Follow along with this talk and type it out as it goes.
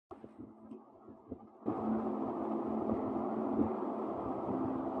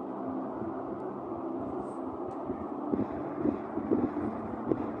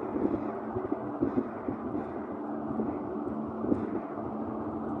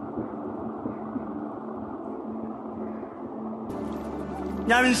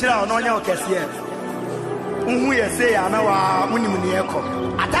Nyamishira no nya okese unhu ye say ana wa munim ne yeko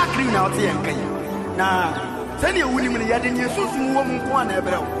attack na ote yenkan na sani ewunim ne yade ne susun wo mu ko ana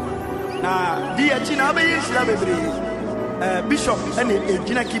ebrew na di achi na abayi shira bebre bishop ene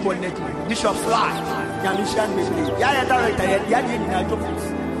ejina keyboard net bishop fly nyamishira bebre ya director ya di na jofus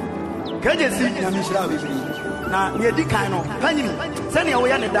kaje si nyamishira bebre na ne di kan no panyi sani wo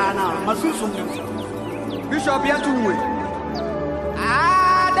ya ne da na masusun bishop ya tunwe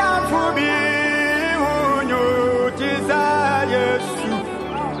Adam for me desire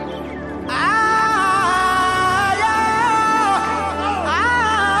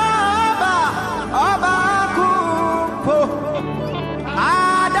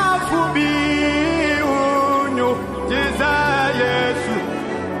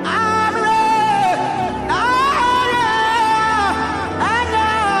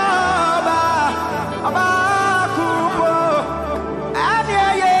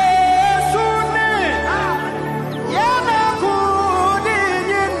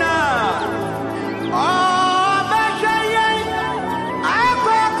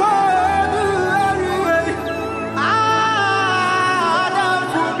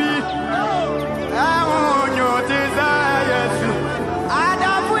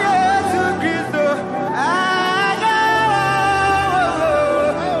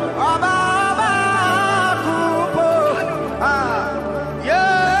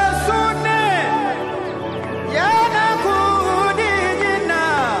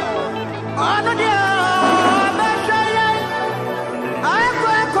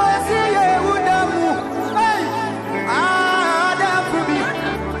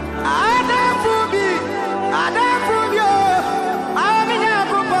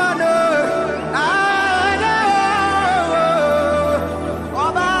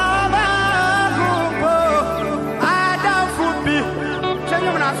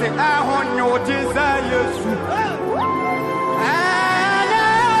you.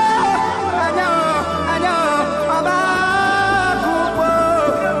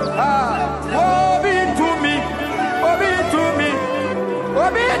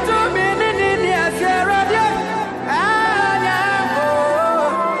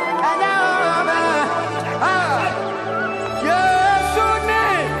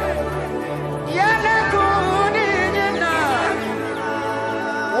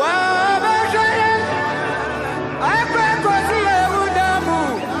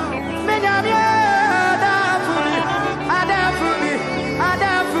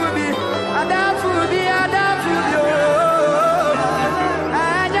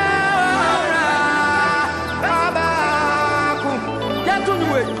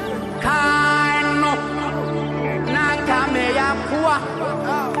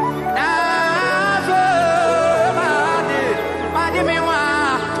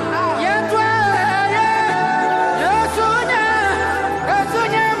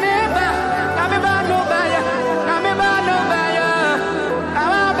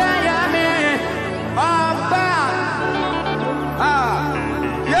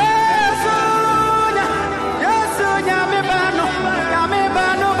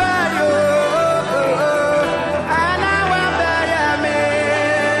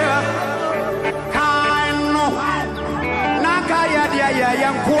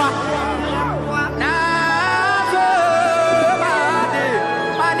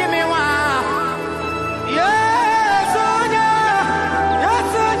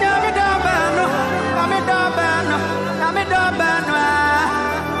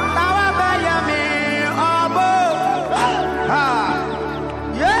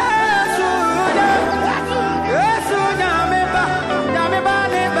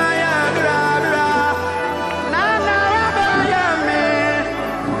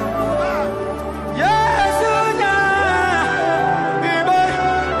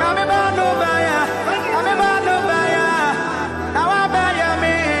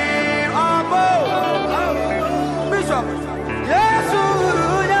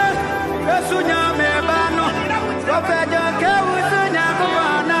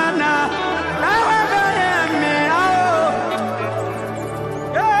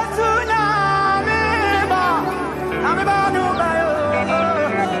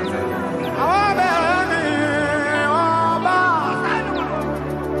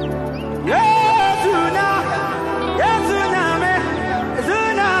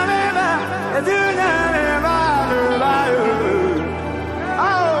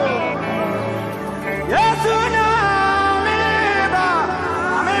 Yes,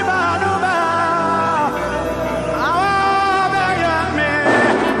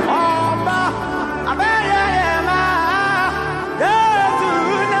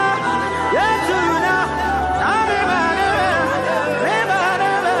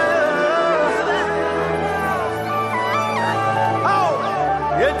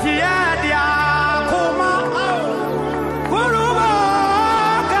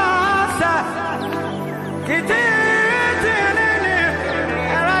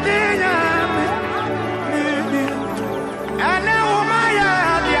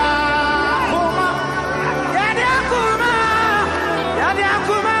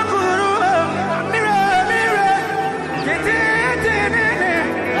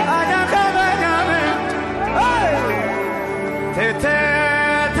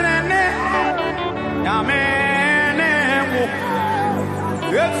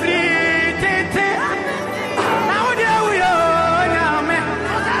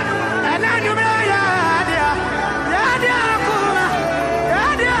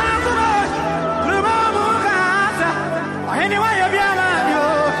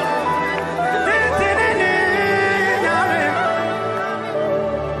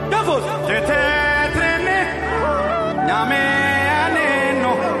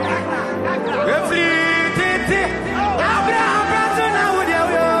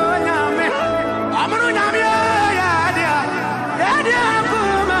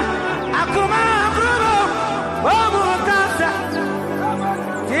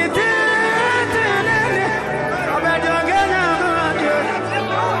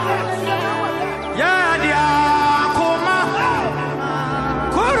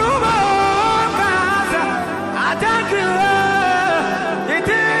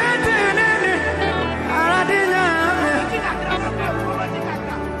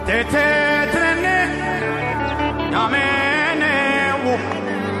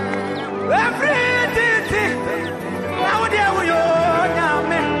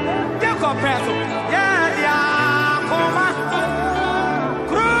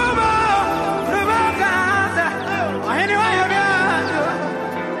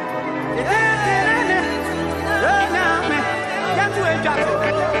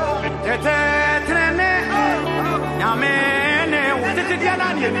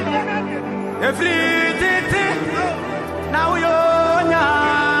 Now you're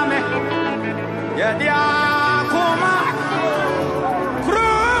nyame, yeah, yeah, come on,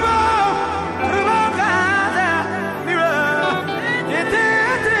 Krubo, Gaza, mirror,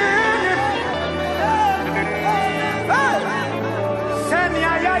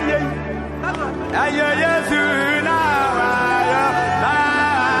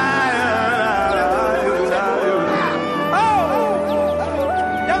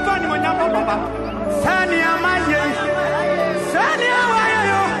 send ya,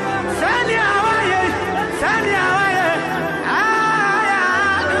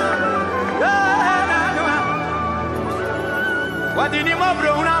 what did you want,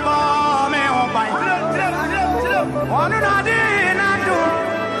 Bruna? Me on by one I do.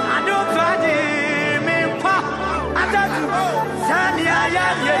 I don't try me pop. I don't Sanya,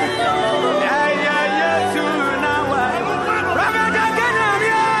 yeah, soon now. Robert, I can have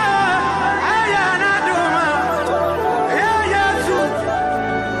you. I do. Yeah, soon.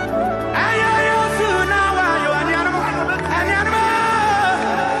 Soon now. You are the animal.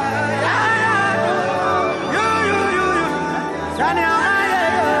 You. Sanya,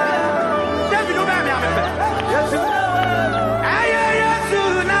 David, you better have it. Yes, soon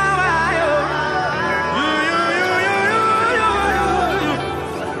now.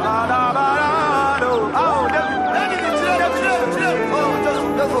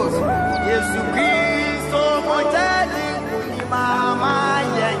 Jesus Cristo, Montade, Mama,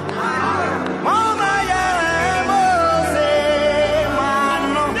 Mama, Mose,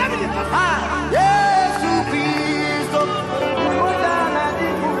 Mano, Jesus Cristo, Mama, Mose,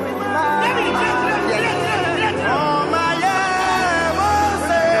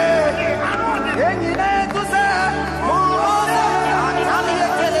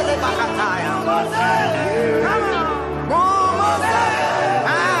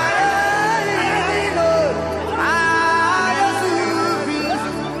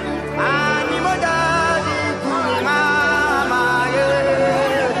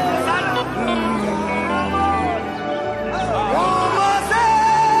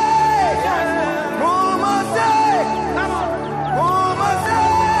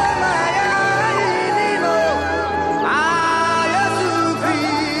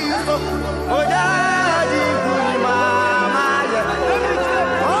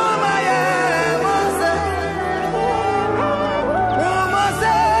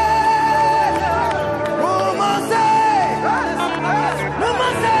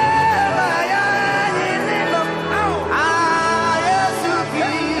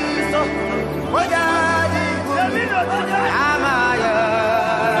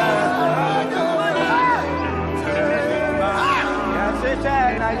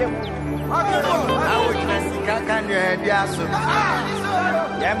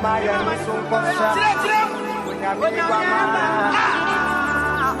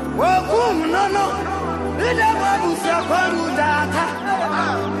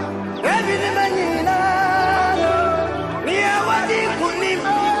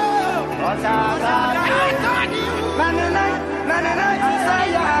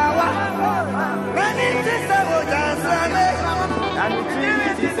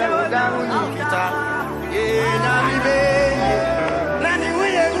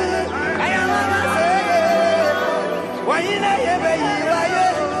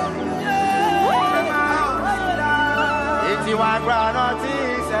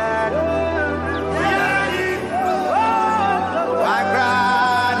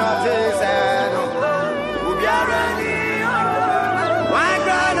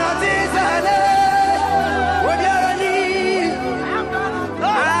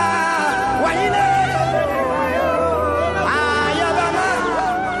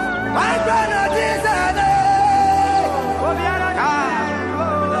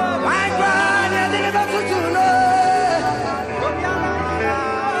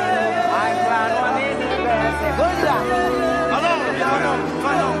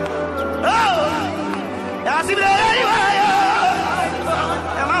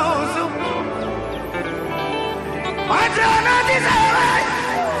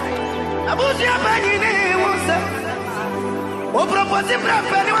 O propose pra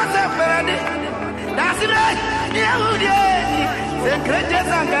pele uma safade. That's right. Se crede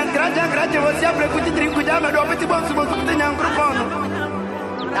sanga, crede você abre com de trinco já me do petit bom se você tem um microfone.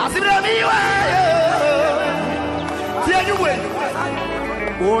 That's right. Se ajuwe.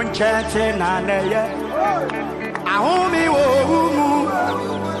 On chance na neye. Ahomi wo umu.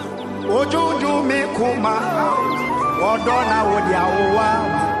 Ojojo me kuma. Odona wodi awa.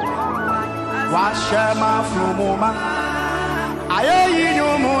 Washema flumuma. Aye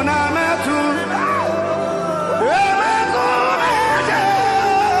yumuna metu.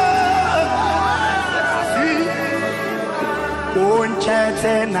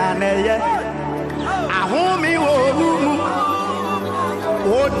 Onchete naneye ahomi wo umu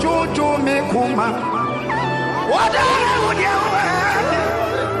ojojo me kuma wadare wodia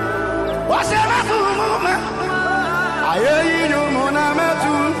wasema fumuma aye yumuna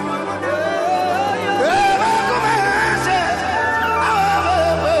metu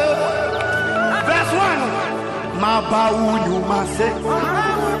Mabaunyu mase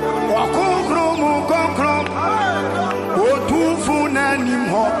Wakunkrumu konkrom Otufu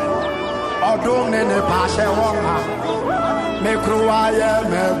nanimho Odom nene pashe wonga Mekruwa ye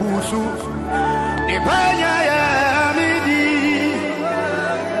mebusu Nipenya ye amidi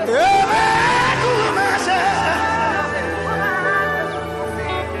Ebe kumase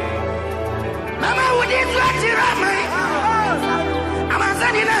Mama udi flati ramai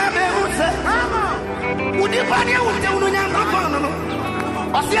Amazani na beuse Udipani ute ununyanga pano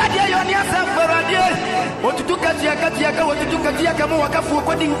Osiadia yoni asafaradie Otutukatia katia otutukatia kama wakafu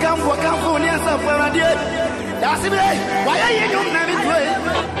kwa dinkamfu wakafu ni asafaradie Yasibe waya yenyum na mitwe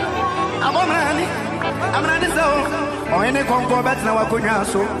Amrani sao Oene konko bet na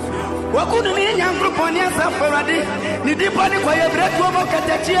wakunyaso Wakunu ni nyangrupo ni asafaradie Nidipani kwa yebretu omo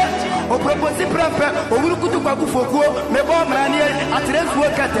katachie Oproposi prefe Ogurukutu kwa kufokuo Mebo amranie Atiresuo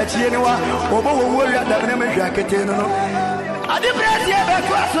katachie niwa Obo wawori adabine mejwakete no Adi presi ebe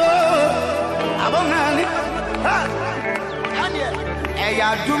kwaso Abonani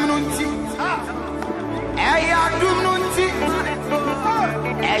Eya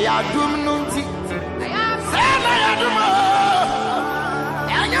dumnunti Sema ya dumo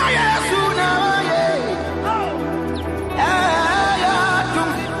Enya Yesu na waye Eya dum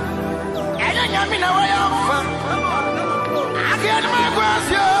Enya nyamina wayafa Akiani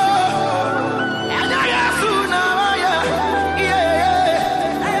magwasyo Enya Yesu na waye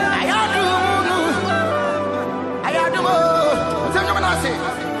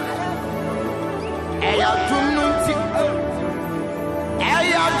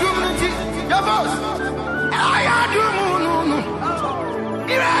Your boss, I do moon.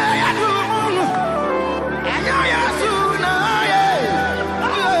 Here I do moon. And I soon.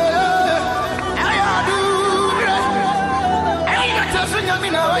 I do. I got to sing me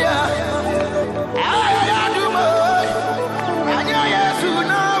now. I do more. And I soon.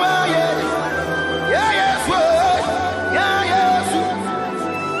 Yes,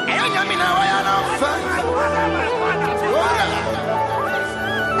 and I mean, I am fine.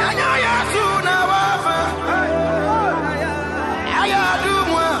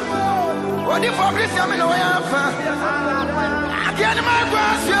 What if I miss him in the way I can't imagine.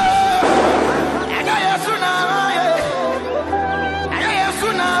 I got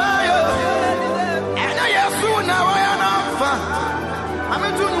sooner. I'm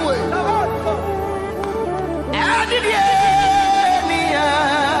in tune way. I did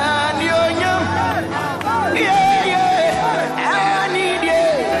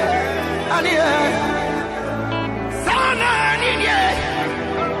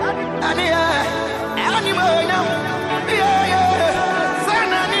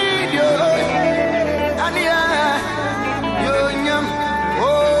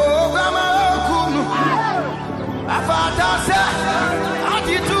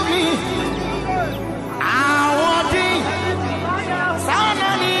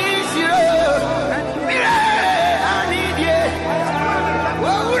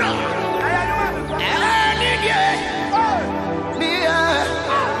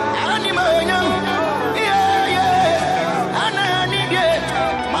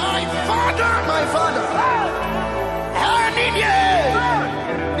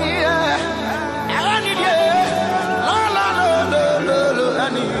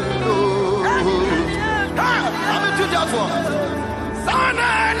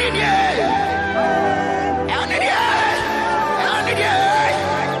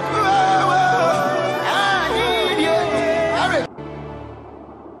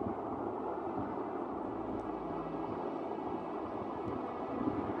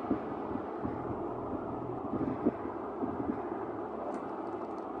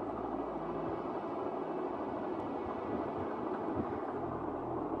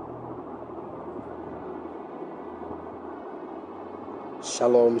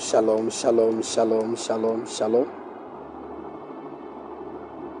Shalom, shalom, shalom, shalom, shalom, shalom.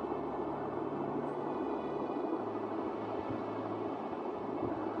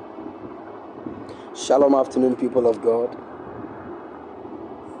 Shalom, afternoon, people of God.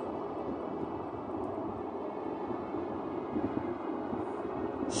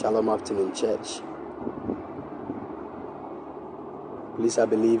 Shalom, afternoon, church. Please, I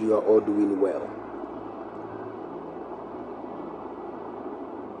believe you are all doing well.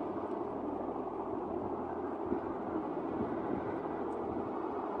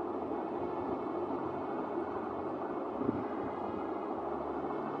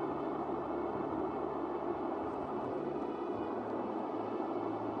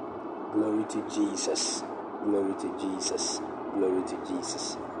 Glory to Jesus. Glory to Jesus. Glory to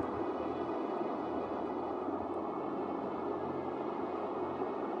Jesus.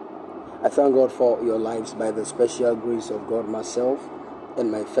 I thank God for your lives. By the special grace of God, myself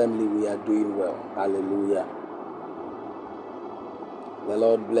and my family, we are doing well. Hallelujah. The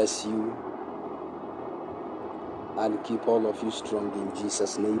Lord bless you and keep all of you strong in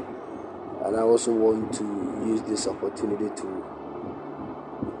Jesus' name. And I also want to use this opportunity to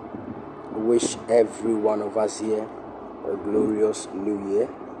wish every one of us here a glorious new year.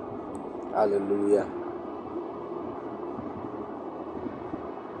 Hallelujah.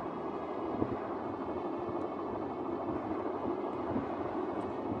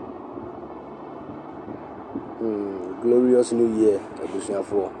 Glorious new year.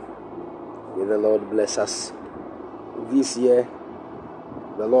 May the Lord bless us. This year,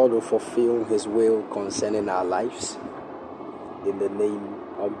 the Lord will fulfill His will concerning our lives in the name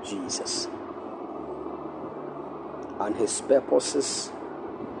of Jesus. And His purposes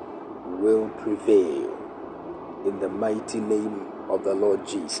will prevail in the mighty name of the Lord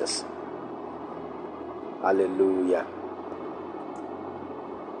Jesus. Hallelujah.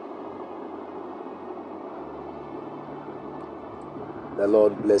 The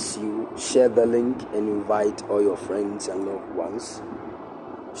Lord bless you. Share the link and invite all your friends and loved ones.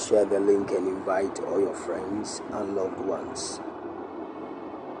 Share the link and invite all your friends and loved ones.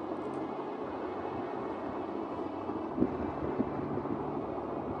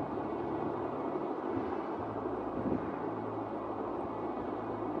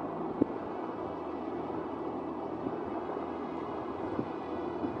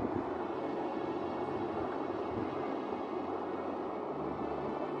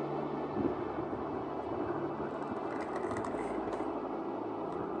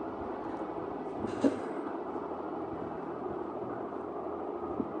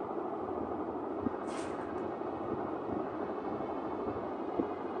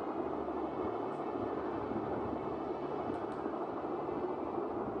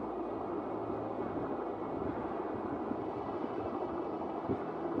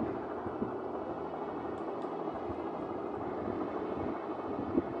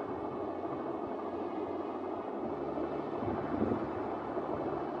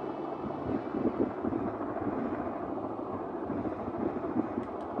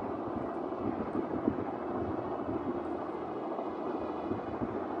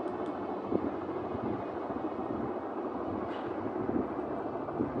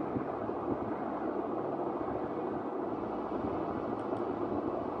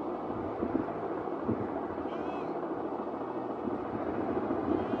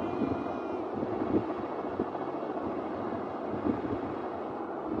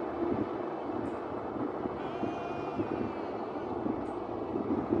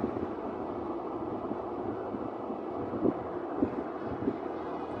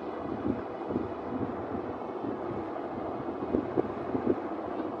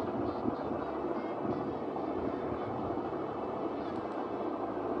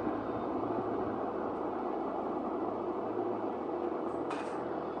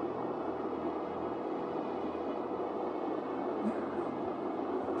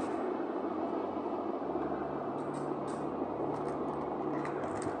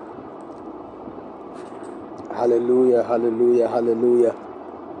 Hallelujah, hallelujah, hallelujah.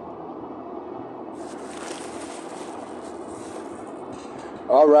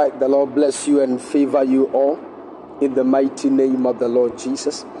 All right, the Lord bless you and favor you all in the mighty name of the Lord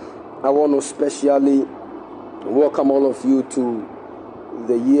Jesus. I want to specially welcome all of you to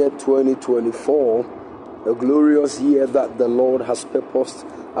the year 2024, a glorious year that the Lord has purposed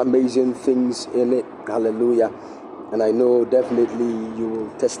amazing things in it. Hallelujah. And I know definitely you will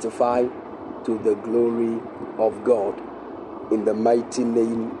testify to the glory of God in the mighty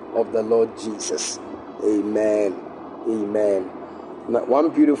name of the Lord Jesus. Amen. Amen. Now, one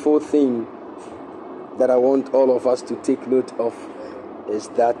beautiful thing that I want all of us to take note of is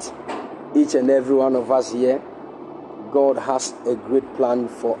that each and every one of us here, God has a great plan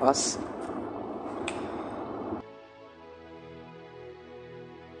for us.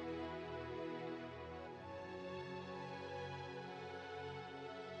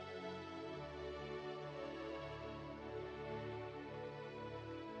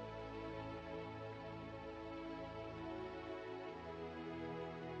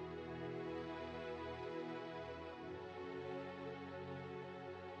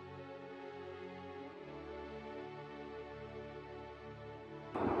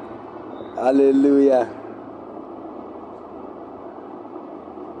 Hallelujah.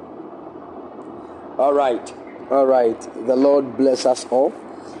 All right. The Lord bless us all.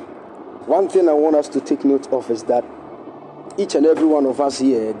 One thing I want us to take note of is that each and every one of us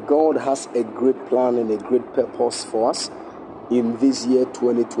here, God has a great plan and a great purpose for us in this year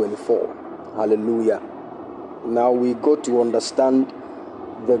 2024. Hallelujah. Now we got to understand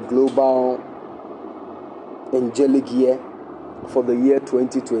the global angelic year for the year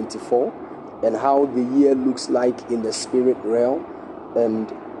 2024 and how the year looks like in the spirit realm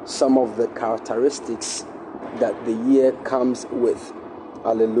and some of the characteristics that the year comes with.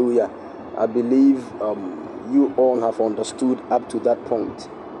 Hallelujah. I believe you all have understood up to that point.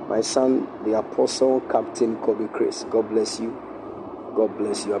 My son, the Apostle Captain Kobe Chris, God bless you. God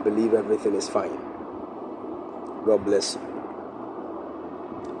bless you. I believe everything is fine. God bless you.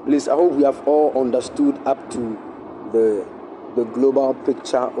 Please, I hope we have all understood up to the global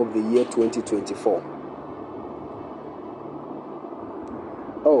picture of the year 2024.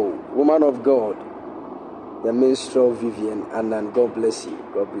 Oh, woman of God, the minstrel Vivian, and then God bless you.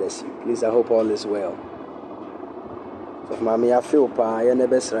 God bless you. Please, I hope all is well. So, Mommy, I feel I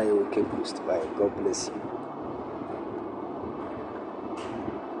never say okay, boost by God bless you.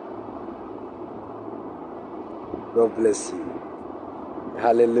 God bless you.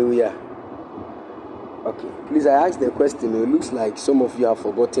 Hallelujah. Okay, please, I asked the question. It looks like some of you have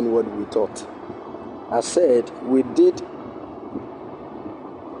forgotten what we taught. I said we did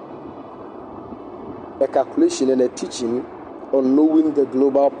a calculation and a teaching on knowing the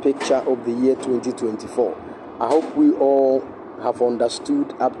global picture of the year 2024. I hope we all have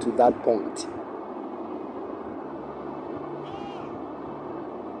understood up to that point.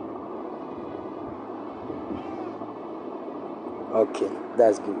 Okay,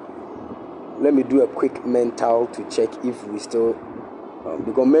 that's good. Let me do a quick mental to check if we still,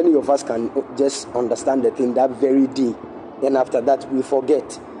 because many of us can just understand the thing that very day, and after that we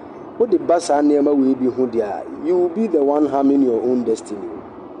forget. What the basa nema will be who they are. You will be the one harming your own destiny.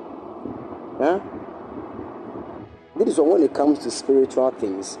 Huh? This is when it comes to spiritual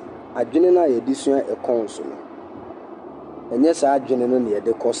things. I generally edition a console. And yes, I generally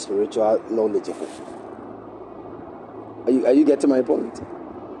the cost spiritual knowledge. Are you getting my point?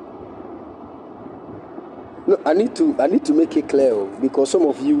 No, I need to make it clear because some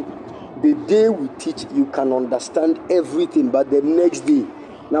of you, the day we teach, you can understand everything, but the next day,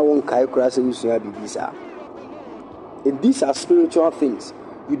 now one kai cross and these are spiritual things.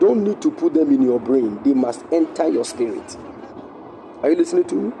 You don't need to put them in your brain; they must enter your spirit. Are you listening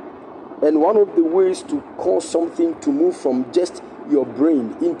to me? And one of the ways to cause something to move from just your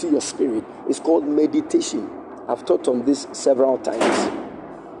brain into your spirit is called meditation. I've taught on this several times.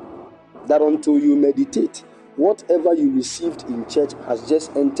 That until you meditate, whatever you received in church has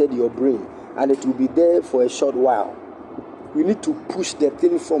just entered your brain and it will be there for a short while. You need to push the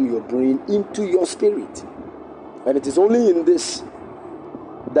thing from your brain into your spirit. And it is only in this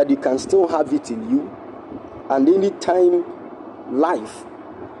that you can still have it in you. And anytime life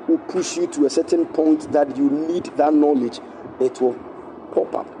will push you to a certain point that you need that knowledge, it will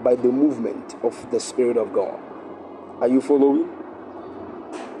pop up by the movement of the Spirit of God. Are you following?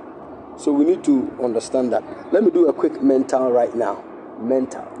 So we need to understand that. Let me do a quick mental right now.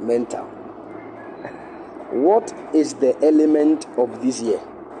 Mental. What is the element of this year?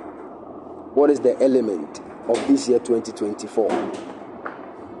 What is the element of this year 2024?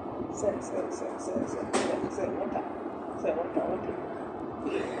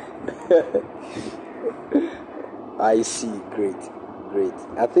 I see. Great.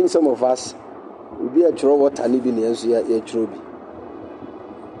 I think some of us will be a draw water and even a trophy.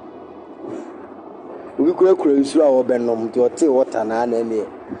 We could cruise through our benum to a tea water and an enemy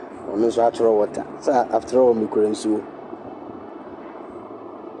on this water. So after all, we couldn't sue.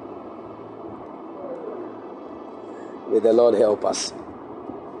 May the Lord help us.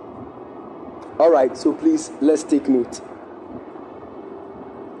 All right, so please let's take note.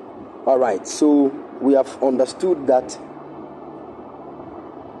 All right, so we have understood that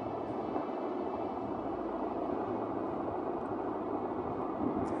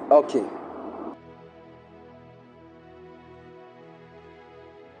Okay.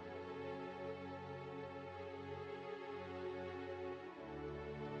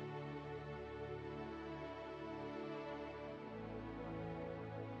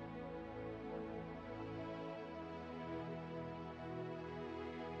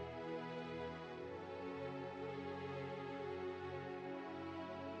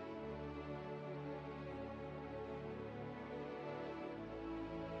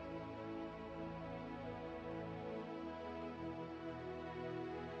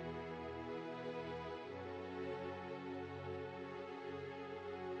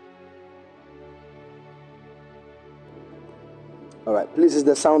 All right, please, is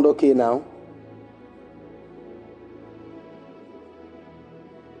the sound okay now?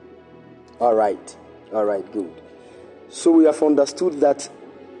 All right, good. So we have understood that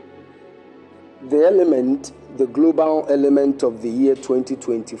the global element of the year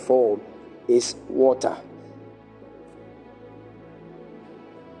 2024 is water.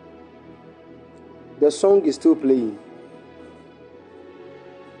 The song is still playing.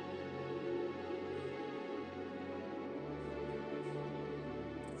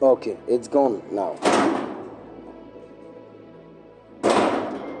 Okay, it's gone now.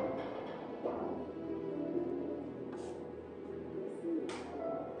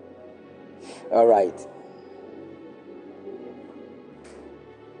 All right.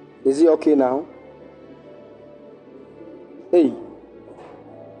 Is it okay now? Hey,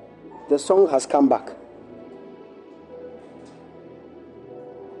 the song has come back.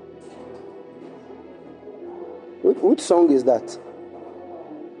 Which song is that?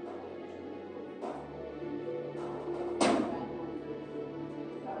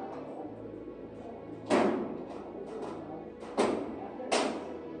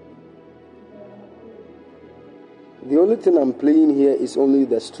 The only thing I'm playing here is only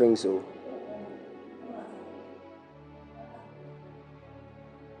the string, so.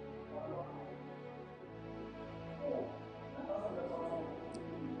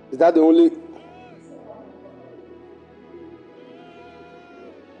 Is that the only?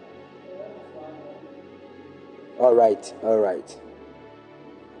 All right.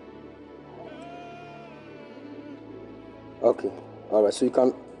 Okay. All right. So you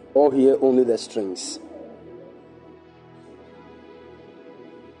can all hear only the strings.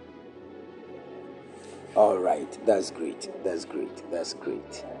 All right. That's great.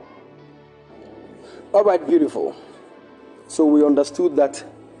 All right. Beautiful. So we understood that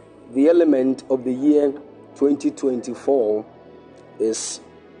the element of the year 2024 is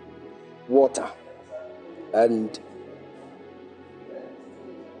water. And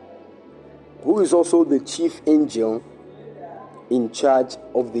who is also the chief angel in charge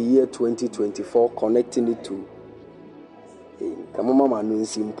of the year 2024, connecting it to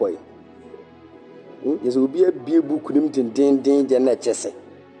yes, will be a big book.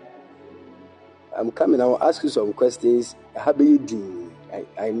 I'm coming. I will ask you some questions. I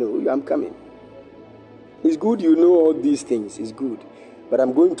know I'm coming. It's good you know all these things. It's good. But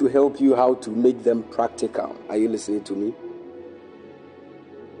I'm going to help you how to make them practical. Are you listening to me?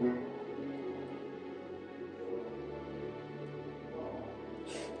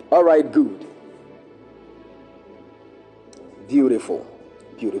 All right, good. Beautiful.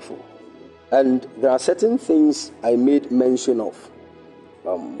 And there are certain things I made mention of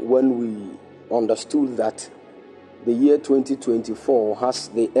when we understood that the year 2024 has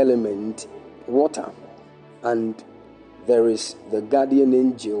the element water, and there is the guardian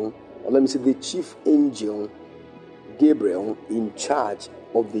angel, or let me say the chief angel, Gabriel, in charge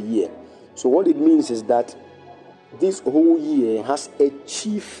of the year. So what it means is that this whole year has a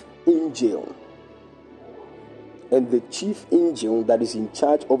chief angel, and the chief angel that is in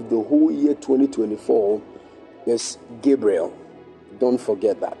charge of the whole year 2024 is Gabriel. Don't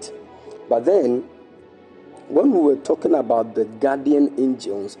forget that. But then, when we were talking about the guardian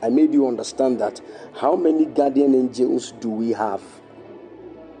angels, I made you understand that how many guardian angels do we have?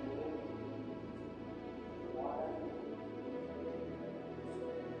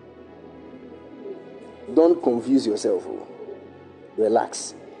 Don't confuse yourself.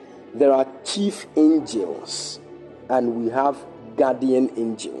 Relax. There are chief angels and we have guardian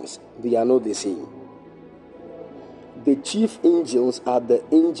angels. They are not the same. The chief angels are the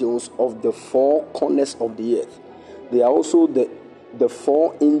angels of the four corners of the earth. They are also the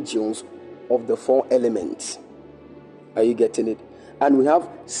four angels of the four elements. Are you getting it? And we have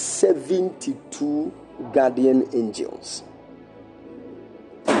 72 guardian angels.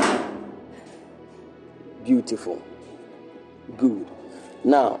 Beautiful. Good.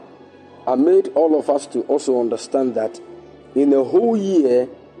 Now, I made all of us to also understand that In a whole year,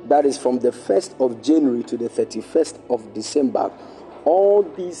 that is from the 1st of January to the 31st of December, all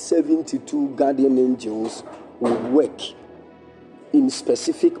these 72 guardian angels will work in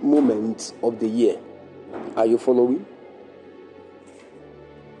specific moments of the year. Are you following?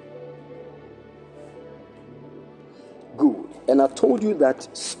 Good. And I told you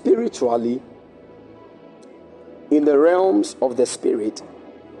that spiritually, in the realms of the spirit,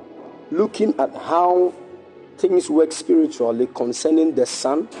 looking at how things work spiritually concerning the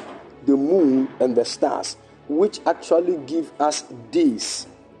sun, the moon, and the stars, which actually give us days,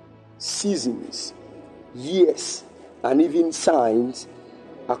 seasons, years, and even signs.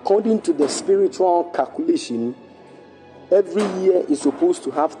 According to the spiritual calculation, every year is supposed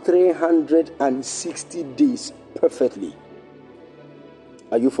to have 360 days perfectly.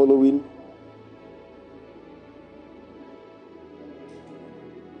 Are you following?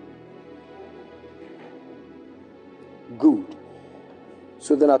 Good.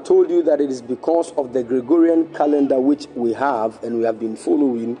 So then I told you that it is because of the Gregorian calendar which we have and we have been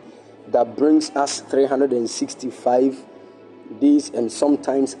following that brings us 365 days and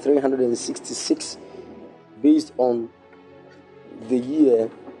sometimes 366 based on the year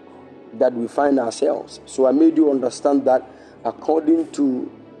that we find ourselves. So I made you understand that according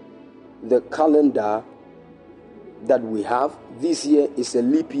to the calendar that we have, this year is a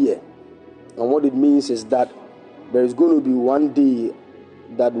leap year. And what it means is that there is going to be one day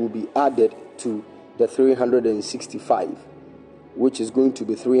that will be added to the 365, which is going to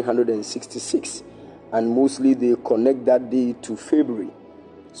be 366. And mostly they connect that day to February,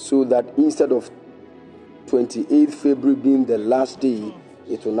 so that instead of 28th February being the last day,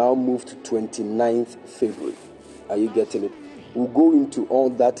 it will now move to 29th February. Are you getting it? We'll go into all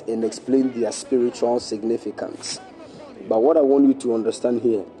that and explain their spiritual significance. But what I want you to understand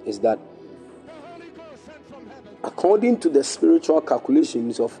here is that according to the spiritual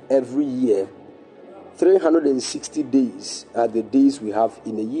calculations of every year, 360 days are the days we have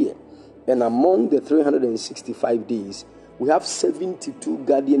in a year. And among the 365 days, we have 72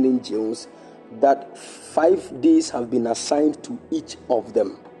 guardian angels that 5 days have been assigned to each of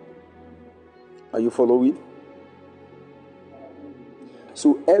them. Are you following?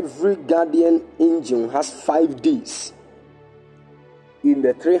 So every guardian angel has 5 days in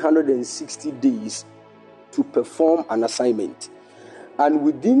the 360 days to perform an assignment. And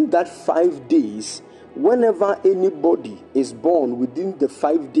within that 5 days, whenever anybody is born within the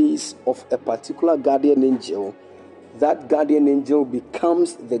 5 days of a particular guardian angel, that guardian angel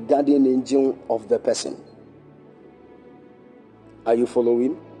becomes the guardian angel of the person. Are you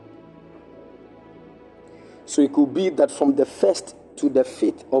following? So it could be that from the 1st to the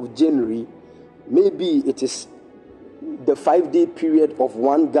 5th of January, maybe it is the 5-day period of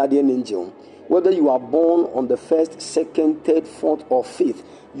one guardian angel. Whether you are born on the 1st, 2nd, 3rd, 4th, or 5th,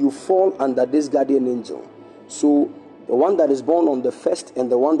 you fall under this guardian angel. So the one that is born on the 1st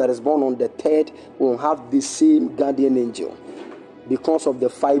and the one that is born on the 3rd will have the same guardian angel because of the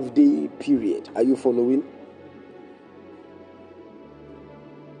 5-day period. Are you following?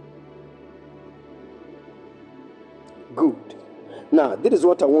 Good. Now, this is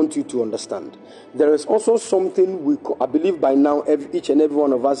what I want you to understand. There is also something I believe by now each and every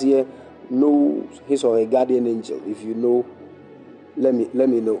one of us here knows his or her guardian angel. If you know, let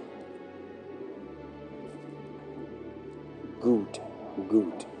me know. Good.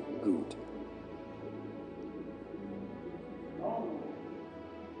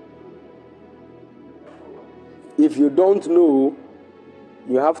 If you don't know,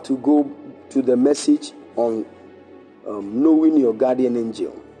 you have to go to the message on knowing your guardian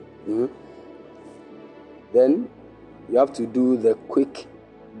angel. Then you have to do the quick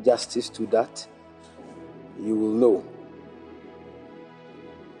justice to that. You will know.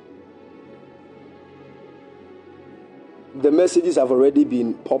 The messages have already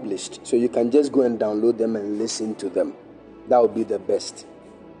been published, so you can just go and download them and listen to them. That would be the best.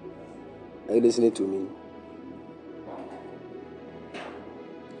 Are you listening to me?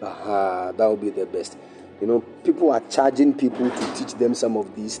 That would be the best. You know, people are charging people to teach them some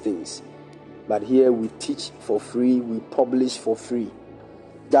of these things. But here we teach for free, we publish for free.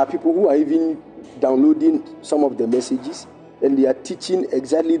 There are people who are even downloading some of the messages and they are teaching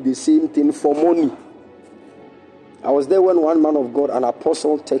exactly the same thing for money. I was there when one man of God, an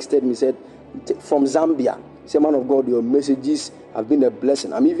apostle, texted me, said, from Zambia, he said, man of God, your messages have been a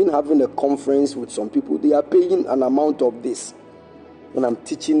blessing. I'm even having a conference with some people. They are paying an amount of this. And I'm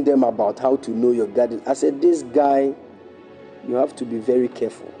teaching them about how to know your guardian. I said, this guy, you have to be very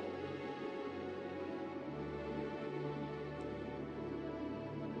careful.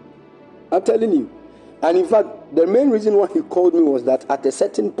 I'm telling you, And in fact, the main reason why he called me was that at a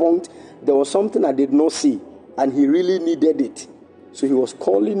certain point, there was something I did not see, and he really needed it. So he was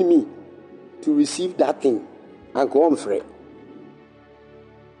calling me to receive that thing and go on for it.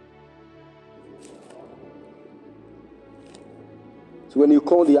 So when he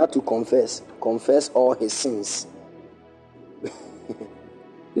called, he had to confess all his sins.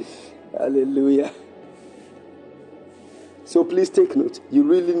 Hallelujah. So please take note. You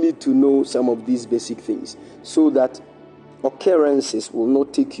really need to know some of these basic things so that occurrences will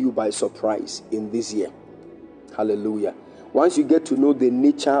not take you by surprise in this year. Hallelujah. Once you get to know the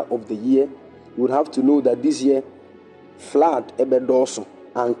nature of the year, you would have to know that this year, flood ebedoso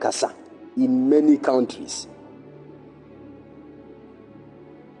and kasa in many countries.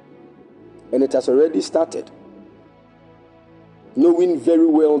 And it has already started. Knowing very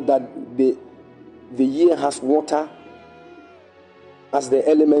well that the year has water as the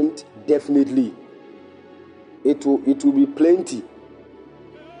element, definitely it will be plenty.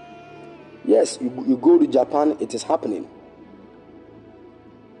 Yes, you go to Japan, it is happening.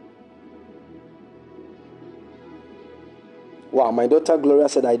 Wow, my daughter Gloria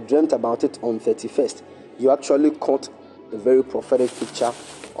said, I dreamt about it on 31st. You actually caught a very prophetic picture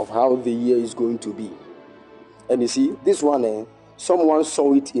of how the year is going to be. And you see, this one, someone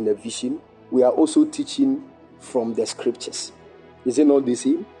saw it in a vision. We are also teaching from the scriptures. Is it not the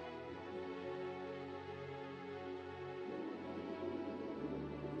same?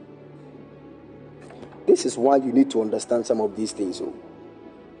 This is why you need to understand some of these things.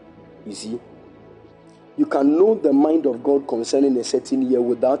 You see, you can know the mind of God concerning a certain year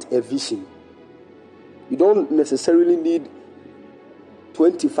without a vision. You don't necessarily need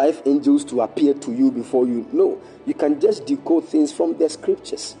 25 angels to appear to you before you know. You can just decode things from the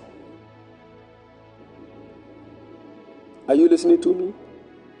scriptures. Are you listening to me?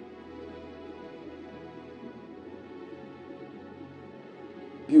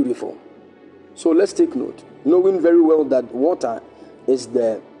 Beautiful. So let's take note. Knowing very well that water is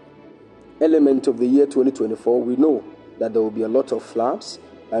the element of the year 2024, we know that there will be a lot of floods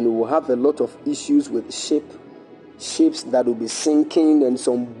and we will have a lot of issues with ships that will be sinking and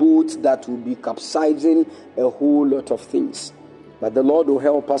some boats that will be capsizing, a whole lot of things. But the Lord will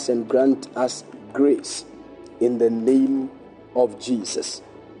help us and grant us grace in the name of Jesus.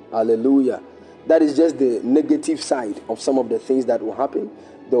 Hallelujah. That is just the negative side of some of the things that will happen.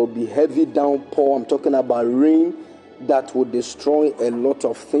 There will be heavy downpour. I'm talking about rain that will destroy a lot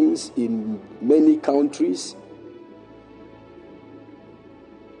of things in many countries.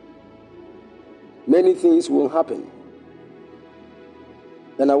 Many things will happen.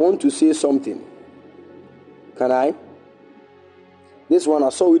 And I want to say something. Can I? This one, I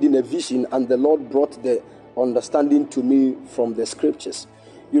saw it in a vision, and the Lord brought the understanding to me from the scriptures.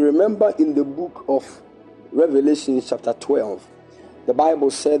 You remember in the book of Revelation chapter 12, the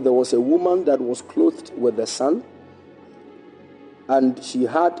Bible said there was a woman that was clothed with the sun, and she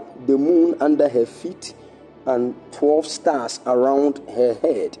had the moon under her feet and 12 stars around her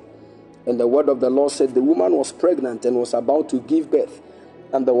head. And the word of the Lord said the woman was pregnant and was about to give birth.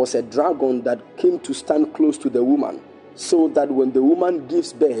 And there was a dragon that came to stand close to the woman, so that when the woman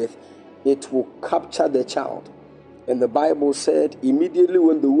gives birth, it will capture the child. And the Bible said immediately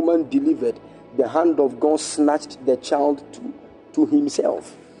when the woman delivered, the hand of God snatched the child to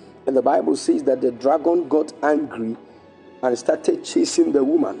himself. And the Bible says that the dragon got angry and started chasing the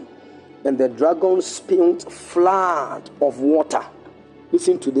woman. And the dragon spilled flood of water.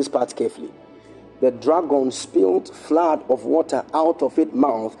 Listen to this part carefully. The dragon spilled flood of water out of its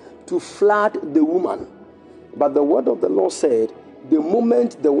mouth to flood the woman. But the word of the Lord said, the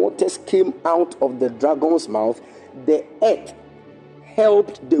moment the waters came out of the dragon's mouth, the earth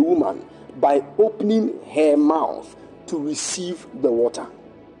helped the woman by opening her mouth to receive the water.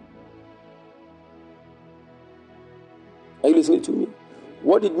 Are you listening to me?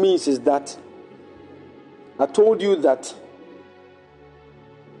 What it means is that I told you that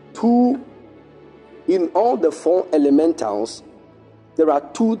in all the four elementals, there are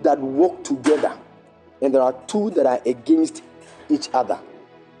two that work together, and there are two that are against each other.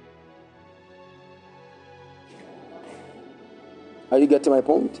 Are you getting my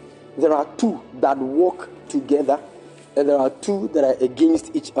point? There are two that work together, and there are two that are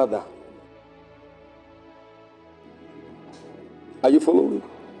against each other. Are you following?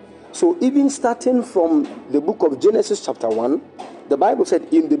 So even starting from the book of Genesis chapter 1, the Bible said,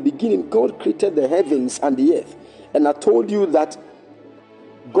 in the beginning, God created the heavens and the earth. And I told you that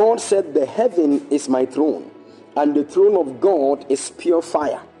God said, the heaven is my throne, and the throne of God is pure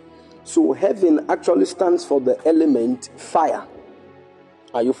fire. So heaven actually stands for the element fire.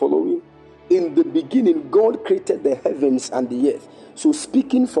 Are you following? In the beginning, God created the heavens and the earth. So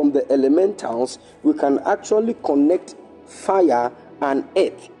speaking from the elementals, we can actually connect fire and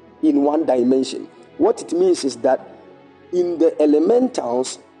earth in one dimension. What it means is that in the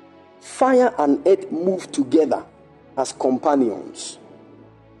elementals, fire and earth move together as companions.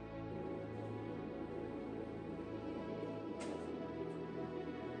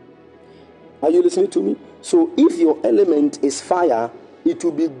 Are you listening to me? So if your element is fire, it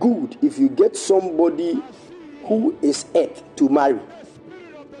will be good if you get somebody who is earth to marry.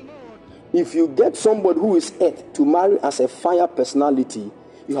 If you get somebody who is earth to marry as a fire personality,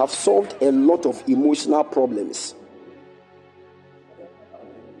 you have solved a lot of emotional problems.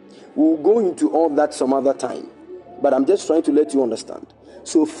 We'll go into all that some other time, but I'm just trying to let you understand.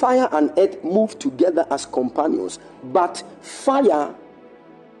 So fire and earth move together as companions, but fire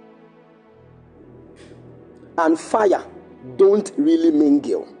and fire don't really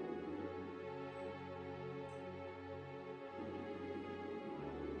mingle.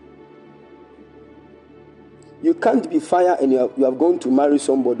 You can't be fire and you are going to marry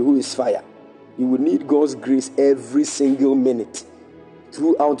somebody who is fire. You will need God's grace every single minute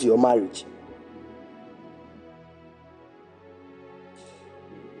throughout your marriage.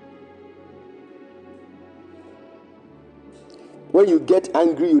 When you get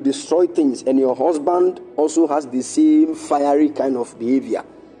angry, you destroy things, and your husband also has the same fiery kind of behavior.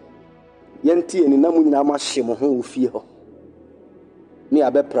 Yenti eni namu nyina ma hye mo ho ofie ho. Me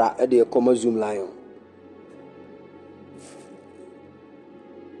abepra e de koma zoom lion.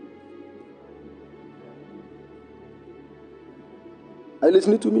 Are you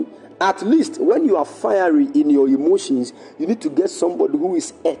listening to me? At least when you are fiery in your emotions, you need to get somebody who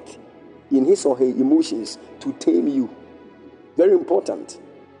is earth in his or her emotions to tame you. Very important.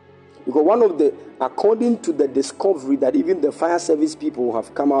 Because one of the, according to the discovery that even the fire service people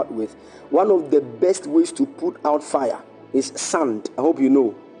have come out with, one of the best ways to put out fire is sand. I hope you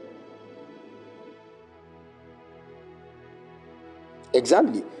know.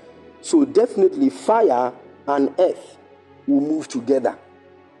 Exactly. So definitely fire and earth will move together.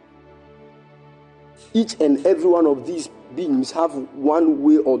 Each and every one of these beings have one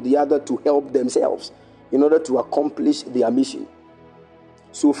way or the other to help themselves in order to accomplish their mission.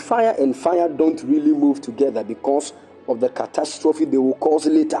 So fire and fire don't really move together because of the catastrophe they will cause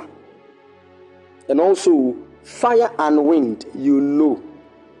later. And also, fire and wind, you know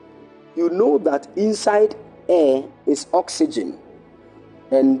that inside air is oxygen,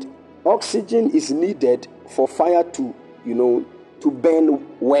 and oxygen is needed for fire to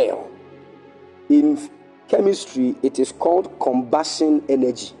burn well. In chemistry, it is called combustion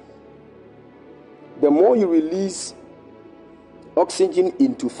energy. The more you release oxygen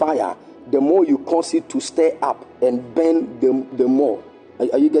into fire, the more you cause it to stir up and burn the more.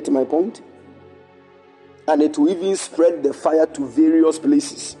 Are you getting my point? And it will even spread the fire to various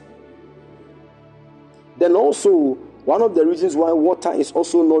places. Then also, one of the reasons why water is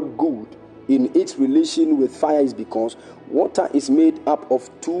also not good in its relation with fire is because water is made up of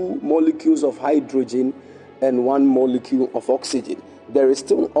 2 molecules of hydrogen and 1 molecule of oxygen. There is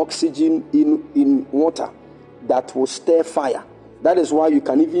still oxygen in water that will stir fire. That is why you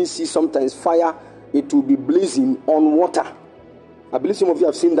can even see sometimes fire, it will be blazing on water. I believe some of you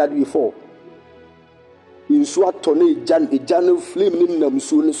have seen that before. In Swatone, a jano flame in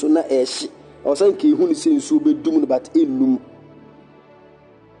Namsun, Sona Ash. I was saying, Kihuni saying, Sube Doom, but in.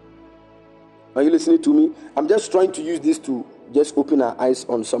 Are you listening to me? I'm just trying to use this to just open our eyes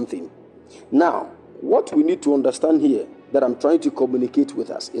on something. Now, what we need to understand here that I'm trying to communicate with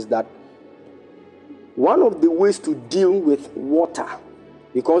us is that one of the ways to deal with water,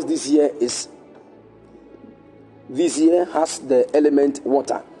 because this year has the element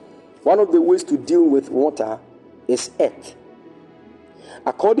water. One of the ways to deal with water is earth.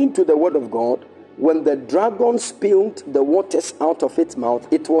 According to the word of God, when the dragon spilled the waters out of its mouth,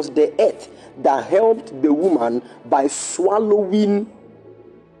 it was the earth that helped the woman by swallowing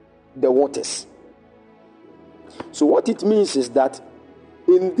the waters. So what it means is that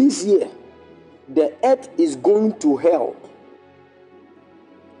in this year, the earth is going to help.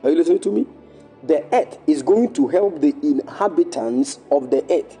 Are you listening to me? The earth is going to help the inhabitants of the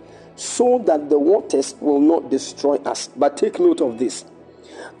earth so that the waters will not destroy us. But take note of this.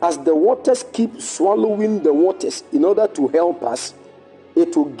 As the waters keep swallowing the waters in order to help us,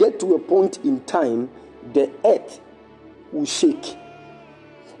 it will get to a point in time the earth will shake,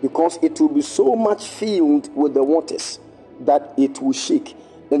 because it will be so much filled with the waters that it will shake.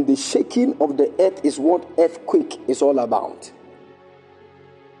 And the shaking of the earth is what earthquake is all about.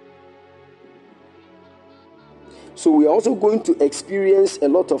 So we are also going to experience a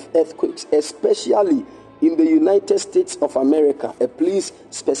lot of earthquakes, especially in the United States of America, a place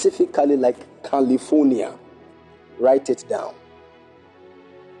specifically like California. Write it down.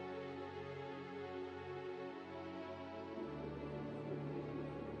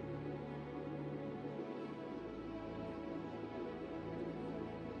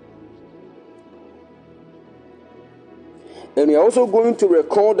 And we are also going to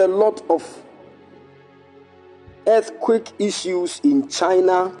record a lot of earthquake issues in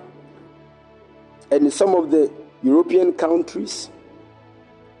China and in some of the European countries.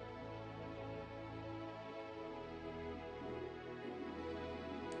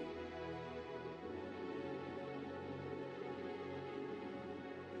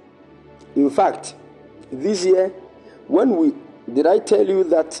 In fact, this year, did I tell you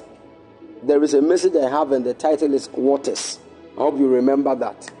that there is a message I have and the title is Waters? I hope you remember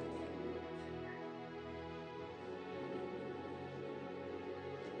that.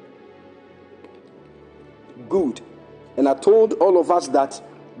 Good. And I told all of us that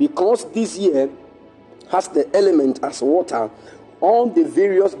because this year has the element as water, all the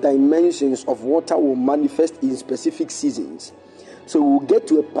various dimensions of water will manifest in specific seasons. So we'll get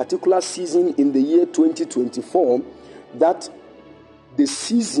to a particular season in the year 2024 that the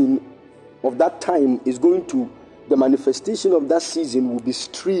season of that time is going to, the manifestation of that season will be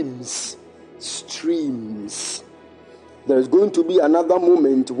streams. There is going to be another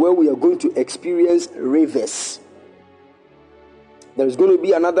moment where we are going to experience rivers. There is going to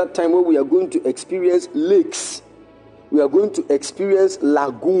be another time where we are going to experience lakes. We are going to experience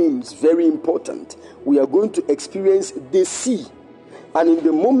lagoons, very important. We are going to experience the sea. And in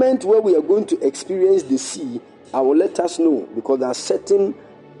the moment where we are going to experience the sea, I will let us know, because there are certain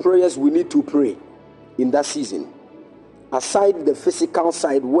prayers we need to pray in that season. Aside the physical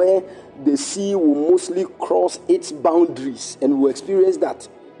side where the sea will mostly cross its boundaries, and we'll experience that,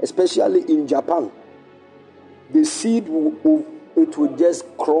 especially in Japan. The sea will just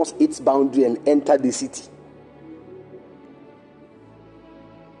cross its boundary and enter the city.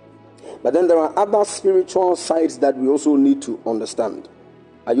 But then there are other spiritual sides that we also need to understand.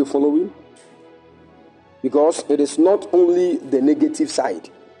 Are you following? Because it is not only the negative side.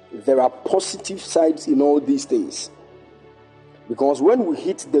 There are positive sides in all these things. Because when we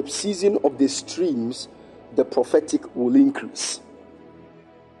hit the season of the streams, the prophetic will increase.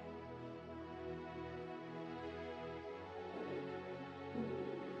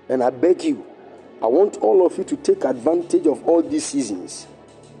 And I beg you, I want all of you to take advantage of all these seasons.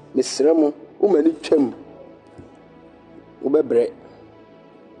 Mr. Remo, umeni chem, ubebre.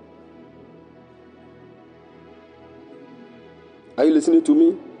 Are you listening to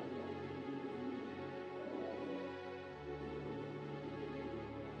me?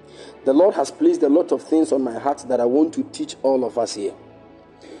 The Lord has placed a lot of things on my heart that I want to teach all of us here.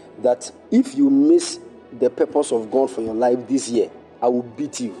 That if you miss the purpose of God for your life this year, I will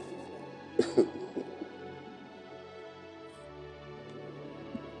beat you.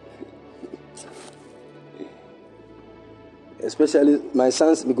 Especially my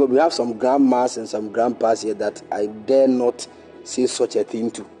sons, because we have some grandmas and some grandpas here that I dare not say such a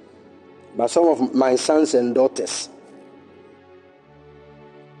thing to. But some of my sons and daughters,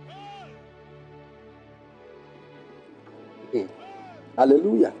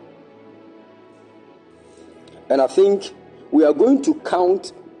 hallelujah. And I think we are going to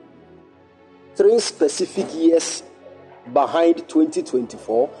count 3 specific years behind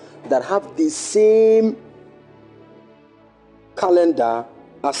 2024 that have the same calendar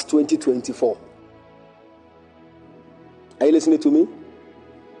as 2024. Are you listening to me?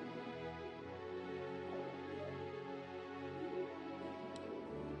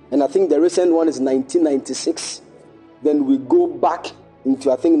 And I think the recent one is 1996. Then we go back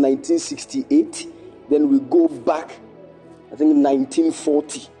into, I think, 1968. Then we go back, I think,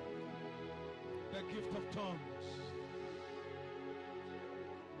 1940. The gift of tongues.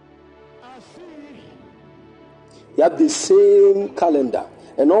 I see. You have the same calendar.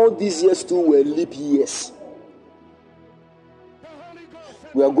 And all these years too were leap years.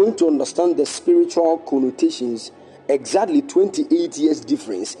 We are going to understand the spiritual connotations. Exactly 28 years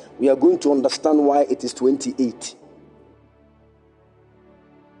difference. We are going to understand why it is 28.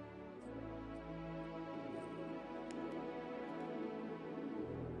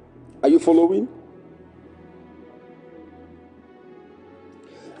 Are you following?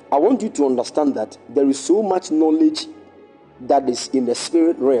 I want you to understand that there is so much knowledge that is in the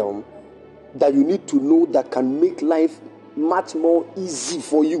spirit realm that you need to know that can make life much more easy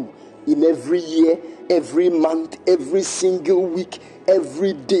for you in every year, every month, every single week,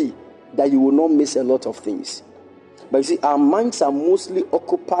 every day, that you will not miss a lot of things. But you see, our minds are mostly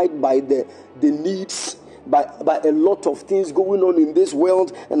occupied by the needs, by a lot of things going on in this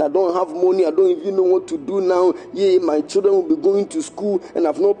world, and I don't have money, I don't even know what to do now. Yeah, my children will be going to school and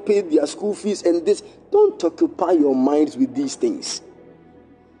I've not paid their school fees and this. Don't occupy your minds with these things.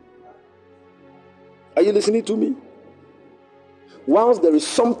 Are you listening to me? Whilst there is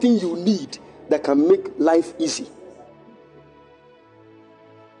something you need that can make life easy.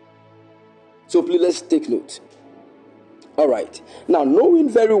 So please, let's take note. All right. Now, knowing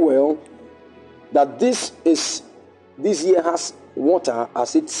very well that this year has water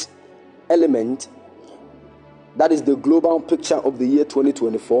as its element, that is the global picture of the year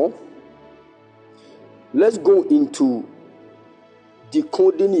 2024. Let's go into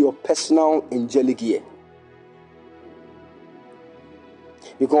decoding your personal angelic year.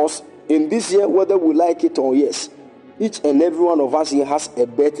 Because in this year, whether we like it or yes, each and every one of us here has a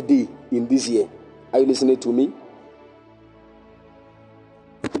birthday in this year. Are you listening to me?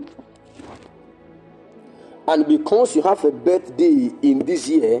 And because you have a birthday in this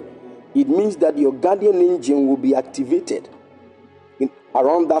year, it means that your guardian angel will be activated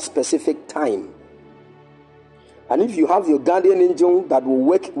around that specific time. And if you have your guardian angel that will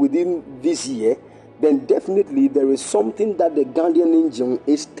work within this year, then definitely there is something that the guardian angel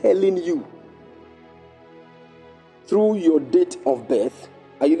is telling you through your date of birth.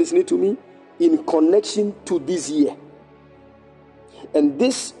 Are you listening to me? In connection to this year. And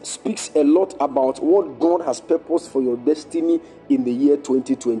this speaks a lot about what God has purposed for your destiny in the year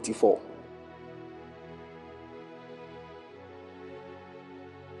 2024.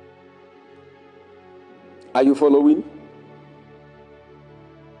 Are you following?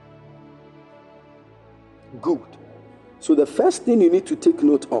 Good. So the first thing you need to take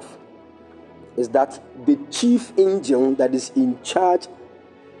note of is that the chief angel that is in charge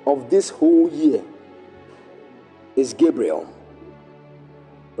of this whole year is Gabriel.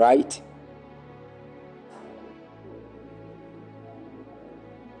 Right?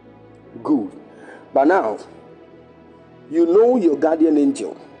 Good. But now, you know your guardian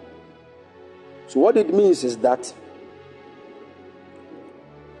angel. So what it means is that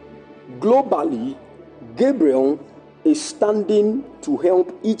globally, Gabriel is standing to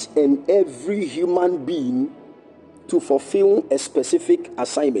help each and every human being to fulfill a specific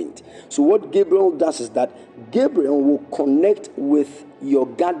assignment. So what Gabriel does is that Gabriel will connect with your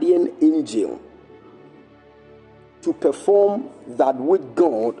guardian angel to perform that which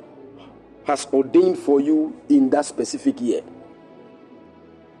God has ordained for you in that specific year.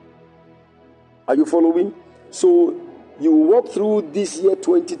 Are you following? So you walk through this year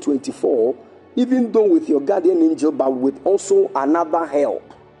 2024, even though with your guardian angel, but with also another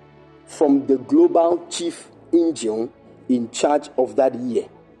help from the global chief angel in charge of that year.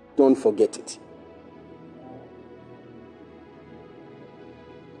 Don't forget it.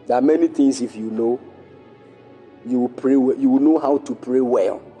 There are many things, if you know, you will pray. You will know how to pray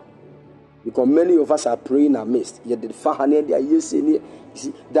well, because many of us are praying amiss. There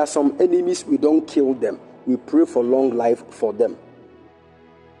are some enemies, we don't kill them. We pray for long life for them.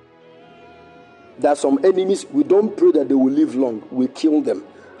 There are some enemies, we don't pray that they will live long. We kill them.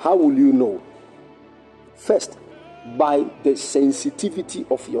 How will you know? First, by the sensitivity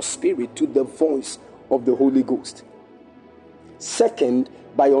of your spirit to the voice of the Holy Ghost. Second,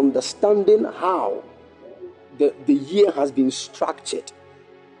 by understanding how the year has been structured.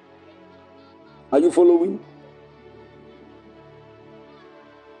 Are you following?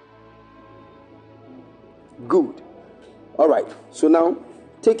 Good. All right. So now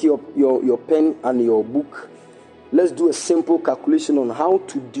take your pen and your book. Let's do a simple calculation on how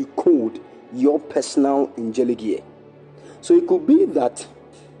to decode your personal angelic year. So it could be that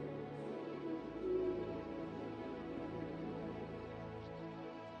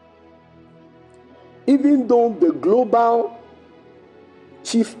even though the global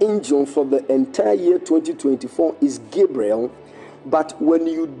chief angel for the entire year 2024 is Gabriel, but when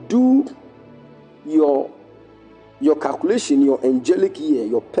you do your calculation, your angelic year,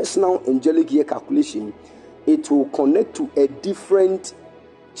 your personal angelic year calculation, it will connect to a different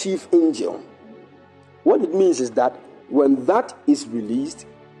chief angel. What it means is that when that is released,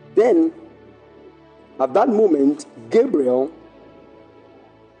 then at that moment, Gabriel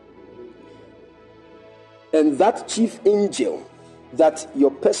and that chief angel that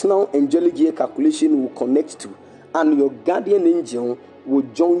your personal angelic year calculation will connect to, and your guardian angel will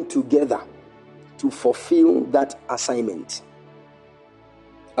join together to fulfill that assignment.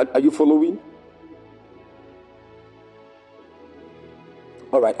 Are you following?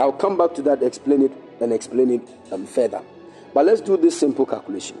 All right, I'll come back to that, explain it further. But let's do this simple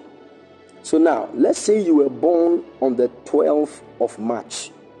calculation. So now, let's say you were born on the 12th of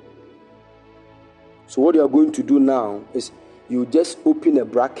March. So what you are going to do now is you just open a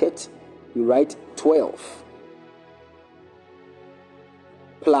bracket, you write 12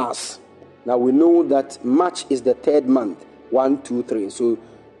 plus. Now we know that March is the third month. 1, 2, 3. So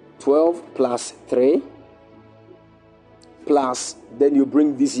 12 plus 3 plus, then you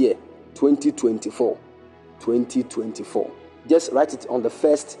bring this year, 2024. 2024. Just write it on the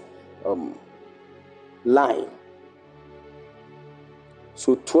first line.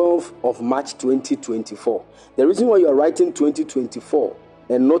 So 12th of March 2024. The reason why you are writing 2024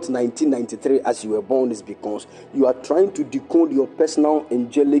 and not 1993 as you were born is because you are trying to decode your personal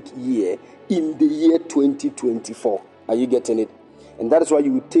angelic year in the year 2024. Are you getting it? And that is why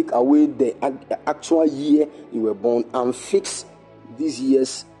you will take away the actual year you were born and fix this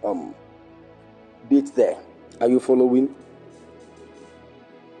year's date there. Are you following?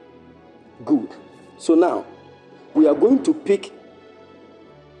 Good. So now we are going to pick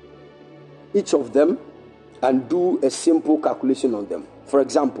each of them and do a simple calculation on them. For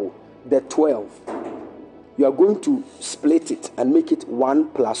example, the 12, you are going to split it and make it 1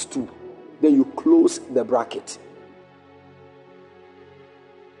 plus 2. Then you close the bracket.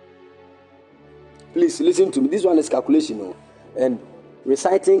 Please listen to me. This one is calculation, and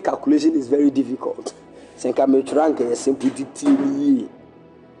reciting calculation is very difficult.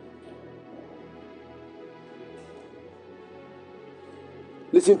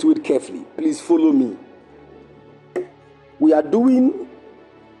 Listen to it carefully. Please follow me. We are doing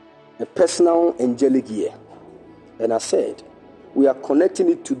a personal angelic year. And I said, we are connecting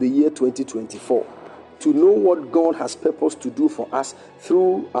it to the year 2024 to know what God has purposed to do for us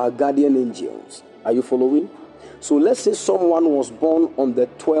through our guardian angels. Are you following? So let's say someone was born on the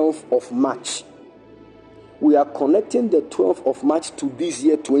 12th of March. We are connecting the 12th of March to this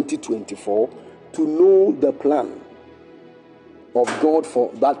year 2024 to know the plan of God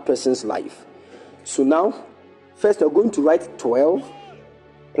for that person's life. So now, first you're going to write 12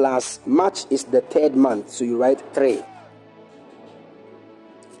 plus March is the third month, so you write 3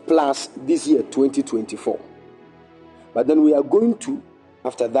 plus this year 2024. But then we are going to,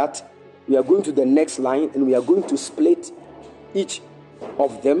 after that, we are going to the next line and we are going to split each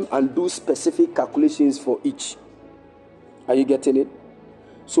of them and do specific calculations for each. Are you getting it?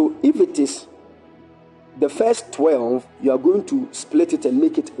 So if it is the first 12, you are going to split it and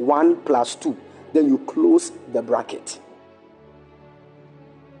make it 1 plus 2. Then you close the bracket.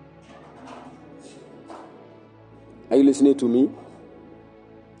 Are you listening to me?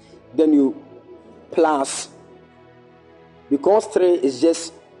 Then you plus, because 3 is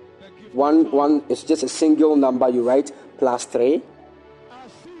just one, it's just a single number, you write plus 3.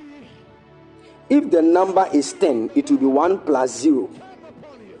 If the number is 10, it will be 1 plus 0.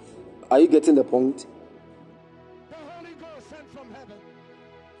 Are you getting the point?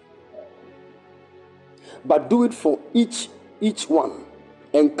 But do it for each one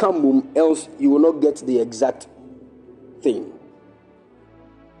and come home, else you will not get the exact thing.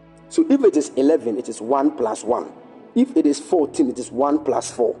 So if it is 11, it is 1 plus 1. If it is 14, it is 1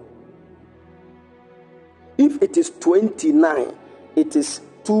 plus 4. If it is 29, it is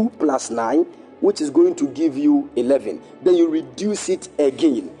 2 plus 9, which is going to give you 11. Then you reduce it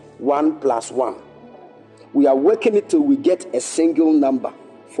again, 1 plus 1. We are working it till we get a single number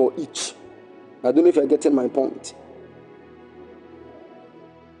for each. I don't know if you're getting my point.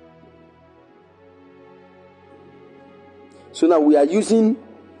 So now we are using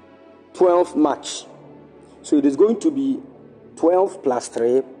 12 March. So it is going to be 12 plus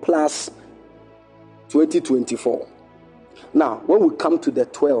 3 plus 2024. Now, when we come to the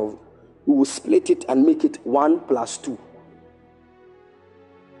 12, we will split it and make it 1 plus 2.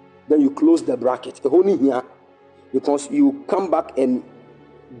 Then you close the bracket. Only here, because you come back and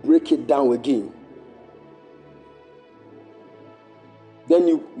break it down again. Then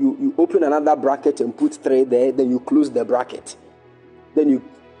you open another bracket and put 3 there. Then you close the bracket. Then you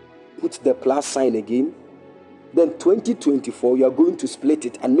put the plus sign again. Then 2024, you are going to split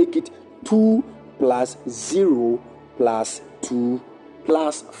it and make it 2 plus 0 plus 2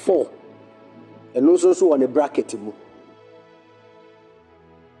 plus 4. And also on a bracket.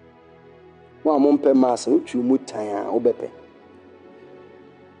 One per mass, which you mut tire or bepe.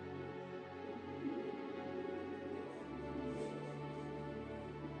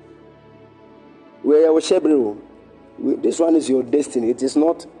 Where this one is your destiny. It is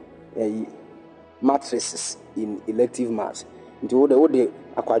not matrices in elective maths. Into what the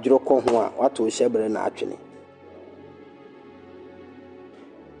aquadro conhua, what to shebre na actually.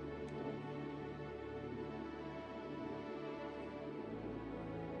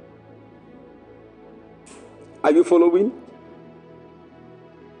 Are you following?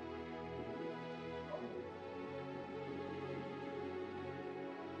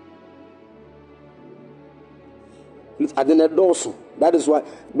 That is why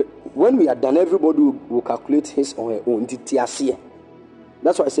when we are done, everybody will calculate his or her own.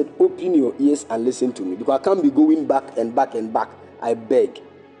 That's why I said, open your ears and listen to me, because I can't be going back and back and back. I beg.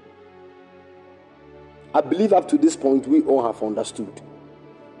 I believe up to this point we all have understood.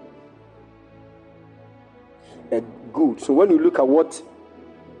 Good. So when you look at what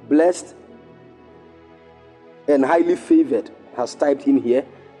blessed and highly favored has typed in here,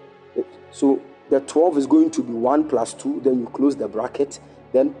 so the 12 is going to be 1 plus 2, then you close the bracket,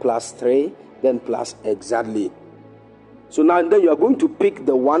 then plus 3, then plus exactly. So now then you are going to pick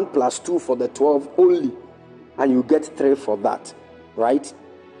the 1 plus 2 for the 12 only, and you get 3 for that, right?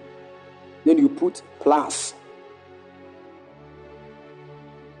 Then you put plus.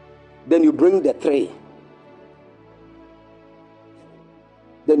 Then you bring the 3.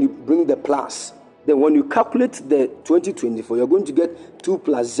 Then you bring the plus. Then when you calculate the 2024, you're going to get 2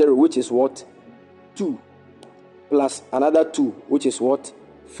 plus 0, which is what? 2. Plus another 2, which is what?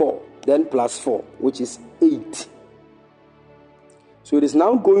 4. Then plus 4, which is 8. So it is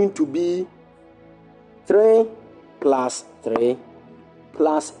now going to be 3 plus 3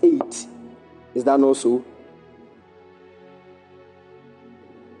 plus 8. Is that not so?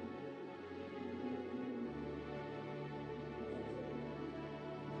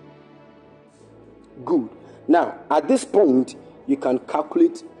 Good. Now, at this point, you can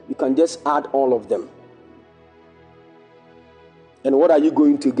calculate, you can just add all of them. And what are you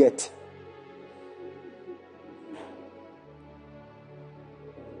going to get?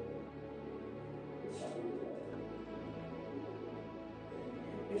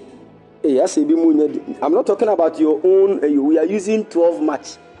 I'm not talking about your own. We are using 12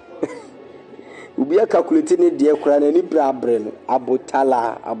 match. We are calculating it there.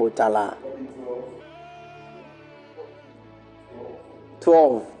 Abotala.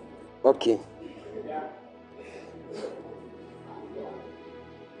 12. Okay.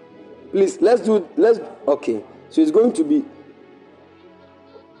 Please, let's. Okay. So it's going to be.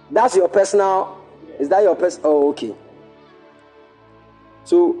 That's your personal. Is that your personal? Oh, okay.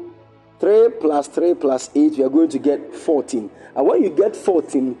 So 3 plus 3 plus 8, we are going to get 14. And when you get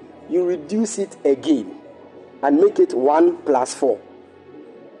 14, you reduce it again and make it 1 plus 4.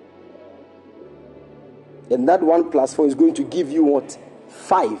 And that 1 plus 4 is going to give you what?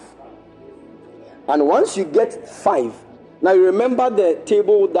 5. And once you get 5, now you remember the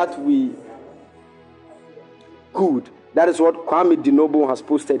table that we good. That is what Kwame Dinobo has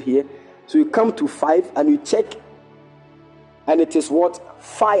posted here. So you come to 5 and you check, and it is what?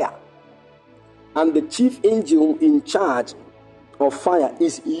 Fire. And the chief angel in charge of fire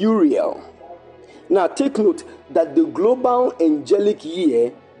is Uriel. Now take note that the global angelic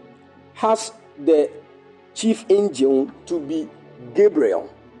year has the chief angel to be Gabriel.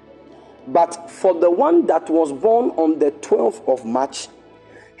 But for the one that was born on the 12th of March,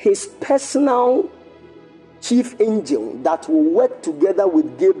 his personal chief angel that will work together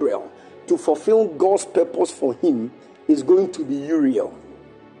with Gabriel to fulfill God's purpose for him is going to be Uriel.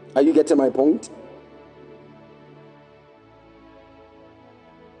 Are you getting my point?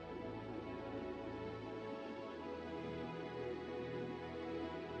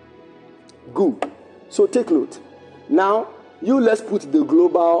 Good. So take note. Now, let's put the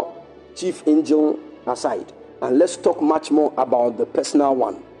global chief angel aside and let's talk much more about the personal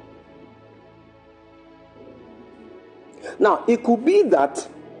one. Now, it could be that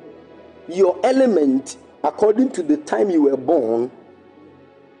your element, according to the time you were born,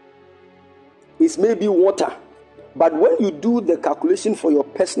 is maybe water. But when you do the calculation for your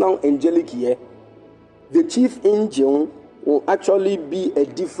personal angelic year, the chief angel will actually be a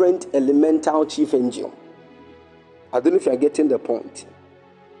different elemental chief angel. I don't know if you're getting the point.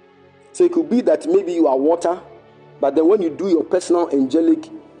 So it could be that maybe you are water, but then when you do your personal angelic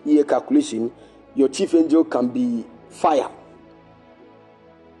year calculation, your chief angel can be fire.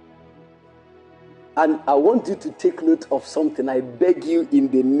 And I want you to take note of something. I beg you in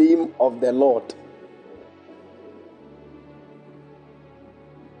the name of the Lord.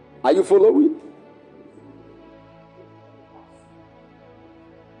 Are you following?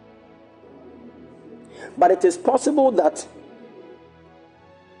 But it is possible that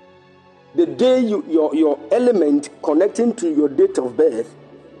the day your element connecting to your date of birth,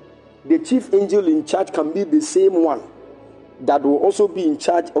 the chief angel in charge can be the same one that will also be in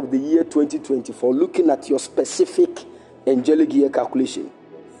charge of the year 2024, looking at your specific angelic year calculation.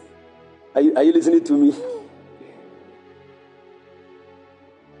 Are you listening to me?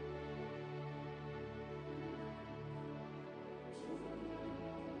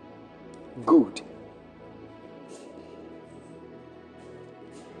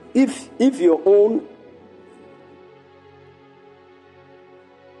 if your own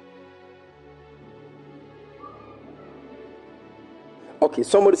okay,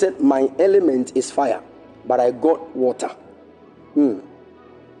 somebody said my element is fire, but I got water.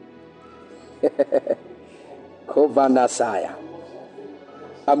 Kovanasaya.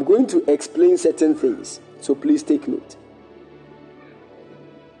 I'm going to explain certain things, so please take note.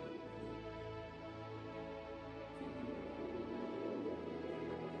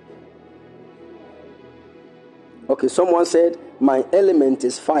 Okay, someone said my element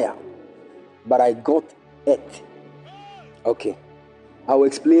is fire, but I got earth. Okay, I'll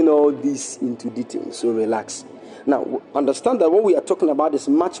explain all this into detail, so relax. Now, understand that what we are talking about is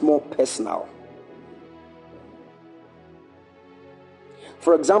much more personal.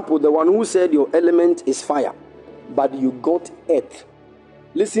 For example, the one who said your element is fire, but you got earth.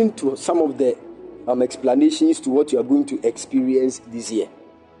 Listen to some of the explanations to what you are going to experience this year.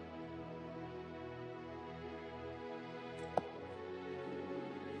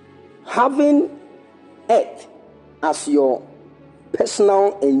 Having earth as your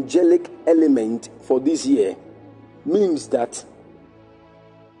personal angelic element for this year means that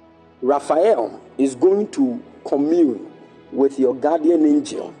Raphael is going to commune with your guardian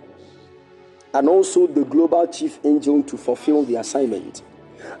angel and also the global chief angel to fulfill the assignment.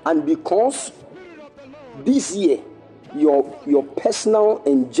 And because this year your personal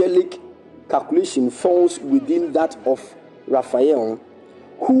angelic calculation falls within that of Raphael,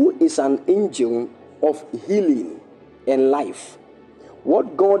 who is an angel of healing and life,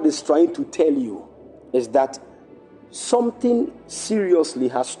 what God is trying to tell you is that something seriously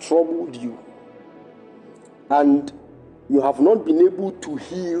has troubled you and you have not been able to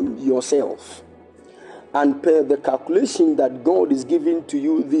heal yourself. And per the calculation that God is giving to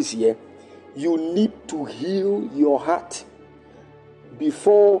you this year, you need to heal your heart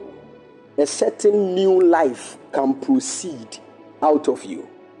before a certain new life can proceed out of you.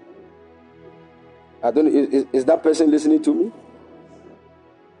 I don't know, is that person listening to me?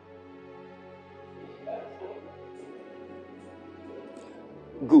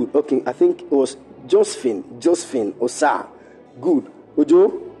 Good. Okay, I think it was Josephine Osa. Good.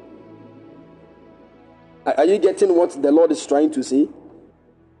 Ojo, are you getting what the Lord is trying to say?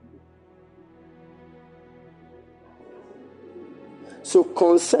 So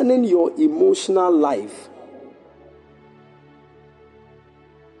concerning your emotional life,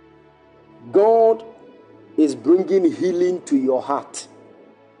 God is bringing healing to your heart.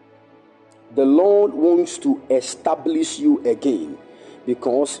 The Lord wants to establish you again,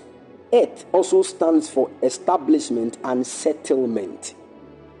 because earth also stands for establishment and settlement.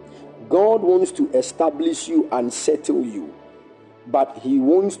 God wants to establish you and settle you, but He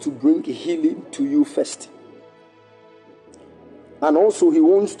wants to bring healing to you first. And also He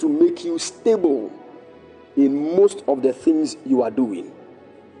wants to make you stable in most of the things you are doing.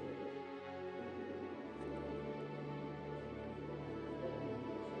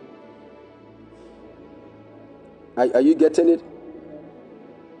 Are you getting it?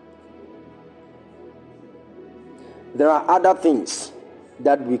 There are other things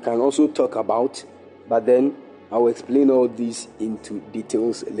that we can also talk about, but then I will explain all these into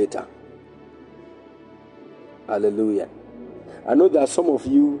details later. Hallelujah. I know that some of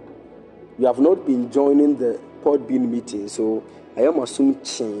you have not been joining the Podbean meeting, so I am assuming.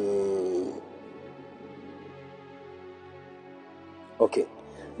 Okay,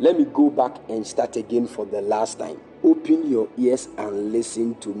 let me go back and start again for the last time. Open your ears and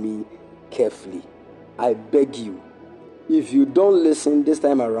listen to me carefully. I beg you. If you don't listen this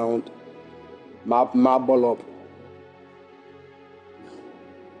time around, marble up.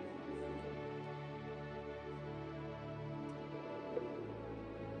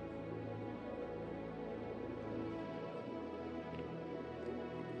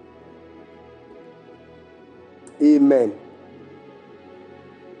 Amen.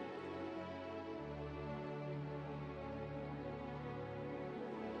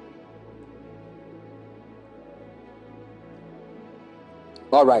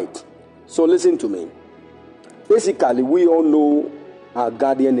 All right. So listen to me. Basically, we all know our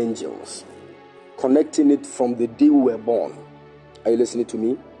guardian angels, connecting it from the day we were born. Are you listening to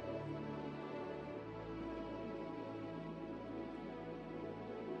me?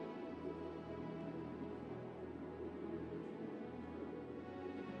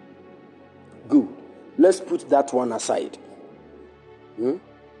 Good. Let's put that one aside.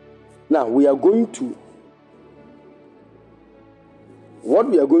 Now, what we are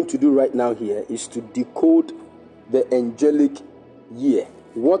going to do right now here is to decode the angelic year.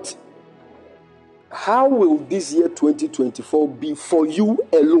 What How will this year 2024 be for you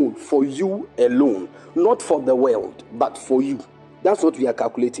alone? For you alone. Not for the world, but for you. That's what we are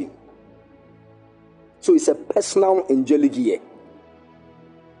calculating. So it's a personal angelic year.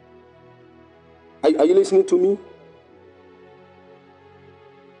 Are you listening to me?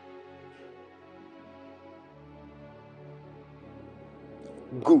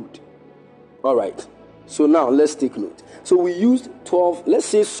 Good. All right. So now let's take note. So we used 12. Let's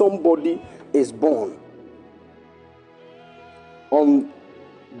say somebody is born on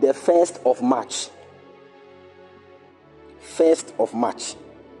the 1st of March. 1st of March.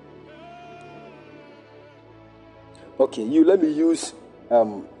 Okay, let me use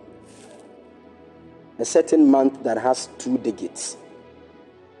a certain month that has 2 digits.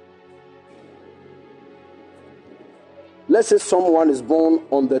 Let's say someone is born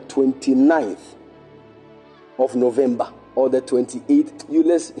on the 29th of November or the 28th.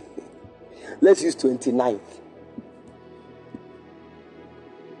 Let's use 29th.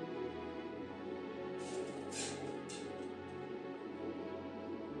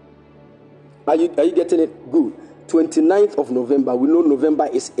 Are you getting it? Good. 29th of November. We know November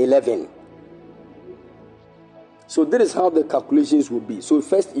is 11. So this is how the calculations will be. So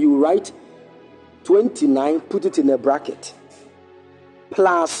first you write 29, put it in a bracket,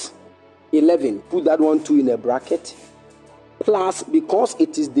 plus 11, put that one too in a bracket, plus, because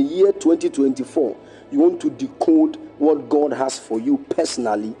it is the year 2024, you want to decode what God has for you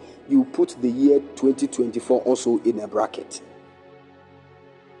personally, you put the year 2024 also in a bracket.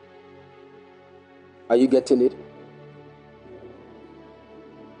 Are you getting it?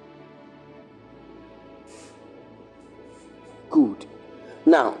 Good.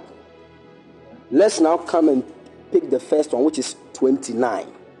 Now, let's now come and pick the first one, which is 29.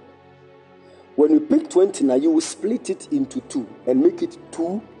 When you pick 29, you will split it into 2 and make it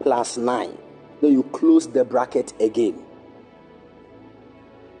 2 plus 9. Then you close the bracket again.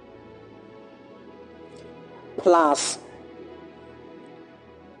 Plus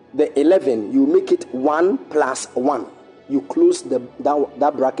the 11, you make it 1 plus 1. You close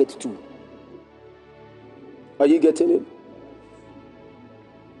that bracket too. Are you getting it?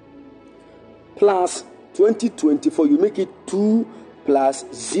 Plus 2024, you make it 2 plus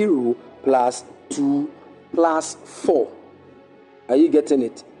 0 plus 2 plus 4. Are you getting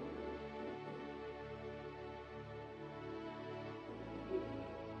it?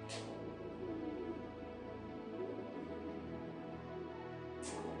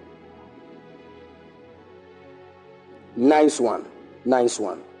 Nice one.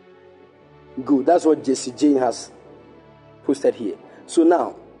 Good. That's what Jesse Jane has posted here. So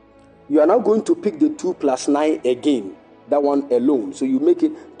now, you are now going to pick the 2 plus 9 again. That one alone. So you make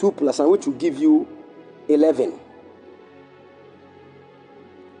it 2 plus 9, which will give you 11.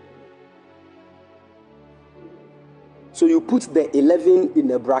 So you put the 11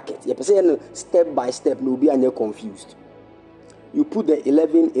 in a bracket. You say step by step, no be any confused. You put the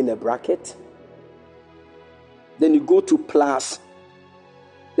 11 in a bracket. Then you go to plus.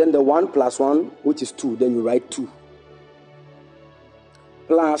 Then the 1 plus 1, which is 2. Then you write 2.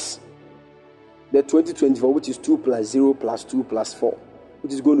 Plus the 2024, which is 2 plus 0 plus 2 plus 4,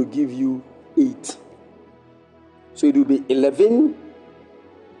 which is going to give you 8. So it will be 11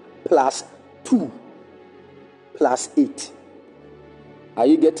 plus 2 plus 8. Are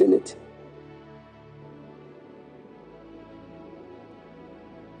you getting it?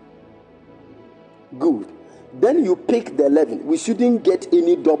 Good. Then you pick the 11. We shouldn't get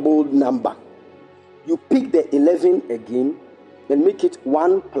any double number. You pick the 11 again and make it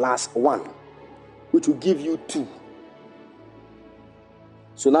 1 plus 1, which will give you 2.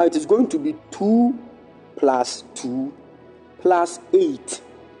 So now it is going to be 2 plus 2 plus 8.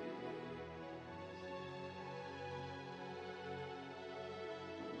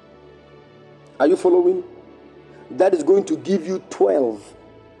 Are you following? That is going to give you 12.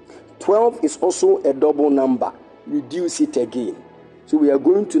 12 is also a double number. Reduce it again. So we are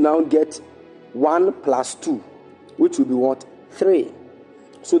going to now get 1 plus 2, which will be what? 3.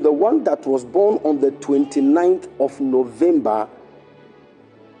 So the one that was born on the 29th of November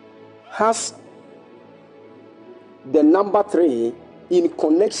has the number 3 in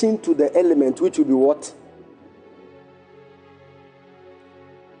connection to the element, which will be what?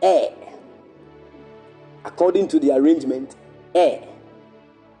 Air. According to the arrangement, air.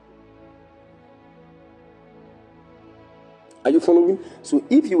 Are you following? So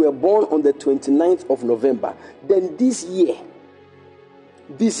if you were born on the 29th of November, then this year,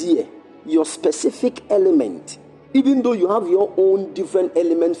 your specific element, even though you have your own different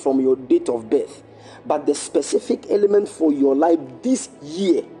elements from your date of birth, but the specific element for your life this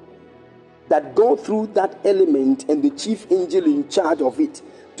year, that go through that element and the chief angel in charge of it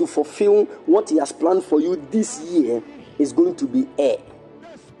to fulfill what he has planned for you this year is going to be air.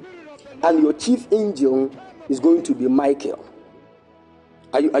 And your chief angel is going to be Michael.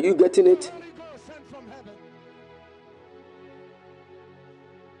 Are you getting it?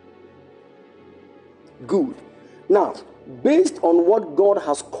 Good. Now, based on what God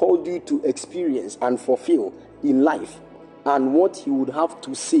has called you to experience and fulfill in life, and what He would have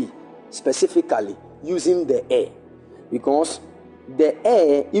to say specifically using the air, because the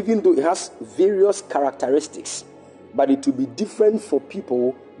air, even though it has various characteristics, but it will be different for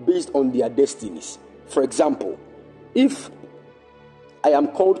people based on their destinies. For example, if I am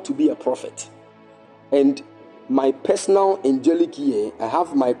called to be a prophet, and my personal angelic year, I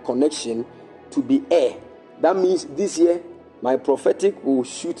have my connection to be air. That means this year, my prophetic will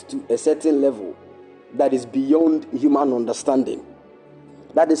shoot to a certain level that is beyond human understanding.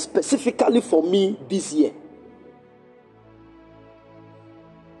 That is specifically for me this year.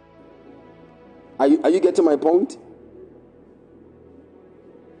 Are you getting my point?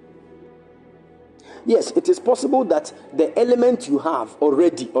 Yes, it is possible that the element you have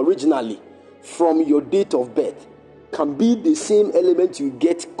originally from your date of birth can be the same element you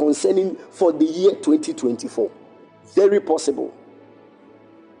get concerning for the year 2024. Very possible.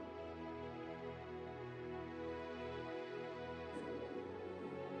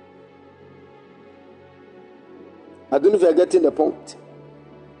 I don't know if you're getting the point.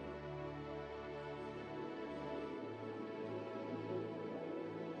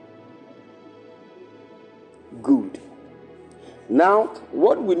 Good. Now,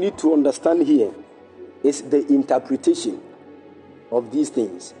 what we need to understand here is the interpretation of these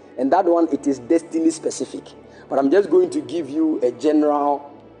things. And that one, it is destiny specific. But I'm just going to give you a general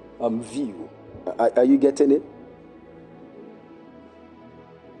view. Are you getting it?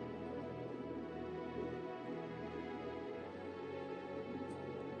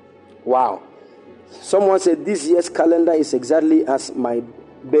 Wow. Someone said this year's calendar is exactly as my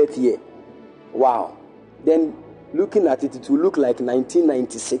birth year. Wow. Then looking at it, it will look like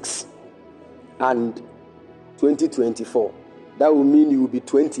 1996 and 2024. That will mean you will be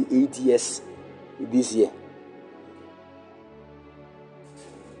 28 years this year.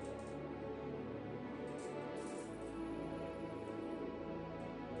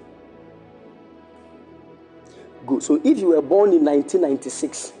 Good. So if you were born in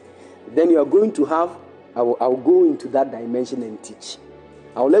 1996, then you are going to have, I'll go into that dimension and teach.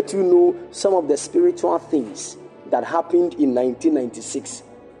 I'll let you know some of the spiritual things that happened in 1996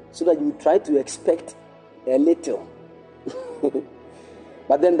 so that you try to expect a little.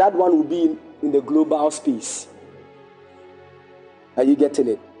 But then that one will be in the global space. Are you getting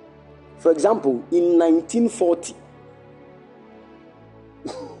it? For example, in 1940,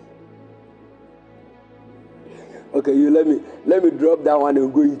 okay, let me drop that one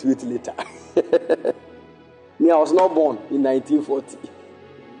and go into it later. Me, I was not born in 1940.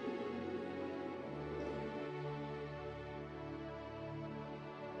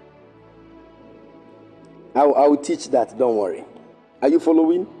 I will teach that, don't worry. Are you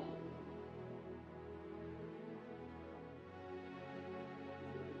following?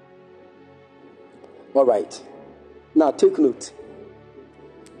 All right. Now take note.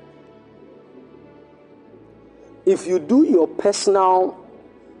 If you do your personal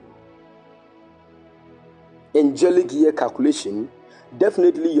angelic year calculation,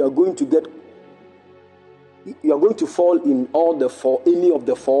 definitely you are going to fall in any of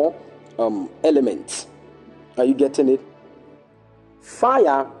the four elements. Are you getting it?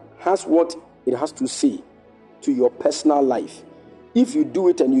 Fire has what it has to say to your personal life. If you do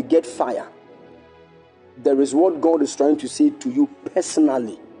it and you get fire, there is what God is trying to say to you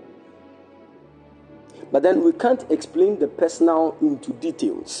personally. But then we can't explain the personal into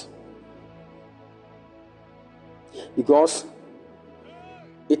details, because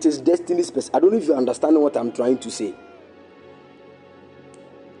it is destiny specific. I don't know if you understand what I'm trying to say.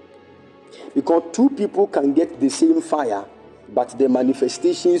 Because two people can get the same fire, but the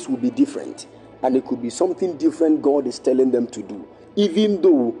manifestations will be different. And it could be something different God is telling them to do, even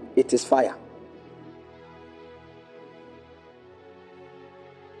though it is fire.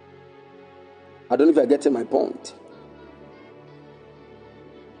 I don't know if you're getting my point.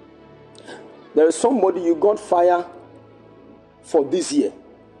 There is somebody you got fire for this year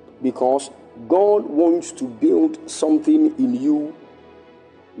because God wants to build something in you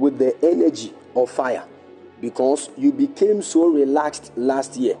with the energy of fire, because you became so relaxed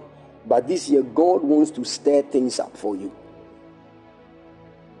last year, but this year God wants to stir things up for you.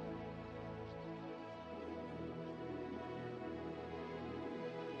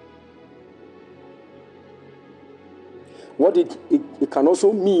 what it can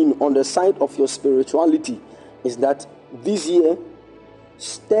also mean on the side of your spirituality is that this year,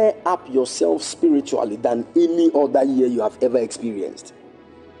 stir up yourself spiritually than any other year you have ever experienced.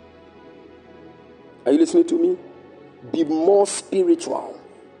 Are you listening to me? Be more spiritual.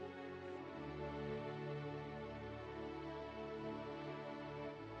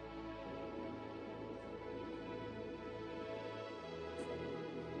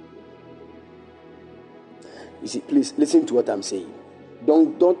 You see, please listen to what I'm saying.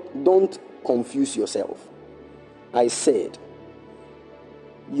 Don't confuse yourself. I said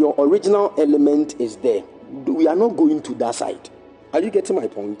your original element is there. We are not going to that side. Are you getting my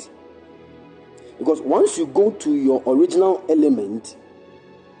point? Because once you go to your original element,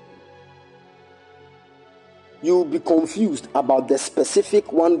 you'll be confused about the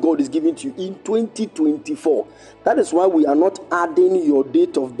specific one God is giving to you in 2024. That is why we are not adding your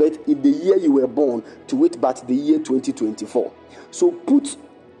date of birth in the year you were born to it, but the year 2024. So put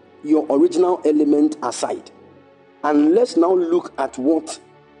your original element aside, and let's now look at what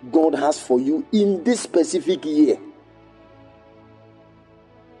God has for you in this specific year.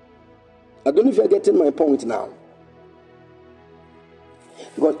 I don't know if you're getting my point now.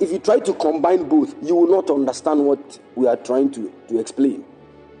 Because if you try to combine both, you will not understand what we are trying to explain.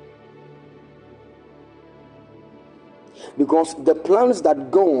 Because the plans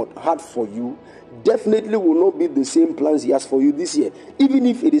that God had for you definitely will not be the same plans He has for you this year. Even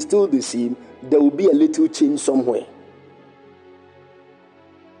if it is still the same, there will be a little change somewhere.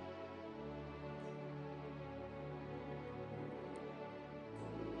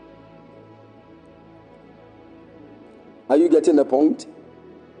 Are you getting the point?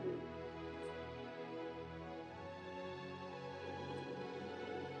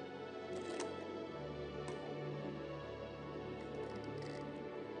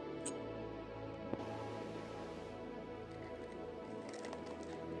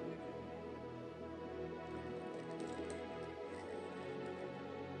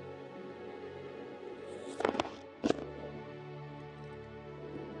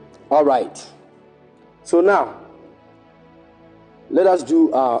 All right. So now, let us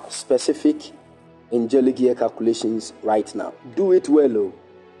do our specific angelic year calculations right now. Do it well, oh.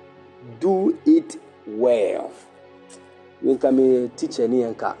 Do it well. When come teacher ni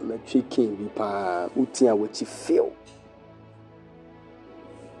anka me chicken bi pa utia wachi feel.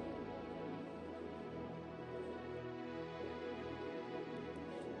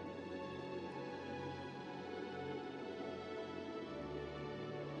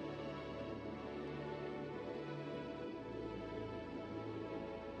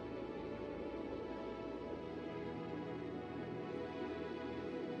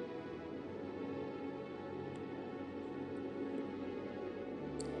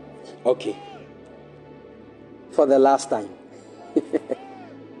 Okay. For the last time.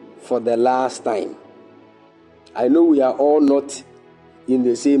 For the last time. I know we are all not in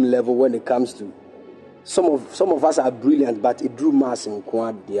the same level when it comes to some of us are brilliant, but it drew mass in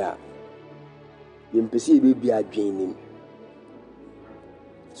quad there.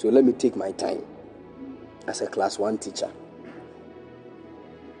 So let me take my time as a class 1 teacher.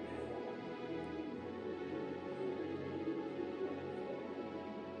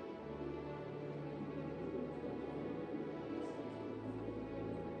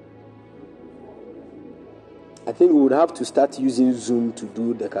 I think we would have to start using Zoom to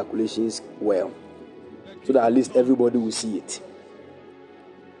do the calculations well, so that at least everybody will see it.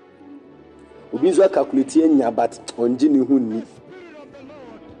 We usually calculate but on Jimmy Huni.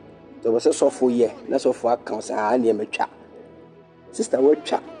 There was a software year, that's all for accounts. I am a chat. Sister, what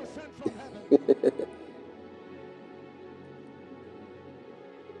chat?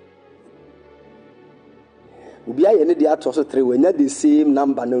 We are in the art also 3 when not the same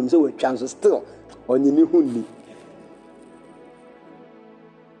number, no, so we chance still on the new Huni.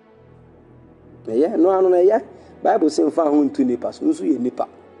 Yeah, no, yeah. Bible says, "Fa hun to nipa, so you nipa."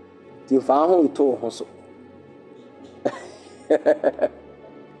 Ti fa hun to hoso.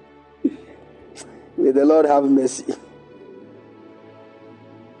 May the Lord have mercy.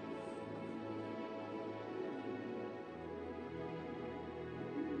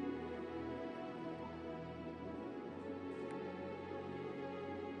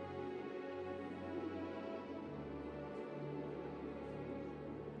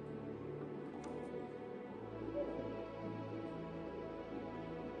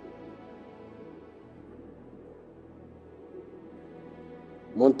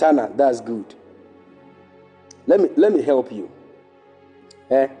 Montana, that's good. Let me help you.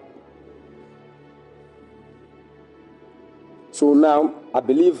 So now, I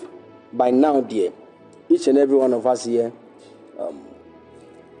believe by now, dear, each and every one of us here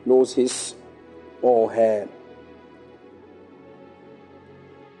knows his or her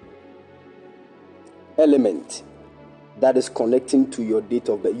element that is connecting to your date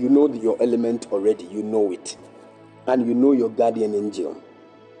of birth. You know your element already, you know it, and you know your guardian angel.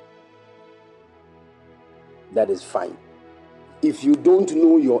 That is fine. If you don't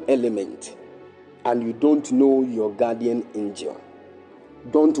know your element and you don't know your guardian angel,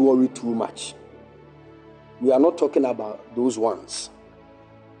 don't worry too much. We are not talking about those ones.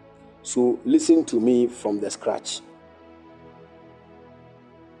 So listen to me from the scratch.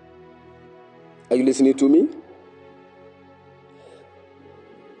 Are you listening to me?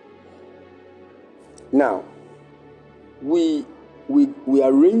 Now, we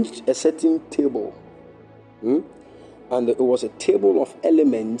arranged a certain table, and it was a table of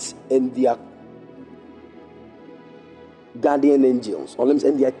elements and their guardian angels, or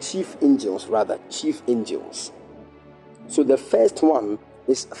and their chief angels. So the first one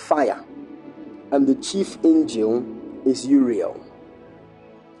is fire, and the chief angel is Uriel.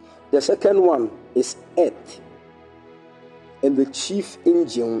 The second one is earth, and the chief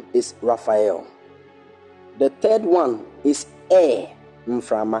angel is Raphael. The third one is air,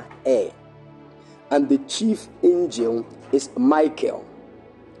 air, and the chief angel is Michael.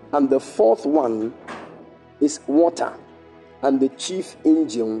 And the fourth one is water, and the chief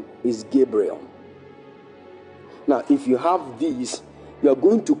angel is Gabriel. Now, if you have these, you are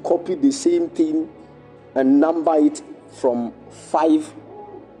going to copy the same thing and number it from 5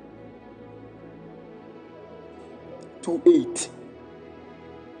 to 8.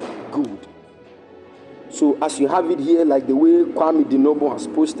 Good. So as you have it here, like the way Kwame Dinobo has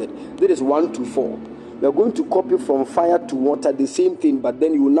posted, there is 1 to 4. We are going to copy from fire to water, the same thing, but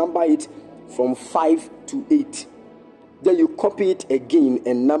then you number it from 5 to 8. Then you copy it again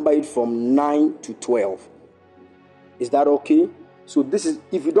and number it from 9 to 12. Is that okay? So this is,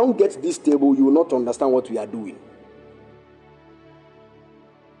 if you don't get this table, you will not understand what we are doing.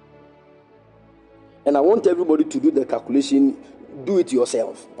 And I want everybody to do the calculation. Do it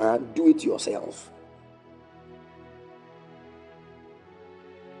yourself. Do it yourself.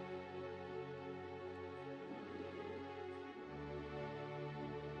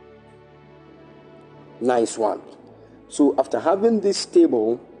 Nice one. So after having this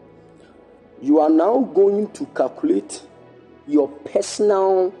table, you are now going to calculate your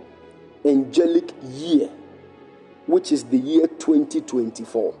personal angelic year, which is the year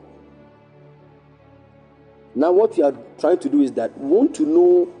 2024. Now what you are trying to do is that we want to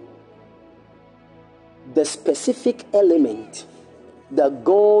know the specific element that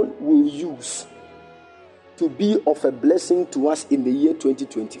God will use to be of a blessing to us in the year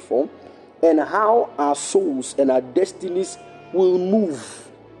 2024, and how our souls and our destinies will move.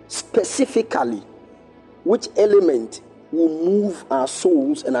 Specifically, which element will move our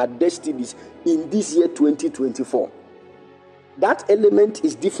souls and our destinies in this year 2024. That element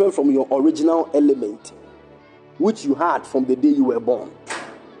is different from your original element, which you had from the day you were born.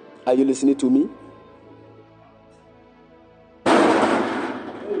 Are you listening to me?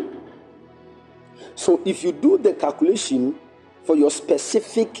 So if you do the calculation for your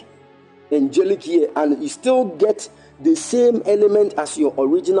specific angelic year and you still get the same element as your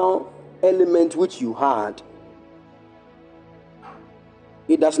original element which you had,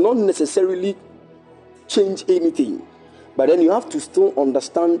 it does not necessarily change anything, but then you have to still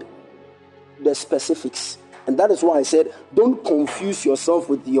understand the specifics. And that is why I said, don't confuse yourself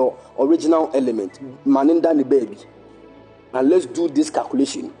with your original element, Maninda ni baby, and let's do this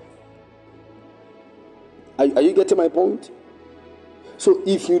calculation. Are you getting my point? So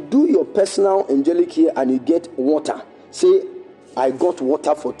if you do your personal angelic year and you get water, say, I got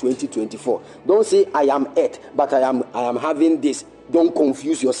water for 2024. Don't say I am earth, but I am having this. Don't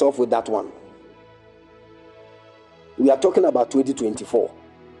confuse yourself with that one. We are talking about 2024.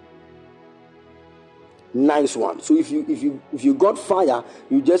 Nice one. So if you got fire,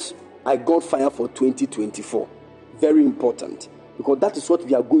 I got fire for 2024. Very important, because that is what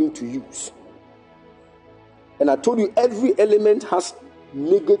we are going to use. And I told you every element has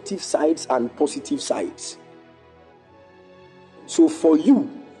negative sides and positive sides. So for you,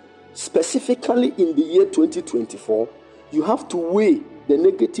 specifically in the year 2024, you have to weigh the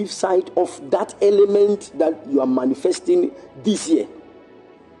negative side of that element that you are manifesting this year.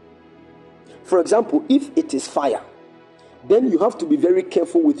 For example, if it is fire, then you have to be very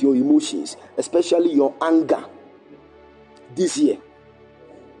careful with your emotions, especially your anger this year.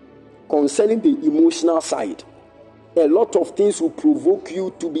 Concerning the emotional side, a lot of things will provoke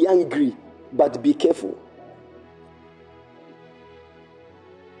you to be angry, but be careful.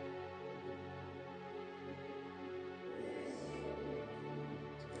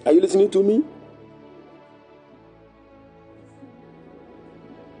 Are you listening to me?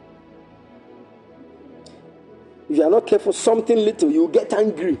 If you are not careful, something little, you get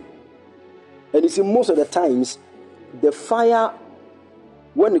angry. And you see, most of the times, the fire,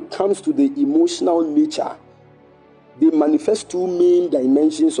 when it comes to the emotional nature, they manifest two main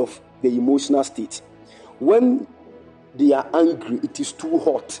dimensions of the emotional state. When they are angry, it is too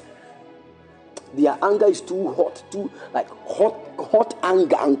hot. Their anger is too hot, too like hot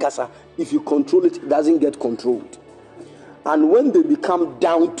anger. Ankasa, if you control it, it doesn't get controlled. And when they become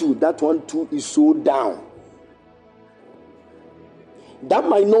down too, that one too is so down. That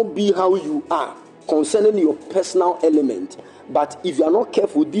might not be how you are concerning your personal element, but if you are not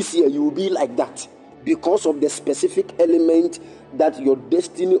careful this year, you will be like that because of the specific element that your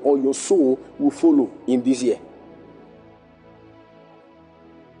destiny or your soul will follow in this year.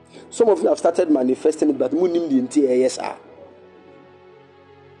 Some of you have started manifesting it, but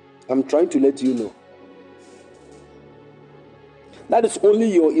I'm trying to let you know. That is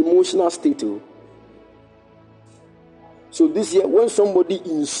only your emotional state. So this year, when somebody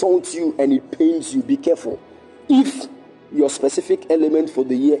insults you and it pains you, be careful. If your specific element for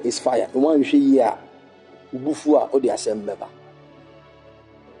the year is fire, the one year, bufua or the assembly.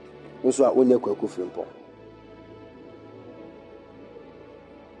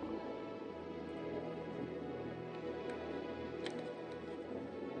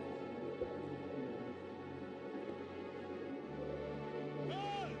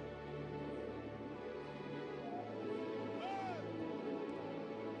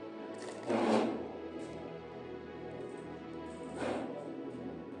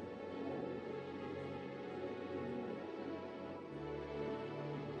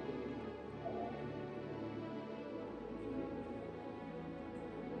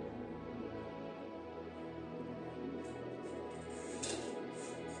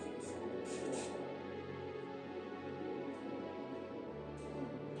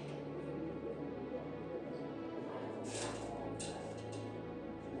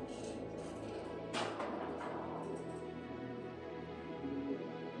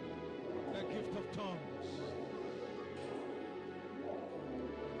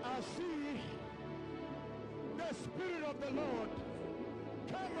 See the Spirit of the Lord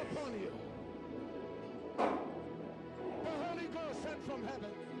come upon you. The Holy Ghost sent from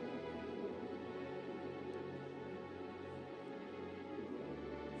heaven.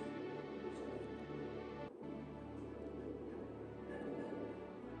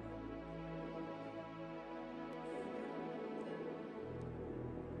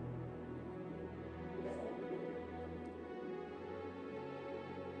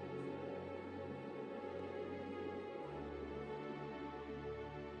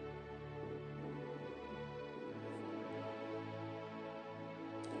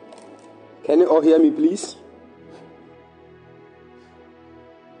 Can you all hear me, please?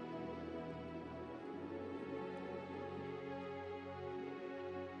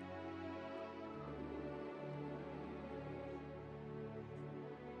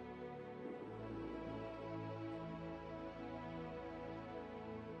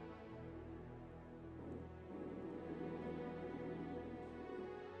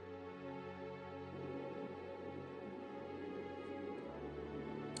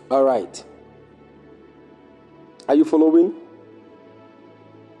 All right. Are you following?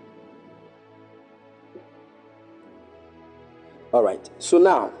 All right. So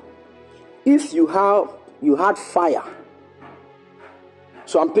now, if you had fire.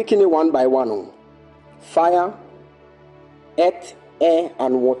 So I'm picking it one by one. Fire, earth, air,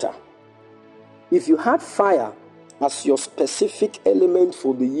 and water. If you had fire as your specific element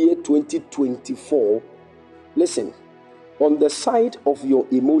for the year 2024, listen, on the side of your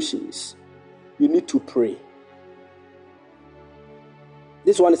emotions, you need to pray.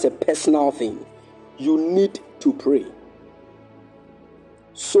 This one is a personal thing. You need to pray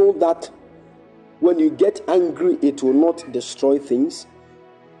so that when you get angry, it will not destroy things.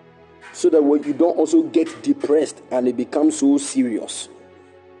 So that when you don't also get depressed and it becomes so serious.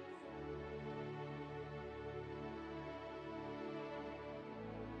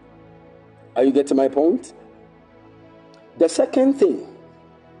 Are you getting my point? The second thing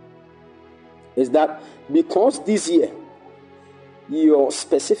is that because this year your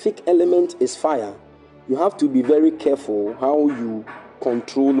specific element is fire, you have to be very careful how you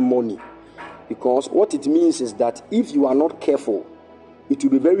control money. Because what it means is that if you are not careful, it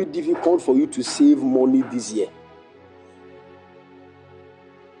will be very difficult for you to save money this year.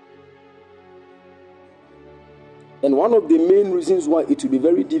 And one of the main reasons why it will be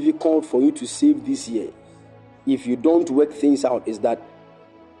very difficult for you to save this year, if you don't work things out, is that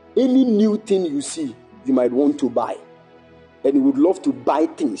Any new thing you see, you might want to buy. And you would love to buy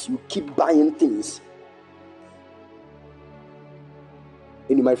things. You keep buying things.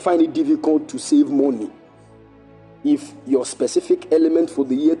 And you might find it difficult to save money if your specific element for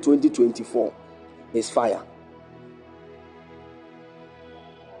the year 2024 is fire.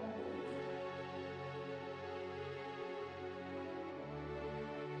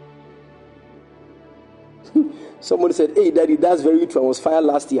 Someone said, "Hey, Daddy, that's very true. I was fired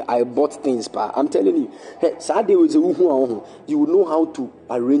last year. I bought things, but I'm telling you, hey, Saturday was you will know how to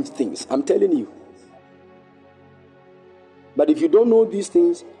arrange things. I'm telling you. But if you don't know these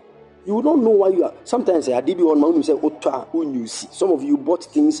things, you don't know why you are. Sometimes I did on my own. Say, when you see, some of you bought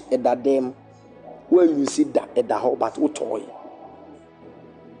things at that them when you see that at the whole, but toy.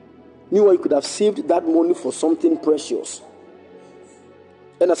 Meanwhile, you could have saved that money for something precious.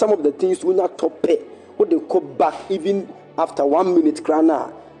 And some of the things will not top pay. What they come back even after 1 minute,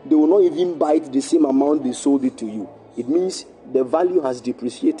 crana, they will not even buy it the same amount they sold it to you. It means the value has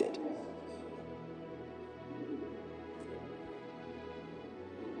depreciated.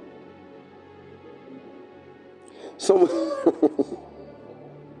 Some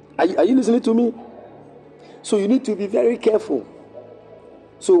are you listening to me? So you need to be very careful.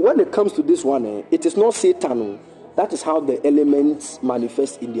 So when it comes to this one, it is not Satan. That is how the elements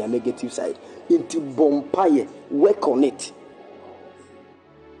manifest in their negative side. Into bompire, work on it.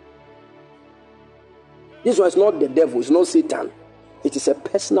 This one is not the devil, it's not Satan. It is a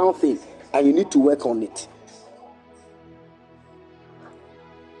personal thing, and you need to work on it.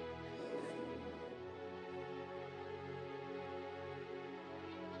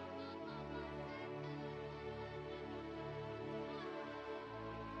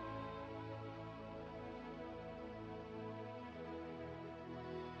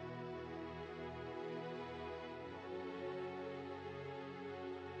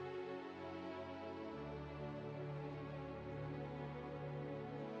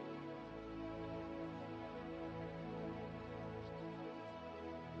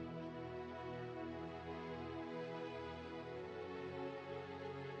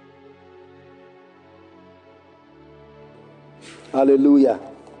 Hallelujah.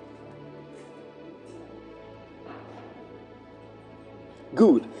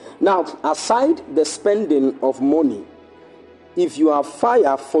 Good. Now, aside the spending of money, if you are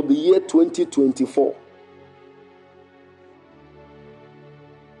fire for the year 2024,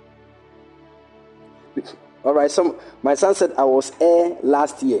 all right. My son said I was air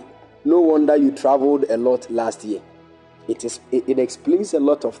last year. No wonder you traveled a lot last year. It explains a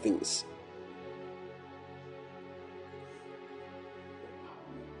lot of things.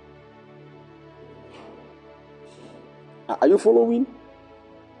 Are you following?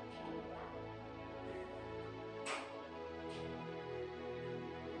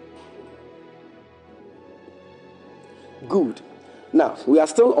 Good. Now, we are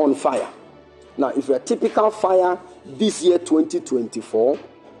still on fire. Now, if you're a typical fire this year, 2024,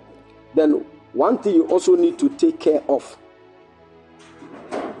 then one thing you also need to take care of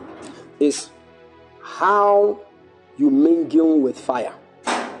is how you mingle with fire.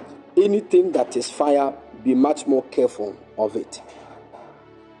 Anything that is fire, be much more careful of it.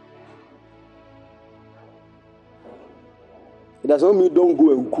 It does not mean don't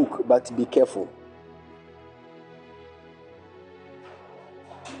go and cook, but be careful.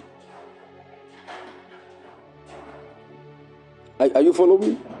 Are you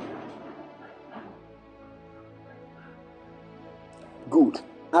following? Good.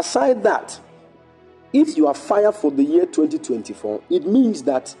 Aside that, if you are fire for the year 2024, it means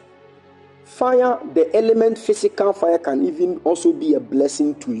that fire, the element physical fire, can even also be a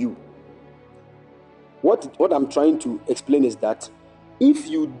blessing to you. What I'm trying to explain is that if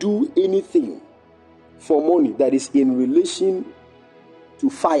you do anything for money that is in relation to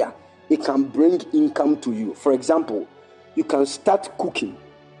fire, it can bring income to you. For example, you can start cooking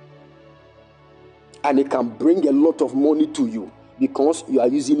and it can bring a lot of money to you because you are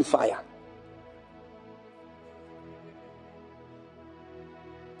using fire.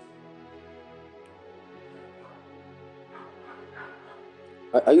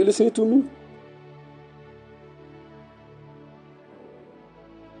 Are you listening to me?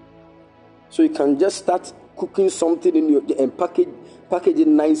 So you can just start cooking something in your and package it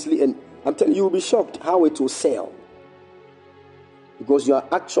nicely, and I'm telling you, you'll be shocked how it will sell. Because you are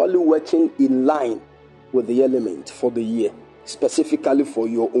actually working in line with the element for the year, specifically for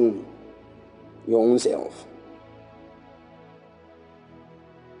your own self.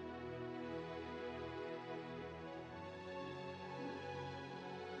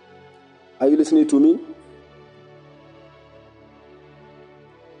 Are you listening to me?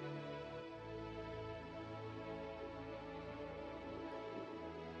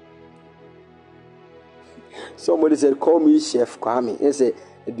 Somebody said, call me Chef Kwame. He said,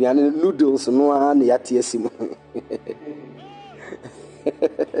 noodles no one yatiasim.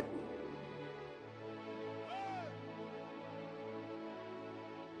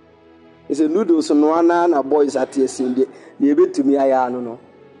 He said, noodles no one boys at yasim. The bit to me, I no.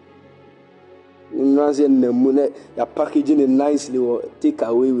 You're packaging it nicely or take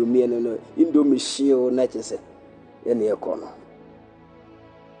away with me and Indomie shield, not just any corner.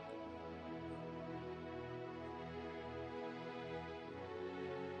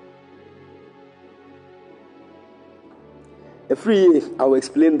 A free year, I will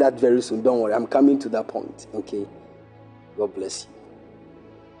explain that very soon. Don't worry, I'm coming to that point. Okay. God bless you.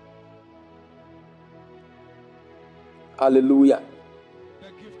 Hallelujah.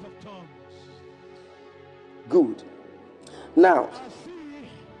 The gift of tongues. Good. Now,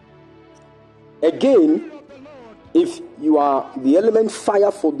 again, if you are the element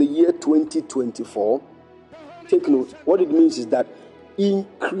fire for the year 2024, take note. What it means is that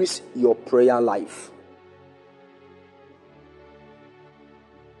increase your prayer life.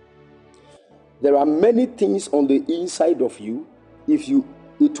 There are many things on the inside of you. It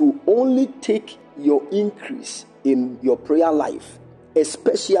will only take your increase in your prayer life,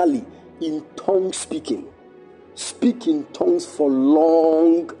 especially in tongue speaking. Speak in tongues for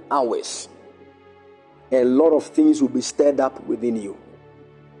long hours. A lot of things will be stirred up within you.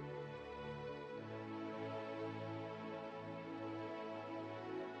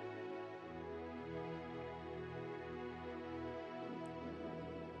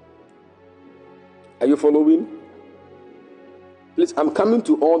 Are you following? Please, I'm coming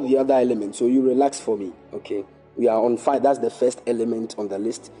to all the other elements, so you relax for me, okay? We are on fire. That's the first element on the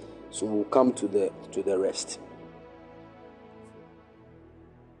list, so we'll come to the rest.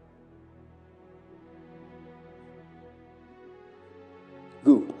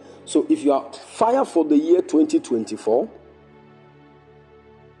 Good. So if you are fire for the year 2024,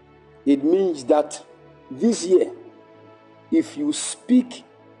 it means that this year, if you speak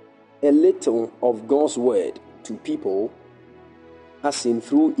a little of God's word to people, as in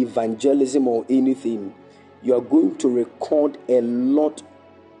through evangelism or anything, you are going to record a lot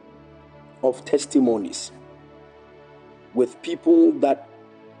of testimonies with people that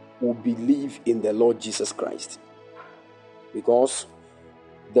will believe in the Lord Jesus Christ. Because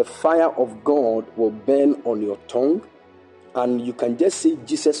the fire of God will burn on your tongue, and you can just say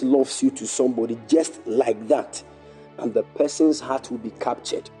Jesus loves you to somebody just like that, and the person's heart will be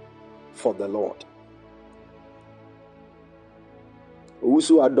captured for the Lord.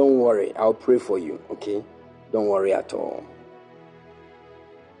 Usua, don't worry, I'll pray for you, okay? Don't worry at all.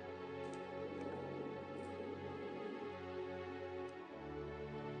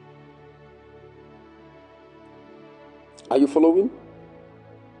 Are you following?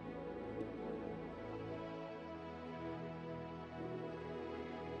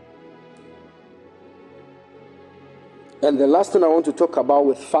 And the last thing I want to talk about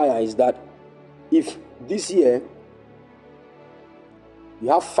with fire is that if this year you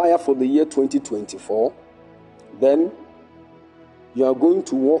have fire for the year 2024, then you are going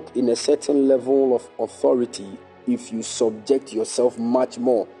to walk in a certain level of authority if you subject yourself much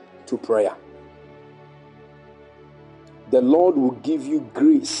more to prayer. The Lord will give you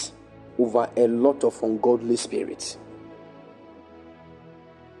grace over a lot of ungodly spirits.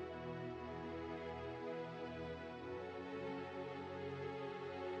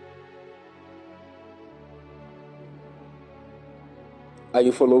 Are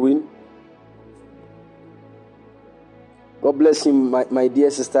you following? God bless you, my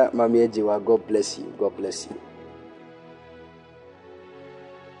dear sister Mami Ejiwa. God bless you. God bless you.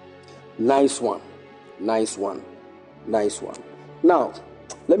 Nice one. Nice one. Nice one. Now,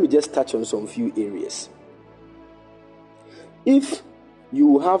 let me just touch on some few areas. If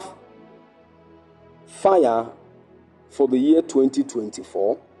you have fire for the year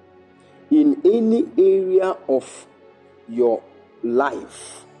 2024 in any area of your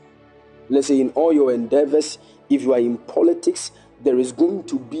life, let's say in all your endeavors, if you are in politics, there is going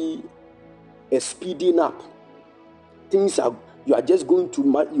to be a speeding up. You are going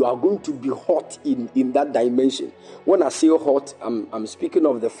to be hot in that dimension. When I say hot, I'm speaking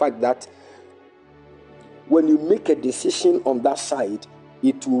of the fact that when you make a decision on that side,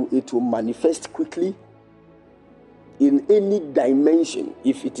 it will manifest quickly in any dimension.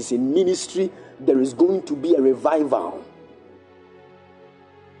 If it is in ministry, there is going to be a revival.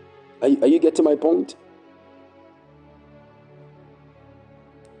 Are you getting my point?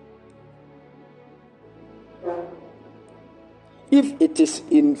 If it is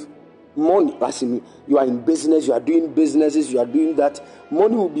in money, as in you are in business, you are doing businesses, you are doing that,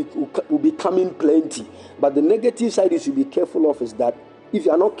 money will be coming plenty. But the negative side you should be careful of is that if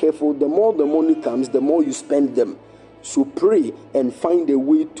you are not careful, the more the money comes, the more you spend them. So pray and find a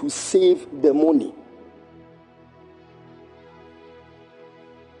way to save the money.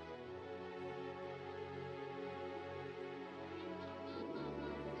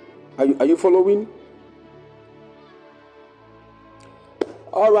 Are you following?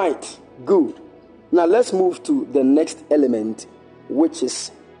 All right, good. Now let's move to the next element, which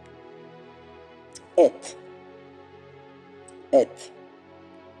is earth. Earth.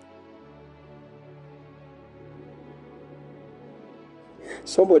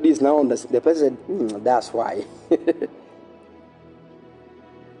 Somebody is now understanding. The person said, that's why.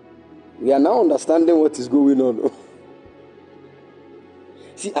 We are now understanding what is going on.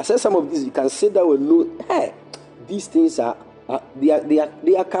 See, I said some of these, you can say that and know, hey, these things are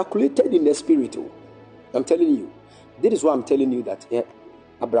calculated in the spirit. I'm telling you. This is why I'm telling you that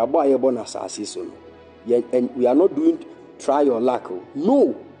and we are not doing try or lack.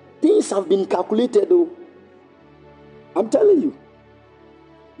 No, things have been calculated. I'm telling you.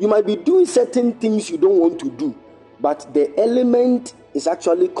 You might be doing certain things you don't want to do, but the element is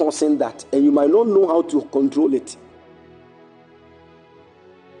actually causing that, and you might not know how to control it.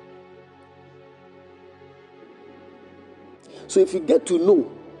 So if you get to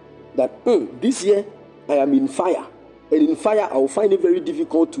know that this year I am in fire, and in fire I will find it very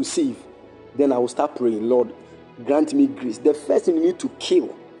difficult to save, then I will start praying, Lord, grant me grace. The first thing you need to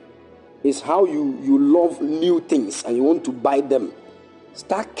kill is how you love new things and you want to buy them.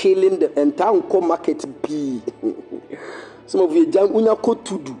 Start killing the entire market. Some of you jam unya ko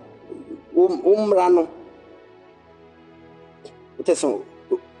tudu umrano. It is so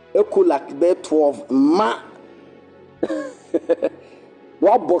echo like be 12 ma.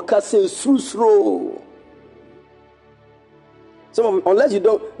 What boka say slow. Some of you, unless you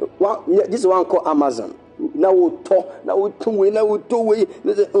don't, this one called Amazon. Now we talk, now we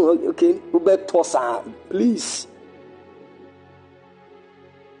okay, we better toss. Please.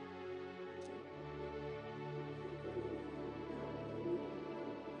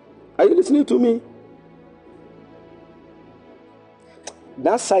 Are you listening to me?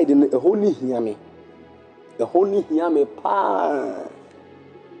 That side in the holy hear me. The holy hear me pa.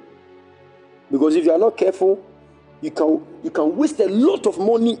 Because if you are not careful, you can waste a lot of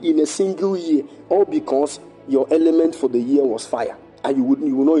money in a single year, all because your element for the year was fire, and you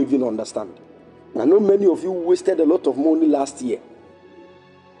will not even understand. I know many of you wasted a lot of money last year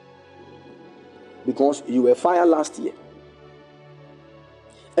because you were fire last year.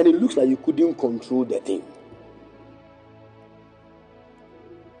 And it looks like you couldn't control the thing.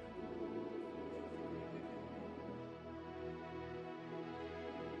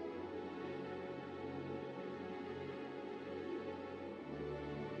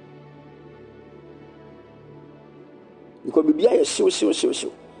 Because be a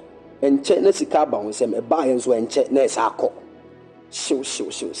show. And check na sika ba won sem e ba yen so en check na sa akọ. Show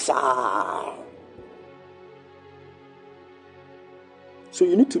sa. So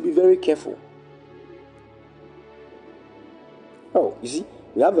you need to be very careful. Oh, you see,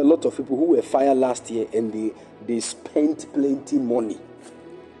 we have a lot of people who were fired last year and they spent plenty money.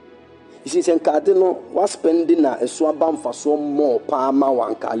 You see, Cardinal was spending a swabam for some more palma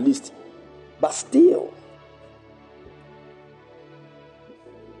one car list. But still,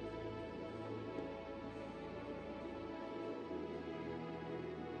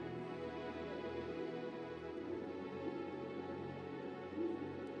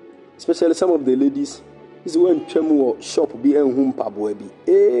 especially some of the ladies, this is when Chemu shop be en hum pabo bi.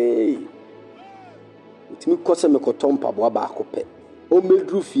 Hey, it me kosa me kotom pabo ba akope. O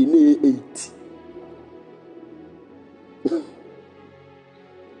medru fi na 8.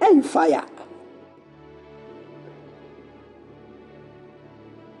 Hey, fire.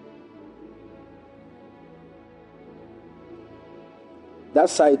 That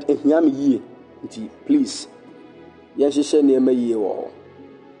side ehia me yie. Nti please. Yen hye na ema yie wo ho.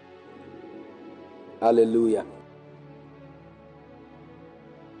 Hallelujah.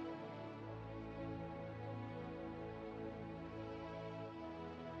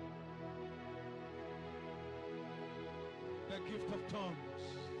 The gift of tongues.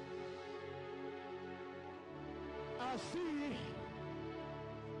 I see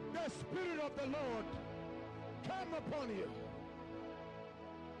the Spirit of the Lord come upon you.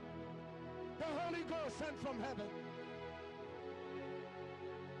 The Holy Ghost sent from heaven.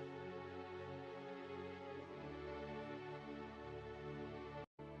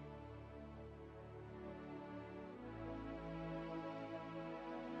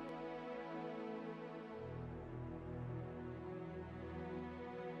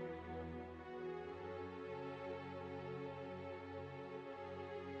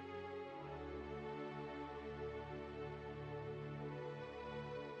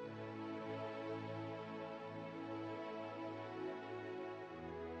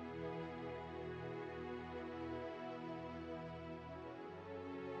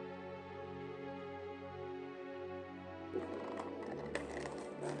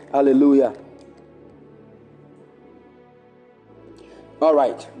 Hallelujah. All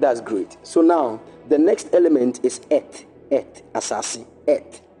right, that's great. So now the next element is earth, assassin,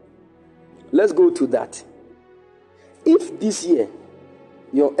 earth. Let's go to that. If this year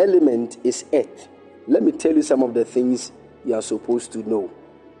your element is earth, let me tell you some of the things you are supposed to know.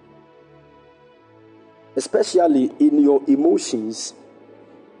 Especially in your emotions.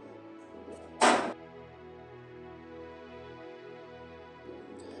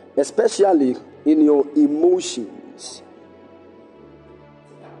 Especially in your emotions.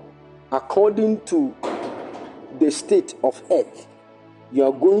 According to the state of earth, you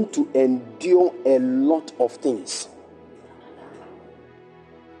are going to endure a lot of things.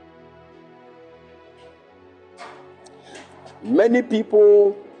 Many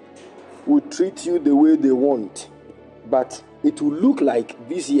people will treat you the way they want, but it will look like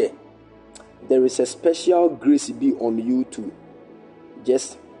this year there is a special grace be on you to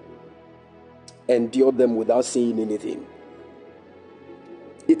just endure them without saying anything.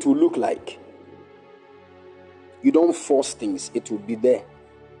 It will look like you don't force things, it will be there.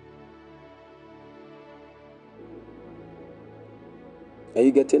 Are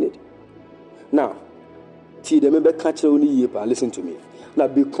you getting it? Now, listen to me. Now,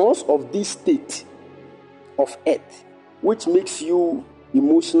 because of this state of earth, which makes you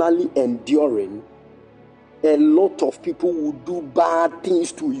emotionally enduring, a lot of people will do bad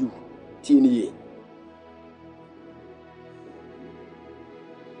things to you.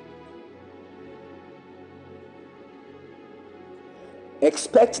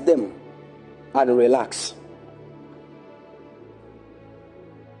 Expect them and relax.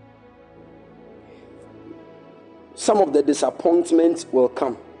 Some of the disappointments will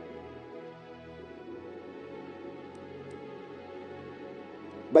come.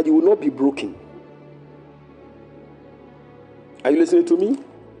 But you will not be broken. Are you listening to me?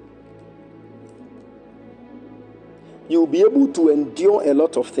 You will be able to endure a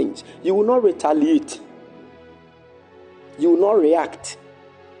lot of things. You will not retaliate. You will not react.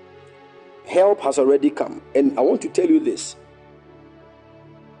 Help has already come. And I want to tell you this.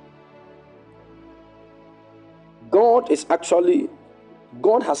 God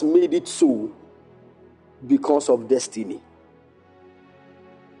has made it so because of destiny.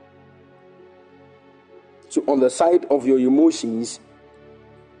 So on the side of your emotions,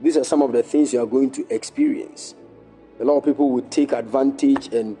 these are some of the things you are going to experience. A lot of people will take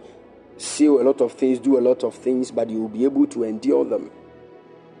advantage and say a lot of things, do a lot of things, but you will be able to endure them.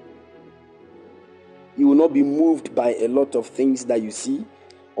 You will not be moved by a lot of things that you see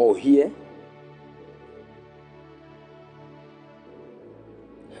or hear.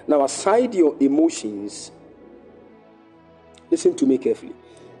 Now, aside your emotions, listen to me carefully.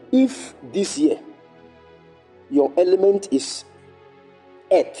 If this year your element is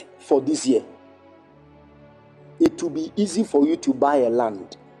earth for this year, it will be easy for you to buy a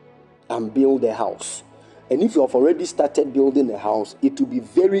land and build a house. And if you have already started building a house, it will be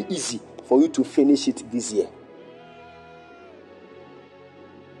very easy for you to finish it this year.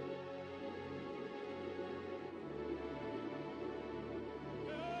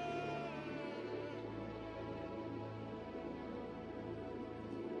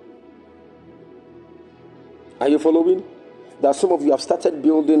 Are you following? That some of you have started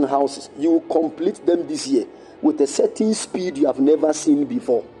building houses. You will complete them this year with a certain speed you have never seen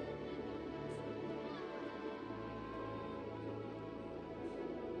before.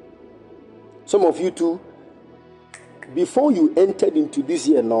 Some of you too, before you entered into this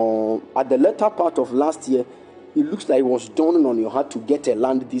year now, at the latter part of last year, it looks like it was dawning on your heart to get a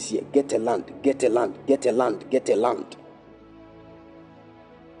land this year. Get a land, get a land, get a land, get a land.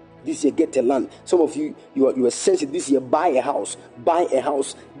 This year, get a land. Some of you are sensitive this year, buy a house, buy a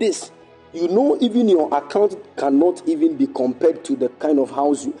house. This, you know, even your account cannot even be compared to the kind of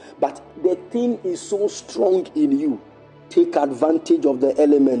house you, but the thing is so strong in you. Take advantage of the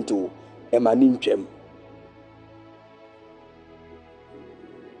elemental. Emanincham.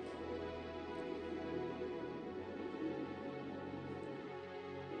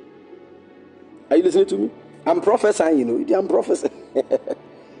 Are you listening to me? I'm prophesying, you know. I'm prophesying.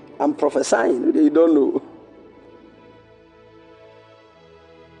 I'm prophesying. You don't know.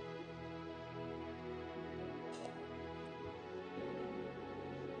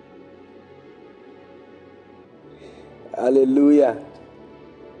 Hallelujah.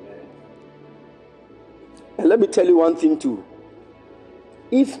 And let me tell you one thing too.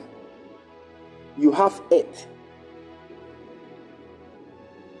 If you have earth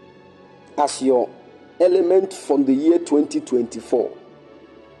as your element from the year 2024,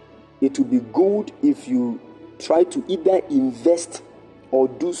 it will be good if you try to either invest or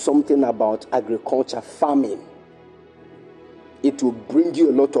do something about agriculture, farming. It will bring you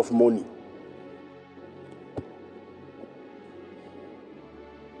a lot of money.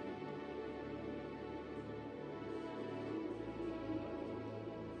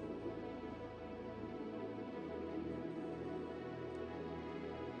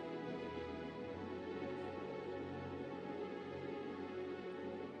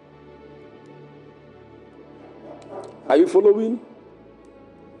 Are you following?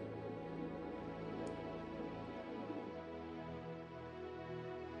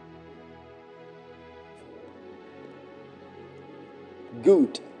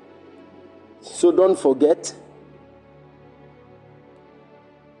 Good. So don't forget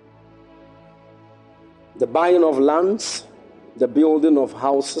the buying of lands, the building of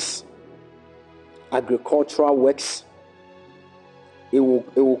houses, agricultural works. It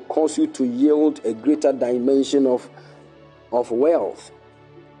will cause you to yield a greater dimension of wealth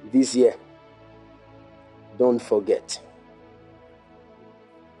this year. Don't forget.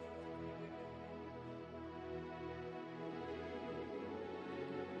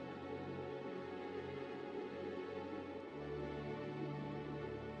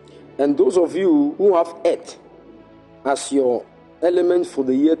 And those of you who have earth as your element for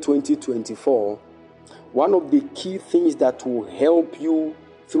the year 2024, one of the key things that will help you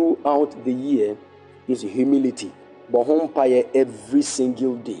throughout the year is humility. Bohompire every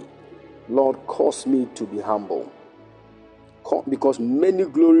single day. Lord, cause me to be humble. Because many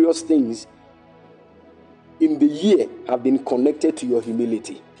glorious things in the year have been connected to your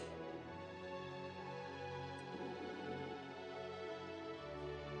humility.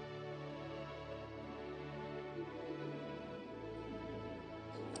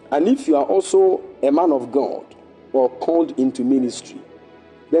 And if you are also a man of God or called into ministry,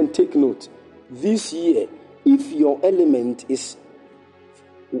 then take note. This year, if your element is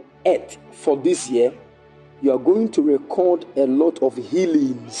earth for this year, you are going to record a lot of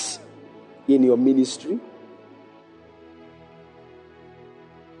healings in your ministry.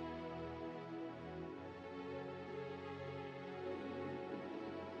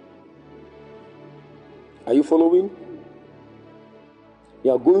 Are you following?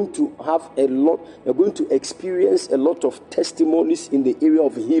 You are going to have a lot, you're going to experience a lot of testimonies in the area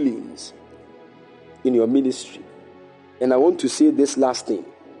of healings in your ministry. And I want to say this last thing.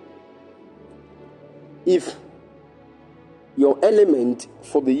 If your element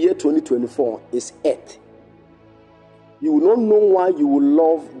for the year 2024 is earth, you will not know why you will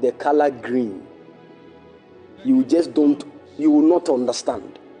love the color green. You will not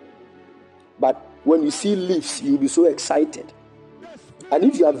understand. But when you see leaves, you'll be so excited. And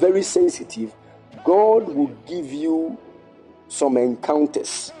if you are very sensitive, God will give you some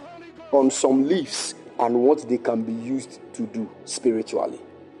encounters on some leaves and what they can be used to do spiritually.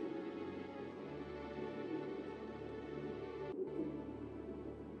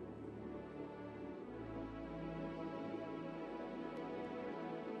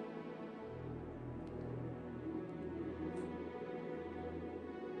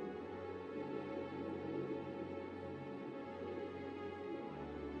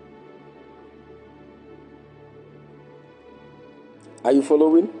 Are you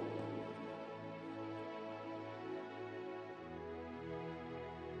following?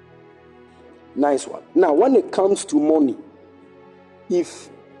 Nice one. Now, when it comes to money, if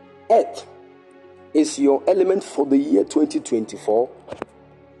earth is your element for the year 2024,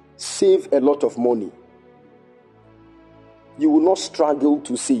 save a lot of money. You will not struggle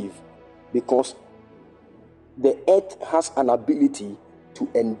to save because the earth has an ability to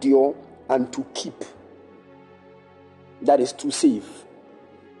endure and to keep. That is to save.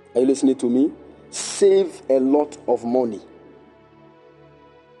 Are you listening to me? Save a lot of money.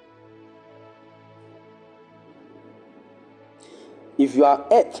 If you are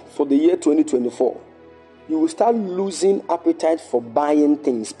earth for the year 2024, you will start losing appetite for buying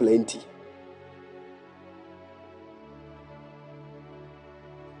things plenty.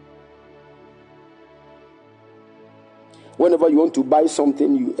 Whenever you want to buy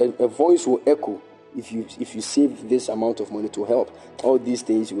something, a voice will echo. If you save this amount of money to help, all these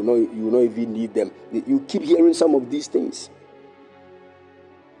things, you will not even need them. You keep hearing some of these things.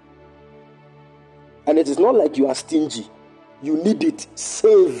 And it is not like you are stingy. You need it.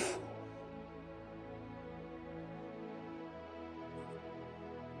 Save.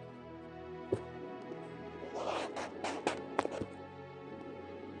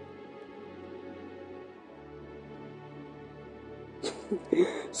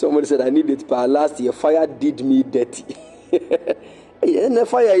 Somebody said, I need it, but last year fire did me dirty. And the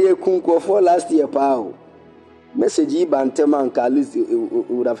fire here couldn't go for last year, pal. Message Banteman, at least it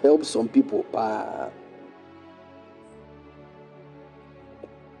would have helped some people.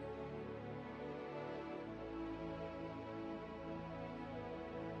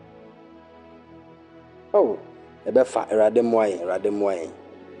 Oh, Ebefa, Rademway.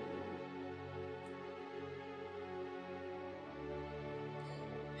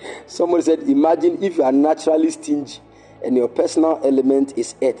 Someone said, imagine if you are naturally stingy and your personal element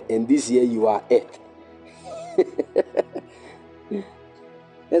is earth, and this year you are earth.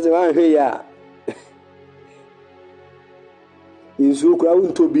 That's one here. In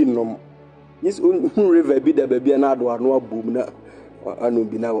Zukra, to be no. This river be the baby and I do no boom now. I know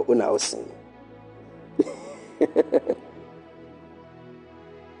be now on our sin.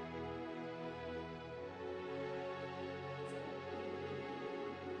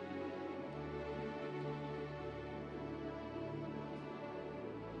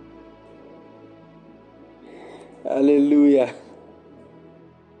 Hallelujah.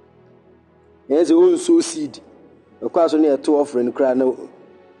 Yes, also seed. Of course, only a 2 offering cry now.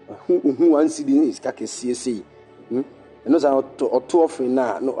 Who one seed is Kaki CSC. And those are 2 offering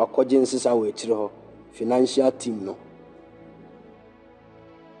now. No, accordance is our financial team. No.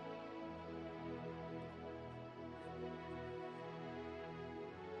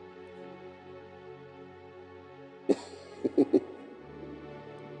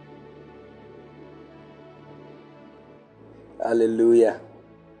 Hallelujah.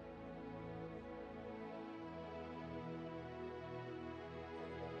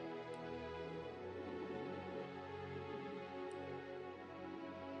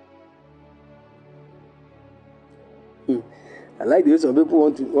 I like this. Some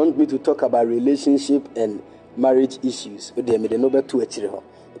people want me to talk about relationship and marriage issues. They may know better to actually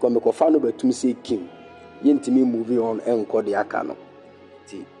because me kofa no betum say king. Yentimi moving on enko de aka no.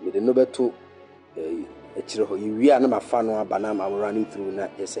 Ti me de no better actually ho you na mafa no aba na ma running through na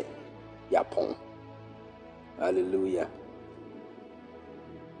say yapon. Hallelujah.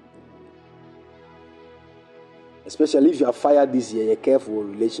 Especially if you are fired this year, you're careful with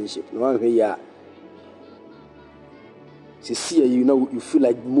relationship. No one here. See, you know, you feel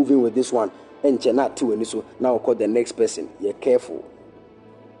like moving with this one, and you're not too, and so now call the next person. You're careful.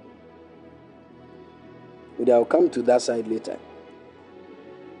 But I'll come to that side later.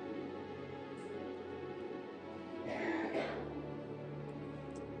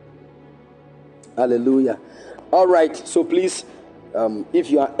 Hallelujah. All right, so please, if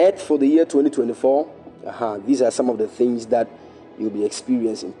you are earth for the year 2024, these are some of the things that you'll be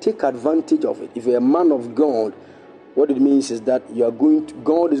experiencing. Take advantage of it. If you're a man of God, what it means is that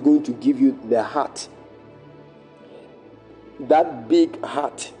God is going to give you the heart, that big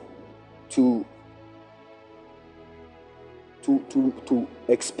heart to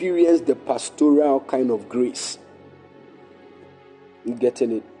experience the pastoral kind of grace. You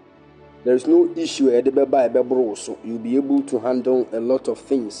getting it? There is no issue. So you'll be able to handle a lot of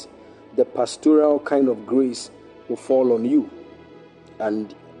things. The pastoral kind of grace will fall on you,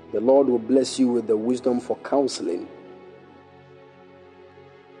 and the Lord will bless you with the wisdom for counseling.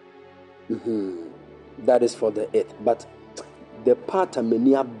 That is for the earth. But the part of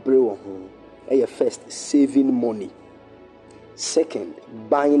many first, saving money. Second,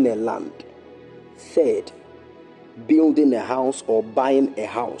 buying a land. Third, building a house or buying a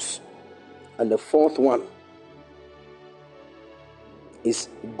house. And the fourth one is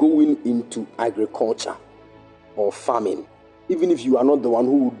going into agriculture or farming. Even if you are not the one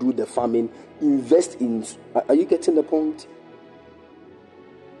who will do the farming, invest in. Are you getting the point?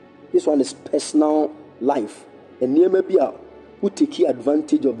 This one is personal life. And maybe who take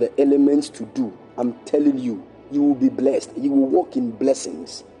advantage of the elements to do. I'm telling you, you will be blessed. You will walk in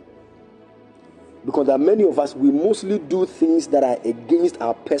blessings. Because there are many of us, we mostly do things that are against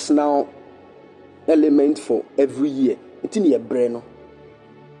our personal element for every year. It's in your brain.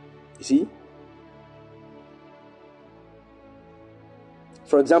 You see?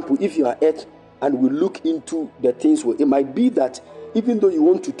 For example, if you are earth and we look into the things, it might be that even though you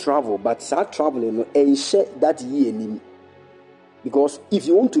want to travel, but start traveling and share that year. Because if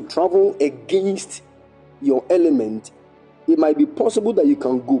you want to travel against your element, it might be possible that you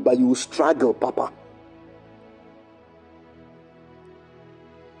can go, but you will struggle, Papa.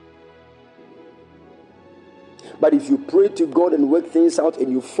 But if you pray to God and work things out and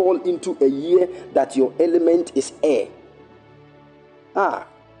you fall into a year that your element is air,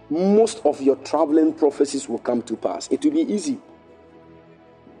 most of your traveling prophecies will come to pass. It will be easy.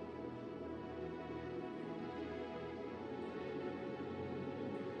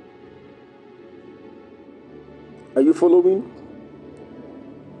 Are you following?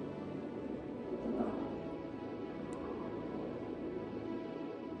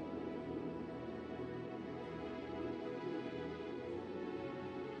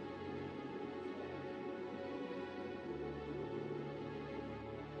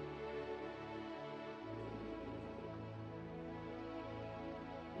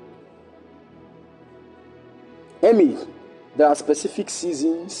 Emmy, there are specific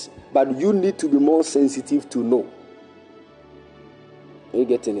seasons, but you need to be more sensitive to know. Are you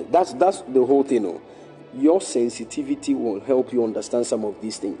getting it? That's the whole thing. No? Your sensitivity will help you understand some of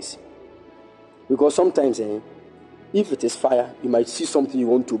these things. Because sometimes, if it is fire, you might see something you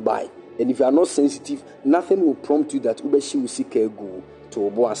want to buy. And if you are not sensitive, nothing will prompt you that Ubeshi will seek a go to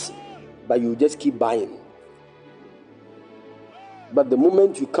Oboasi. But you just keep buying. But the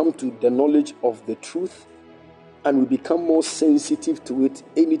moment you come to the knowledge of the truth, and we become more sensitive to it,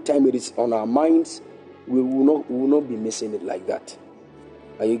 anytime it is on our minds, we will not be missing it like that.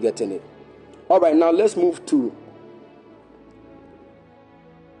 Are you getting it? All right, now let's move to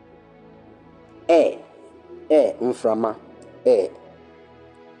air. Air, mframa, air.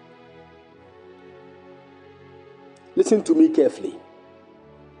 Listen to me carefully.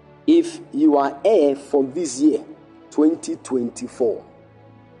 If you are air for this year, 2024,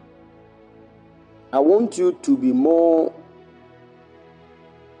 I want you to be more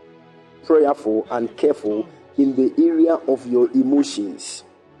prayerful and careful in the area of your emotions.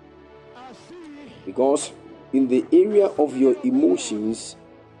 Because in the area of your emotions,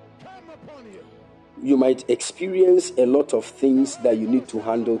 you might experience a lot of things that you need to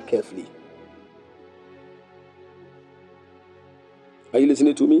handle carefully. Are you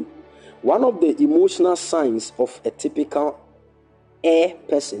listening to me? One of the emotional signs of a typical air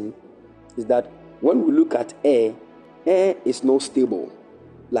person is that when we look at air, air is not stable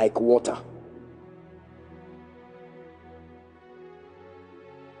like water.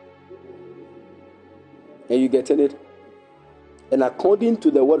 Are you getting it? And according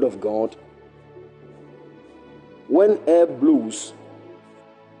to the word of God, when air blows,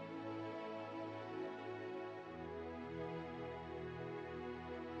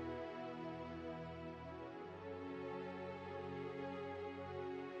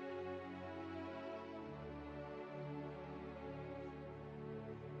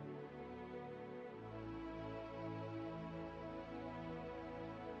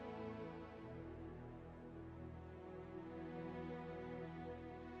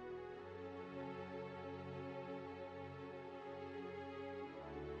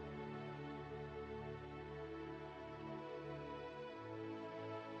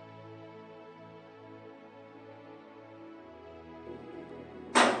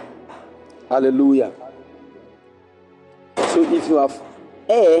 hallelujah. So if you have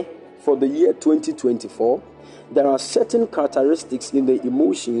air for the year 2024, there are certain characteristics in the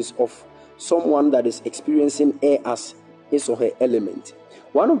emotions of someone that is experiencing air as his or her element.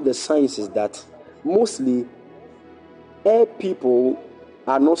 One of the signs is that mostly air people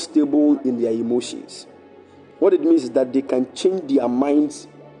are not stable in their emotions. What it means is that they can change their minds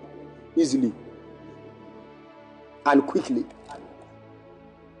easily and quickly.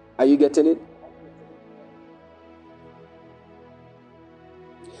 Are you getting it?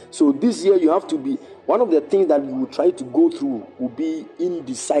 So this year you have to be, one of the things that you will try to go through will be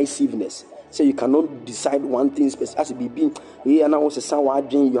indecisiveness. So you cannot decide one thing specific. As it be,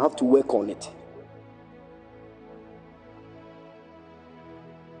 you have to work on it.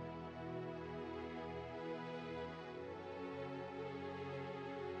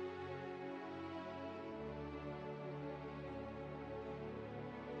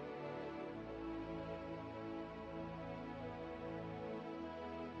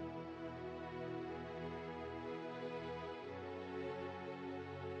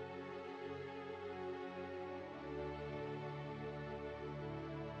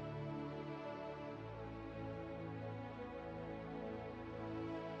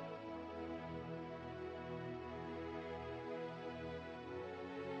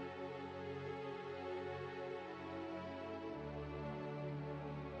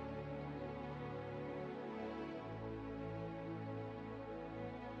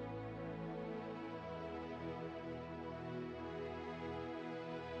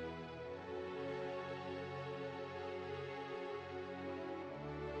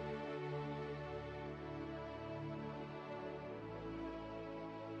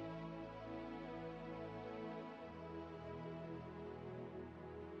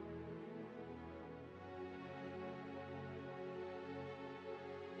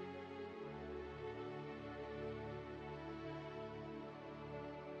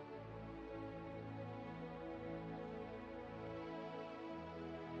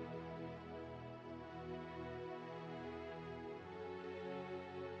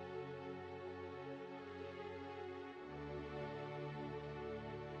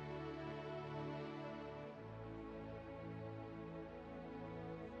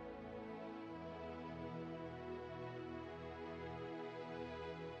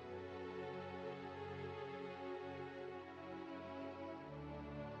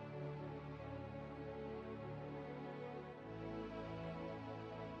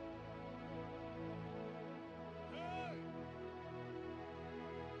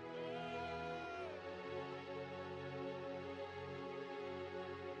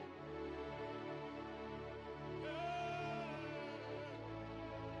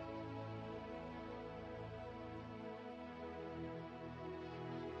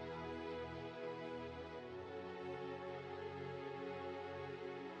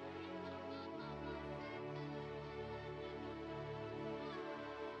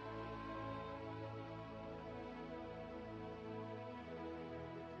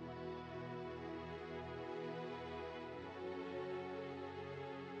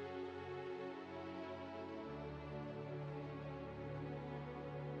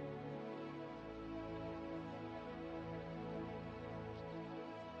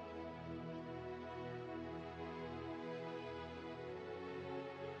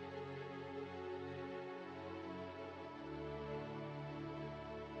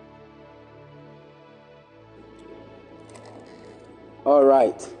 All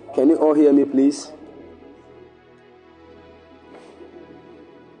right. Can you all hear me, please?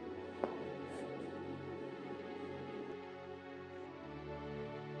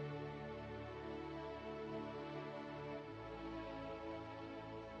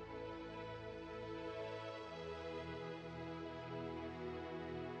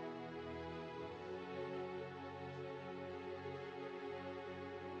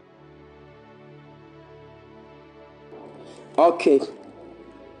 Okay.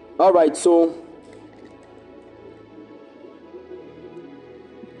 All right. So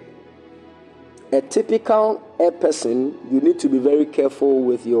a typical air person, you need to be very careful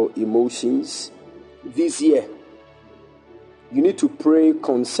with your emotions this year. You need to pray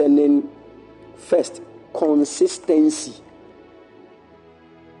concerning, first, consistency.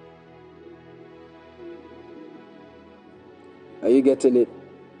 Are you getting it?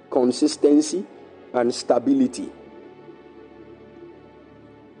 Consistency and stability.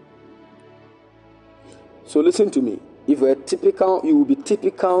 So listen to me. If you're typical, you will be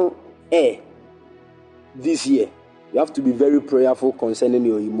typical air this year. You have to be very prayerful concerning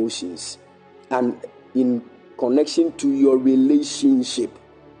your emotions and in connection to your relationship.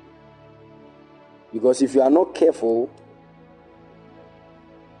 Because if you are not careful,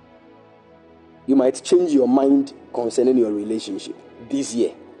 you might change your mind concerning your relationship this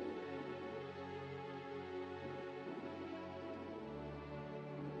year.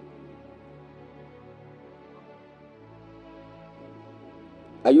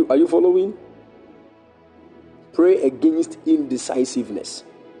 Are you following? Pray against indecisiveness,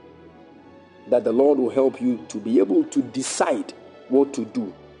 that the Lord will help you to be able to decide what to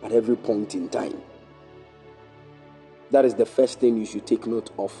do at every point in time. That is the first thing you should take note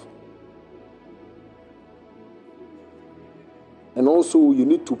of. And also, you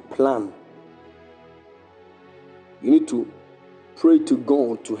need to plan. You need to pray to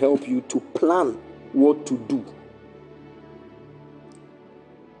God to help you to plan what to do,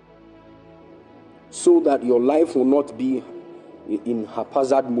 so that your life will not be in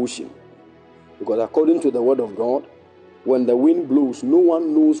haphazard motion. Because according to the word of God, when the wind blows, no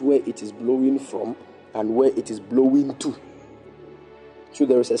one knows where it is blowing from and where it is blowing to. So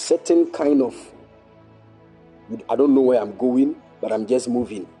there is a certain kind of, I don't know where I'm going, but I'm just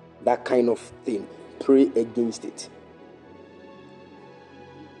moving. That kind of thing. Pray against it.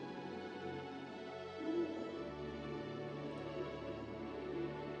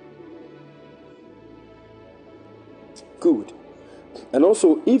 Good. And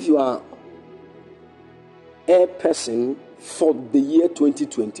also, if you are a person for the year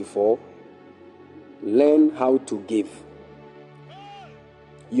 2024, learn how to give.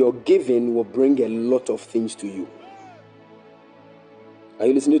 Your giving will bring a lot of things to you. Are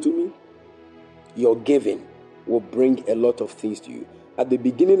you listening to me? Your giving will bring a lot of things to you. At the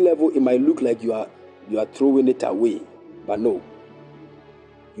beginning level, it might look like you are throwing it away, but no,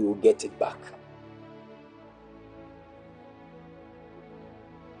 you will get it back.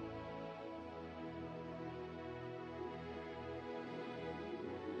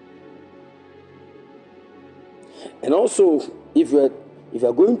 And also, if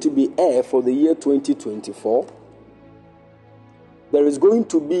you're going to be heir for the year 2024, there is going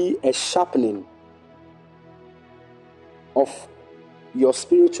to be a sharpening of your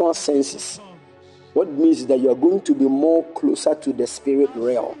spiritual senses. What it means is that you are going to be more closer to the spirit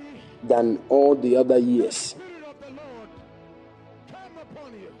realm than all the other years.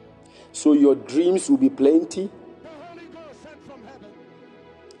 So your dreams will be plenty.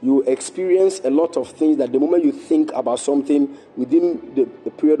 You experience a lot of things that the moment you think about something, within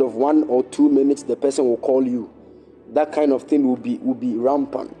the period of 1 or 2 minutes, the person will call you. That kind of thing will be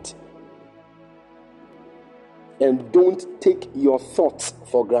rampant. And don't take your thoughts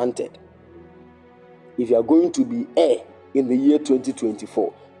for granted. If you are going to be heir in the year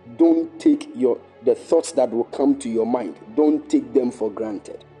 2024, don't take the thoughts that will come to your mind. Don't take them for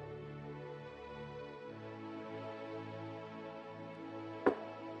granted.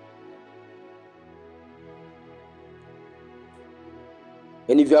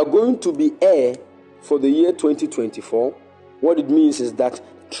 And if you are going to be heir for the year 2024, what it means is that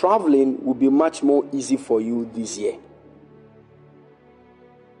traveling will be much more easy for you this year.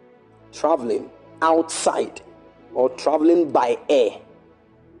 Traveling outside or traveling by air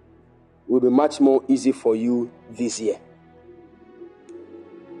will be much more easy for you this year.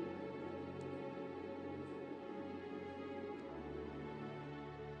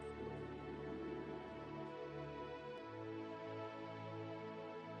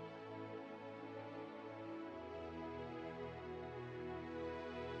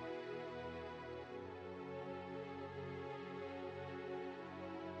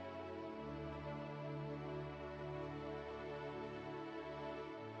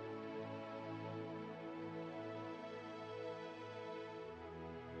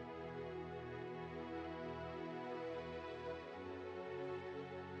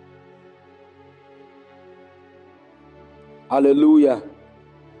 Hallelujah.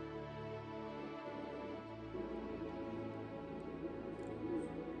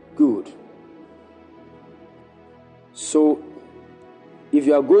 Good. So, if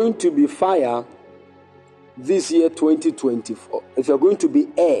you are going to be fire this year 2024, if you are going to be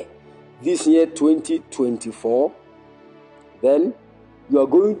air this year 2024, then you are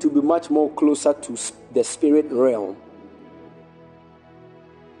going to be much more closer to the spirit realm.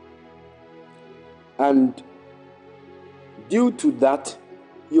 And due to that,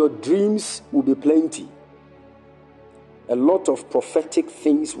 your dreams will be plenty. A lot of prophetic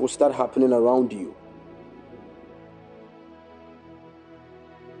things will start happening around you.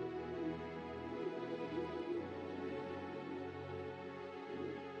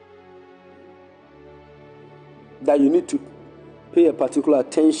 That you need to pay a particular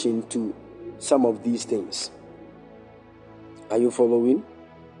attention to some of these things. Are you following?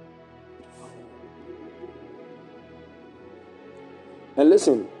 And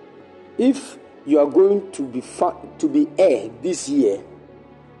listen, if you are going to be air this year,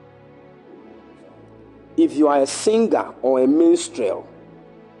 if you are a singer or a minstrel,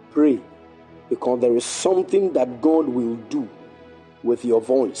 pray, because there is something that God will do with your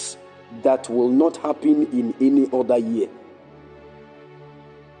voice that will not happen in any other year.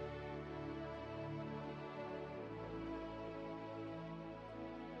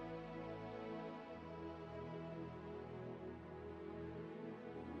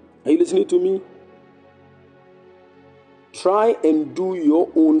 Are you listening to me? Try and do your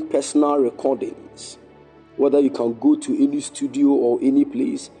own personal recordings. Whether you can go to any studio or any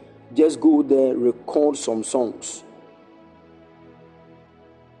place, just go there, record some songs.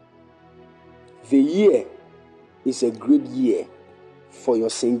 The year is a great year for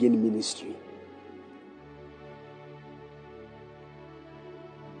your singing ministry.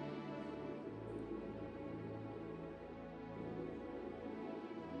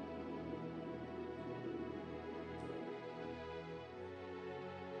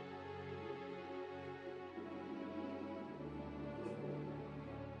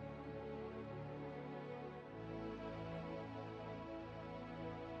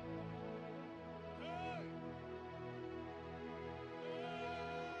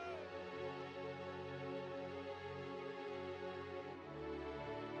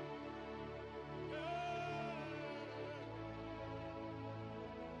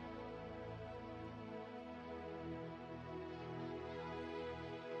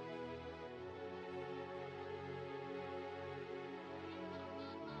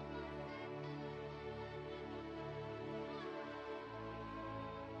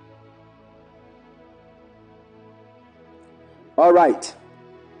 All right.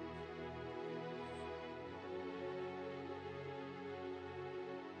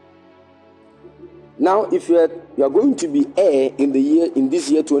 Now, if you are going to be air in this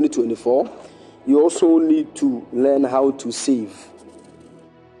year 2024, you also need to learn how to save.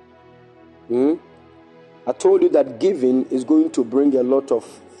 I told you that giving is going to bring a lot of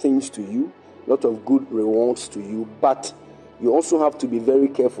things to you, a lot of good rewards to you, but you also have to be very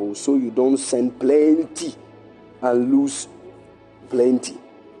careful so you don't send plenty and lose plenty.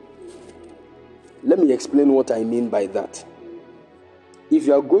 Let me explain what I mean by that. If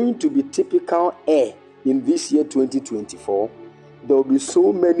you are going to be typical air in this year 2024, there will be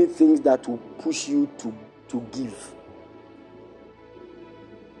so many things that will push you to give.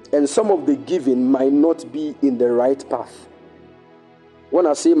 And some of the giving might not be in the right path. When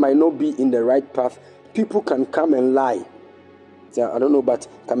I say might not be in the right path, people can come and lie. I don't know, but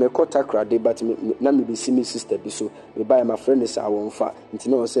come a quarter crowd, but na me be see me sister be so me buy my friend is our fa nti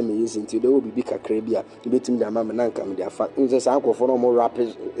na say me use nti they will be kakra bia e betim da mama na nka me da fa nti say anko for no more rap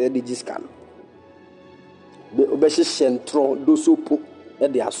e di scan be obehye sentro do so po e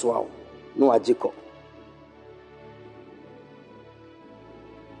de aso awo no agiko.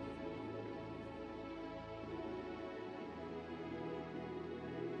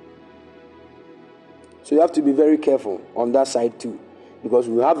 So you have to be very careful on that side too, because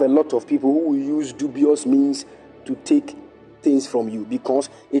we have a lot of people who will use dubious means to take things from you, because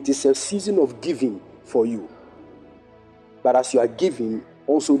it is a season of giving for you. But as you are giving,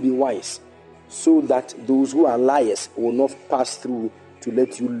 also be wise, so that those who are liars will not pass through to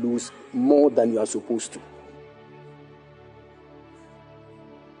let you lose more than you are supposed to.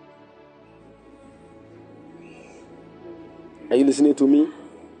 Are you listening to me?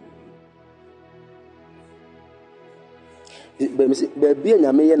 We need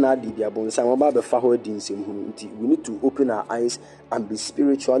to open our eyes and be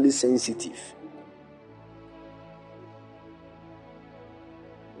spiritually sensitive.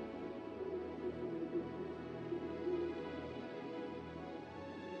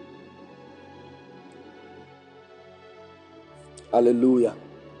 Hallelujah.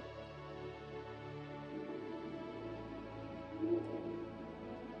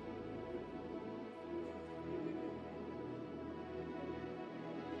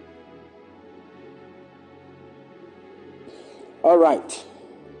 All right.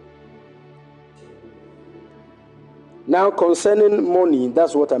 Now, concerning money,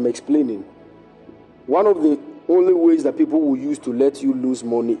 that's what I'm explaining. One of the only ways that people will use to let you lose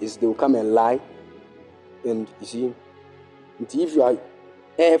money is they'll come and lie. And you see, if you are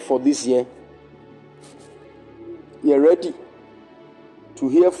here for this year, you're ready to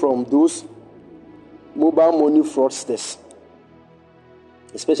hear from those mobile money fraudsters,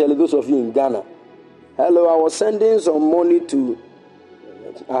 especially those of you in Ghana. Hello, I was sending some money to,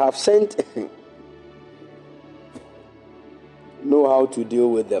 I have sent, know how to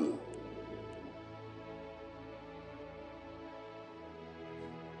deal with them.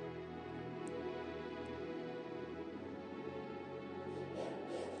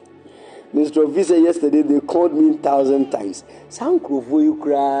 Mr. Visa yesterday, they called me 1,000 times. Some crove you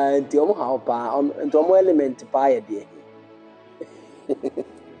cry, and the how pa, and the element pie there.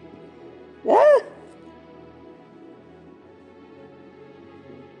 Yeah.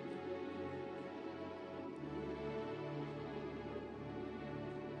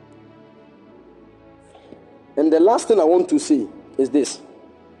 And the last thing I want to say is this.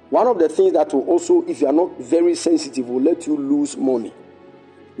 One of the things that will also, if you are not very sensitive, will let you lose money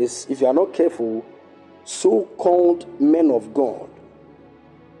is if you are not careful, so-called men of God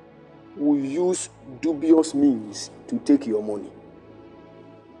will use dubious means to take your money.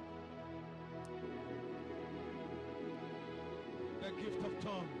 The gift of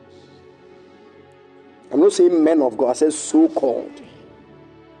tongues. I'm not saying men of God, I said so-called.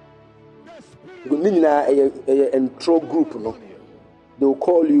 Group, no? They will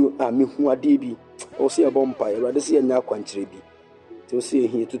call you Mihuadebi or say a bumpire, rather say a Nakwanchrebi. To say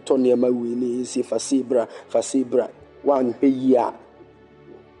here to Tony Mawini, say Fasibra, 1 year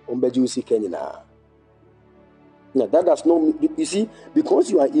on Bejusi Kenina. Now that does not mean, you see,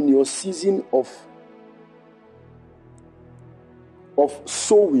 because you are in your season of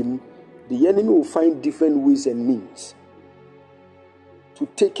sowing, the enemy will find different ways and means to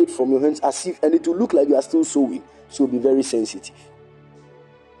take it from your hands as if, and it will look like you are still sowing. So be very sensitive.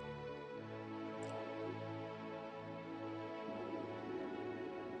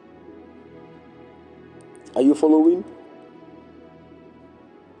 Are you following?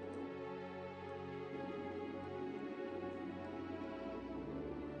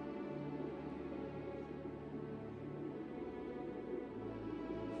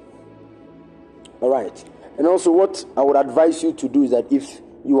 All right. And also what I would advise you to do is that if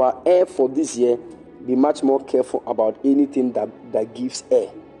you are air for this year, be much more careful about anything that gives air.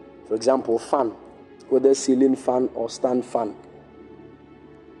 For example, fan, whether ceiling fan or stand fan,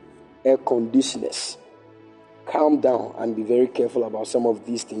 air conditioners. Calm down and be very careful about some of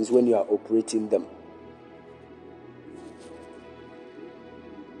these things when you are operating them.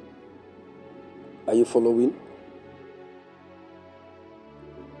 Are you following?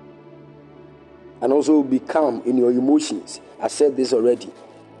 And also be calm in your emotions. I said this already,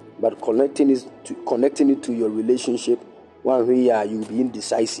 but connecting it to your relationship, one way you'll be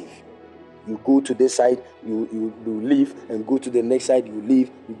indecisive. You go to this side, you leave, and go to the next side, you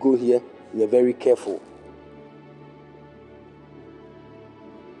leave, you go here, you're very careful.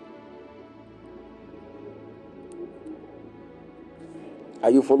 Are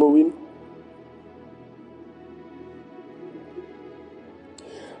you following?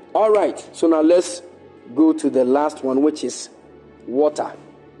 All right, so now let's go to the last one, which is water.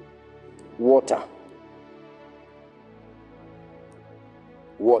 Water.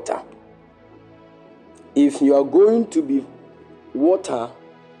 Water. If you are going to be water,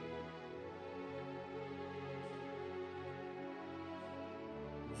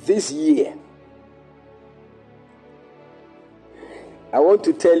 this year, I want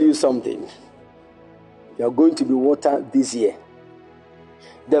to tell you something. You are going to be water this year.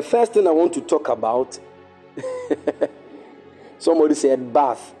 The first thing I want to talk about, somebody said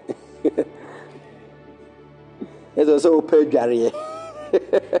bath. It's also open barrier.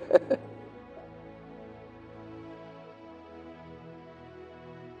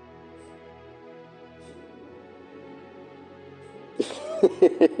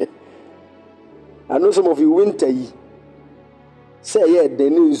 I know some of you winter. Say yeah, the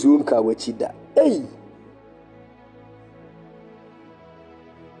new Zoom ka wachida. Hey.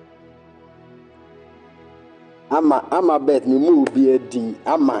 Ama bet me mu be a din.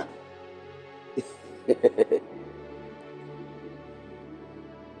 Ama.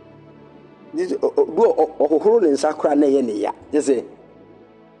 This ohoro ne sakra na ye ne ya. Just say,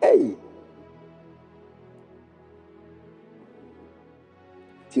 hey.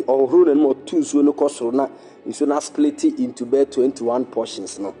 The ohoro no two so no kosoro na nso na split it into be 21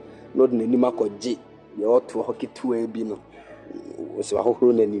 portions no. Not ne nima ko G. Ye oto hoki two e bi no. So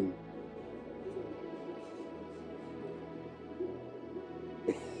ohoro na nim.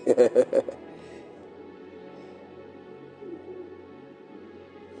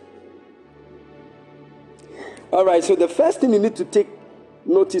 All right, so the first thing you need to take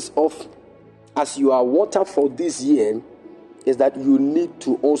notice of as you are water for this year is that you need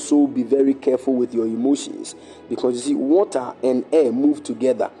to also be very careful with your emotions, because you see, water and air move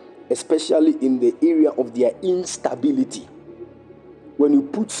together, especially in the area of their instability. When you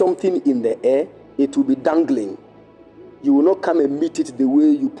put something in the air, it will be dangling. You will not come and meet it the way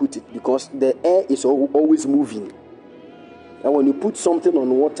you put it, because the air is always moving. And when you put something on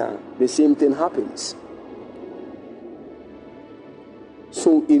water, the same thing happens.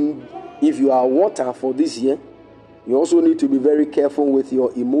 So if you are water for this year, you also need to be very careful with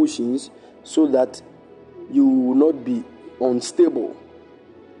your emotions so that you will not be unstable.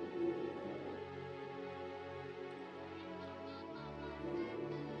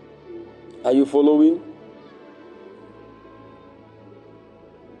 Are you following?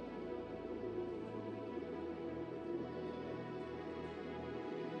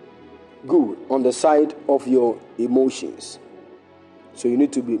 Good. On the side of your emotions. So you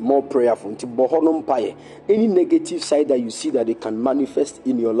need to be more prayerful. Any negative side that you see that it can manifest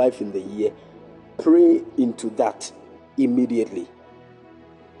in your life in the year, pray into that immediately.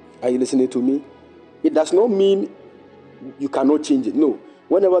 Are you listening to me? It does not mean you cannot change it. No.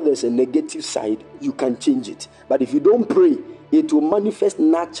 Whenever there's a negative side, you can change it. But if you don't pray, it will manifest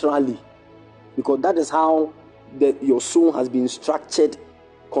naturally. Because that is how your soul has been structured,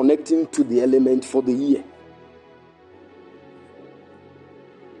 connecting to the element for the year.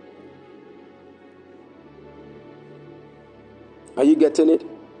 Are you getting it?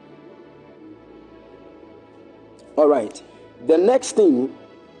 All right. The next thing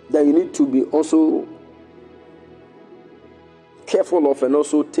that you need to be also careful of and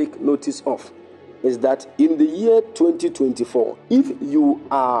also take notice of is that in the year 2024, if you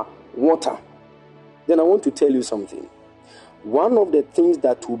are water, then I want to tell you something. One of the things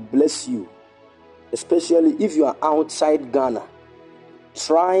that will bless you, especially if you are outside Ghana,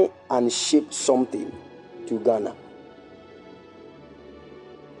 try and ship something to Ghana.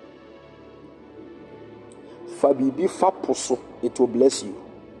 Fabibi Faposo, it will bless you.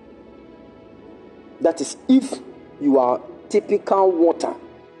 That is, if you are typical water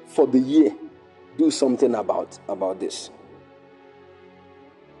for the year, do something about this.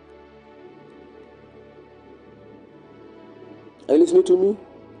 Are you listening to me?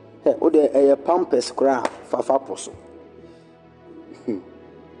 Hey, the pampers cry Faposo.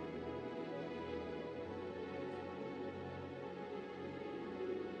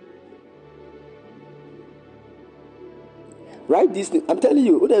 Right, this thing, I'm telling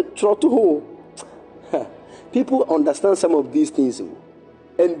you, people understand some of these things, and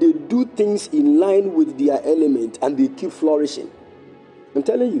they do things in line with their element, and they keep flourishing. I'm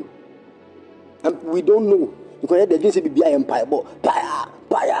telling you, and we don't know, because they didn't say be empire, but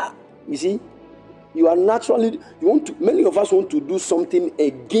fire. You see, you are naturally many of us want to do something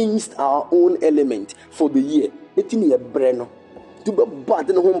against our own element for the year. It in a brain to be bad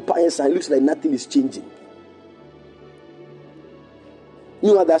in home pious and looks like nothing is changing.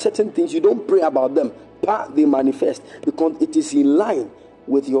 You know, there are certain things you don't pray about them, but they manifest because it is in line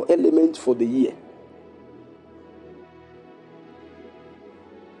with your element for the year.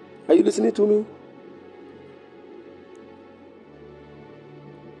 Are you listening to me?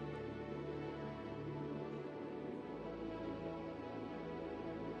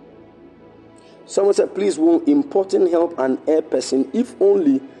 Someone said, please, will important help an air person if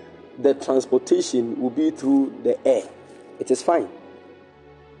only the transportation will be through the air? It is fine.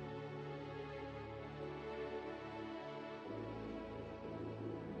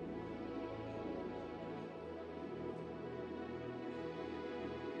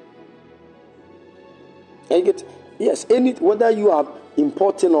 Yes, whether you are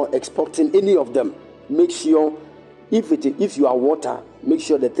importing or exporting any of them, make sure if you are water, make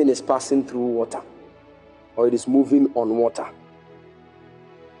sure the thing is passing through water or it is moving on water.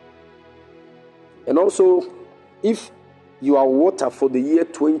 And also, if you are water for the year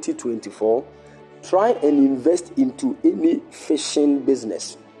 2024, try and invest into any fishing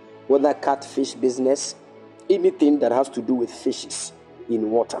business, whether catfish business, anything that has to do with fishes in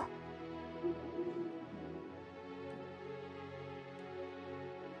water.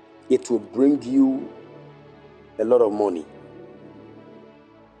 it will bring you a lot of money.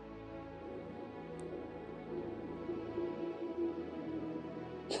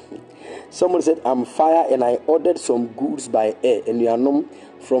 Someone said, I'm fire and I ordered some goods by air. And you know,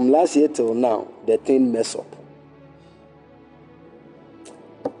 from last year till now, the thing mess up.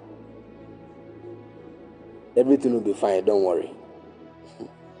 Everything will be fine, don't worry.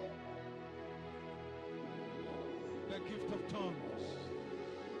 The gift of tongues.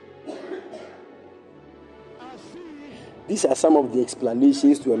 I see. These are some of the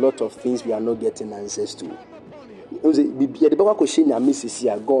explanations to a lot of things we are not getting answers to. Upon you.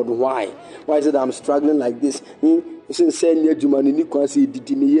 God, why? Why is it I'm struggling like this? And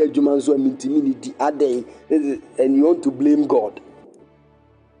you want to blame God.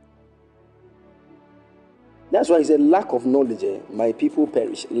 That's why he said, lack of knowledge, my people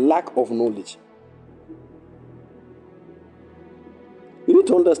perish. Lack of knowledge. You need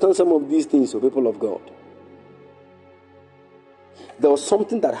to understand some of these things, people of God. There was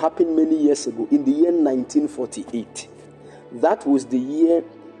something that happened many years ago in the year 1948. That was the year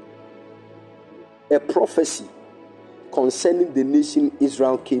a prophecy concerning the nation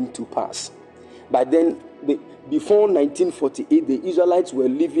Israel came to pass. But then, before 1948, the Israelites were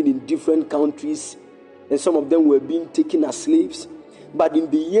living in different countries, and some of them were being taken as slaves. But in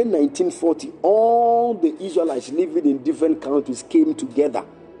the year 1940, all the Israelites living in different countries came together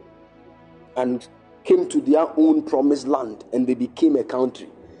and came to their own promised land, and they became a country.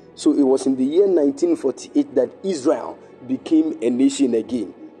 So it was in the year 1948 that Israel became a nation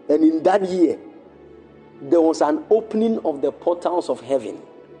again. And in that year, there was an opening of the portals of heaven.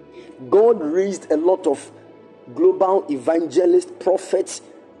 God raised a lot of global evangelists, prophets,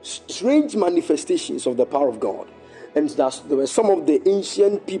 strange manifestations of the power of God. And there were some of the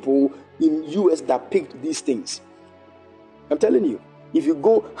ancient people in US that picked these things. I'm telling you, if you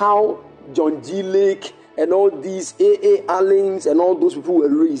go how John G. Lake and all these A.A. Allens and all those people were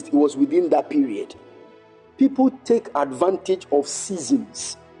raised, it was within that period. People take advantage of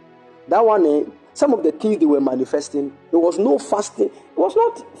seasons. That one, some of the things they were manifesting, there was no fasting. It was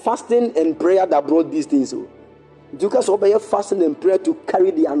not fasting and prayer that brought these things. So, because obey fasting and prayer to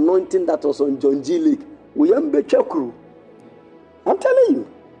carry the anointing that was on John G. Lake. I'm telling you,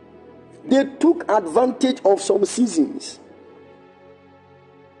 they took advantage of some seasons.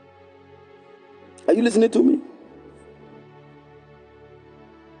 Are you listening to me?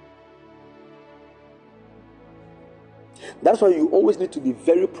 That's why you always need to be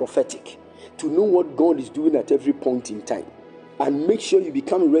very prophetic to know what God is doing at every point in time, and make sure you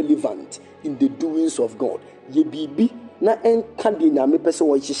become relevant in the doings of God.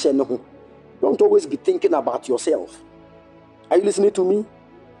 Don't always be thinking about yourself. Are you listening to me?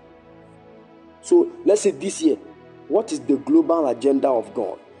 So let's say this year, what is the global agenda of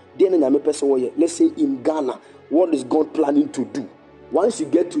God? Let's say in Ghana, what is God planning to do? Once you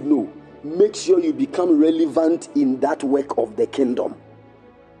get to know, make sure you become relevant in that work of the kingdom.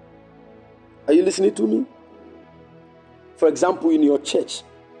 Are you listening to me? For example, in your church,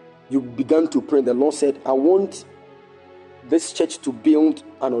 you began to pray. The Lord said, I want this church to build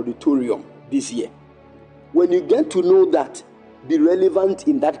an auditorium this year. When you get to know that, be relevant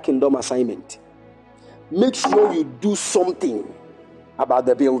in that kingdom assignment. Make sure you do something about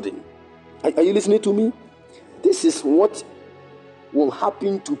the building. Are you listening to me? This is what will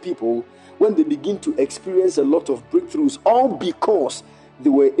happen to people when they begin to experience a lot of breakthroughs, all because they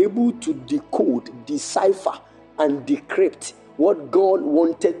were able to decode, decipher, and decrypt what God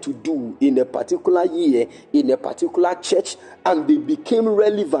wanted to do in a particular year, in a particular church, and they became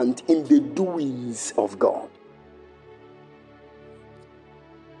relevant in the doings of God.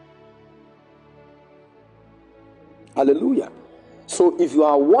 Hallelujah. So if you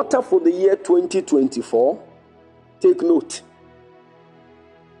are water for the year 2024, take note.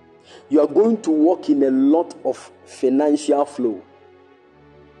 You are going to walk in a lot of financial flow.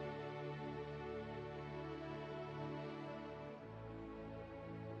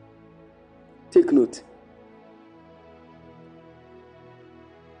 Take note.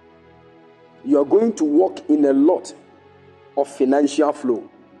 You are going to walk in a lot of financial flow.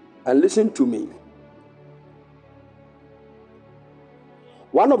 And listen to me.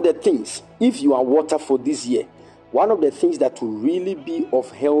 One of the things, if you are water for this year, one of the things that will really be of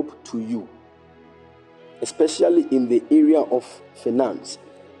help to you, especially in the area of finance,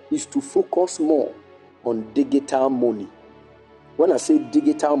 is to focus more on digital money. When I say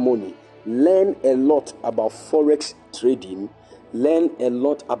digital money, learn a lot about forex trading, learn a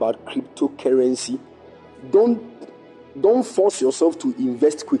lot about cryptocurrency. Don't force yourself to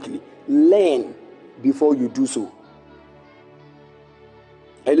invest quickly. Learn before you do so.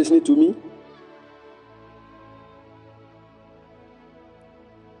 Are you listening to me?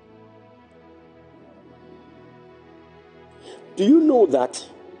 Do you know that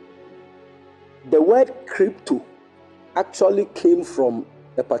the word crypto actually came from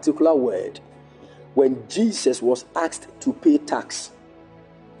a particular word when Jesus was asked to pay tax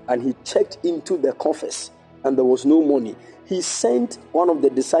and he checked into the coffers and there was no money? He sent one of the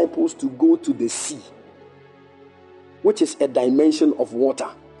disciples to go to the sea, which is a dimension of water,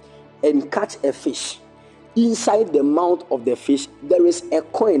 and catch a fish. Inside the mouth of the fish, there is a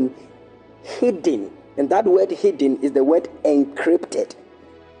coin hidden, and that word hidden is the word encrypted.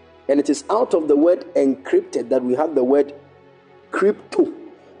 And it is out of the word encrypted that we have the word crypto.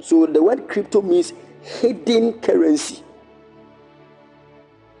 So the word crypto means hidden currency.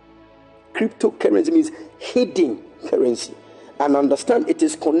 Cryptocurrency means hidden currency. And understand, it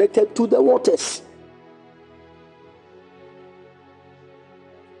is connected to the waters.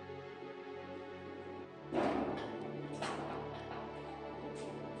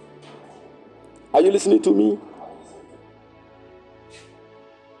 Are you listening to me?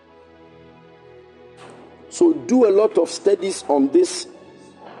 So do a lot of studies on this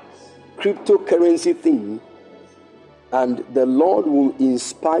cryptocurrency thing, and the Lord will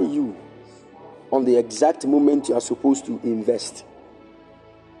inspire you on the exact moment you are supposed to invest.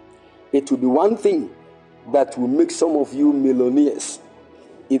 It will be one thing that will make some of you millionaires.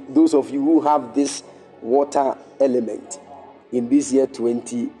 Those of you who have this water element in this year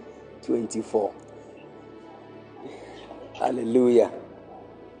 2024. Hallelujah.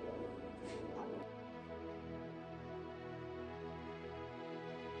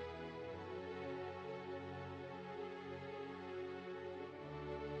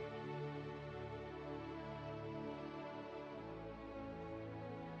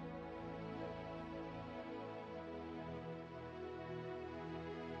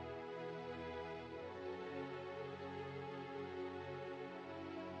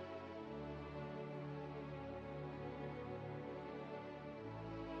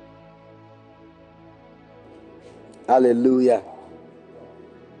 Hallelujah.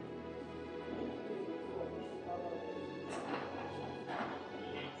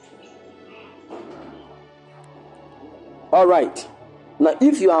 All right. Now,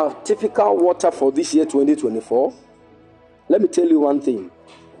 if you have typical water for this year 2024, let me tell you one thing.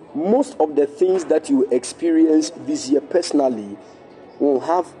 Most of the things that you experience this year personally will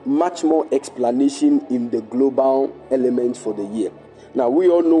have much more explanation in the global element for the year. Now, we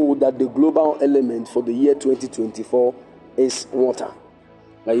all know that the global element for the year 2024 is water.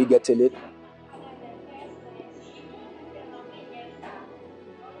 Are you getting it?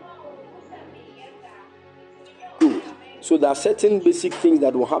 Good. So there are certain basic things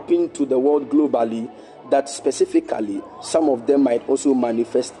that will happen to the world globally that specifically some of them might also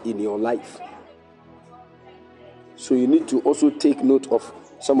manifest in your life. So you need to also take note of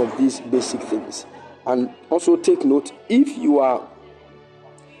some of these basic things. And also take note, if you are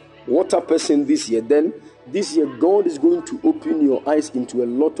water person this year, then this year God is going to open your eyes into a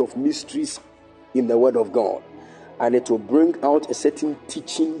lot of mysteries in the Word of God, and it will bring out a certain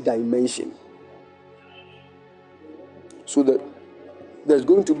teaching dimension, so that there's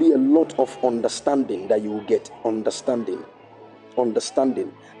going to be a lot of understanding that you will get. Understanding.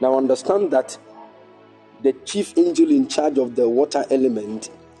 Now understand that the chief angel in charge of the water element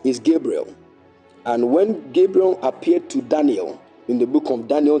is Gabriel. And when Gabriel appeared to Daniel in the book of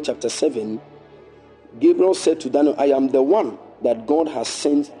Daniel chapter 7, Gabriel said to Daniel, I am the one that God has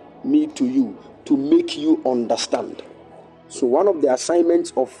sent me to you to make you understand. So one of the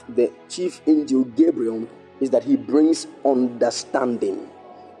assignments of the chief angel Gabriel is that he brings understanding.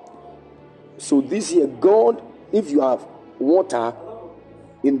 So this year, God, if you have water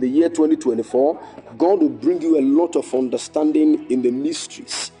in the year 2024, God will bring you a lot of understanding in the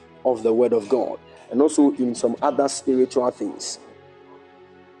mysteries of the Word of God, and also in some other spiritual things.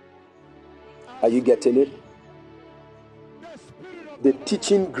 Are you getting it? The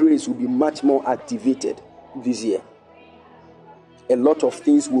teaching grace will be much more activated this year. A lot of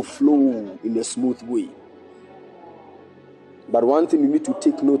things will flow in a smooth way. But one thing you need to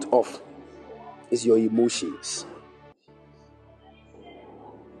take note of is your emotions.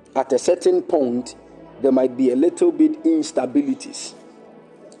 At a certain point, there might be a little bit instabilities.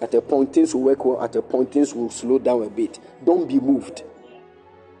 At a point, things will work well. At a point, things will slow down a bit. Don't be moved.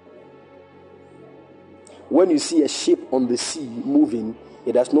 When you see a ship on the sea moving,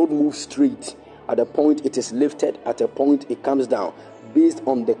 it does not move straight. At a point, it is lifted. At a point, it comes down based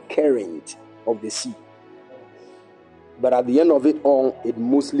on the current of the sea. But at the end of it all, it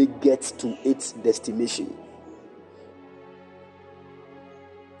mostly gets to its destination.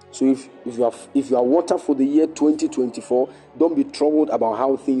 So if you are water for the year 2024, don't be troubled about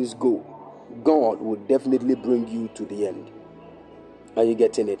how things go. God will definitely bring you to the end. Are you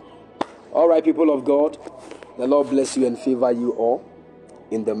getting it? All right, people of God, the Lord bless you and favor you all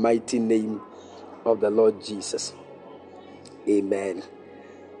in the mighty name of the Lord Jesus. Amen.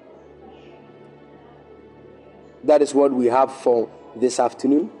 That is what we have for this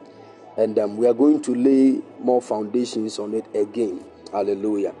afternoon, and we are going to lay more foundations on it again.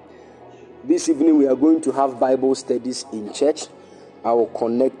 Hallelujah. This evening we are going to have Bible studies in church. I will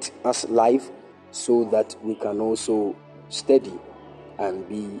connect us live so that we can also study and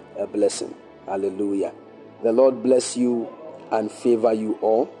be a blessing. Hallelujah. The Lord bless you and favor you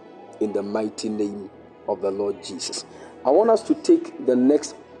all in the mighty name of the Lord Jesus. I want us to take the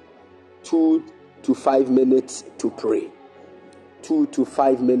next 2 to 5 minutes to pray. 2 to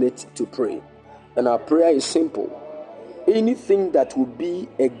 5 minutes to pray. And our prayer is simple. Anything that will be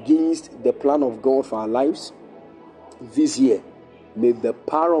against the plan of God for our lives this year, may the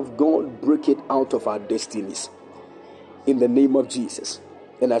power of God break it out of our destinies in the name of Jesus.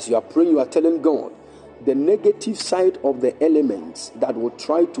 And as you are praying, you are telling God the negative side of the elements that will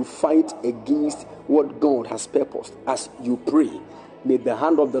try to fight against what God has purposed. As you pray, may the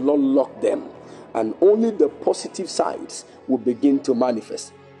hand of the Lord lock them, and only the positive sides will begin to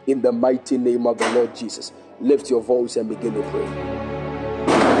manifest in the mighty name of the Lord Jesus. Lift your voice and begin to pray.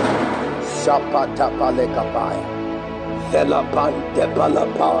 Shapatapalekapaya.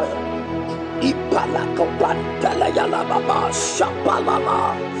 Velapantepalapaya. Ipalakopantalayalamama.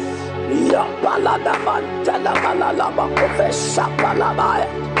 Shapalama. Yapaladamantalamalama. Shapalabaya.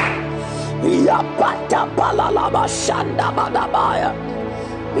 Yapatapalalama. Shandabadabaya.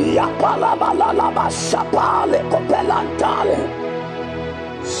 Yapalabalama. Shapalekopelantale.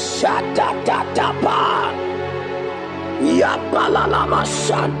 Shatatatapa. Yapalalama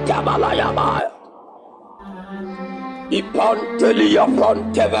Shantabalayabaya. Ipantelia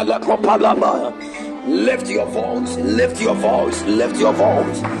Pantevela Kopalabaya. Lift your voice, lift your voice, lift your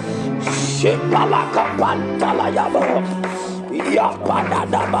voice. Shepalaka Pantalayaba.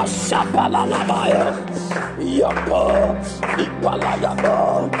 Yapanadaba Shapalalabaya. Yapa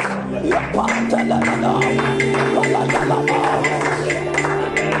Ipalayaba. Yapantalana. Palayalaba.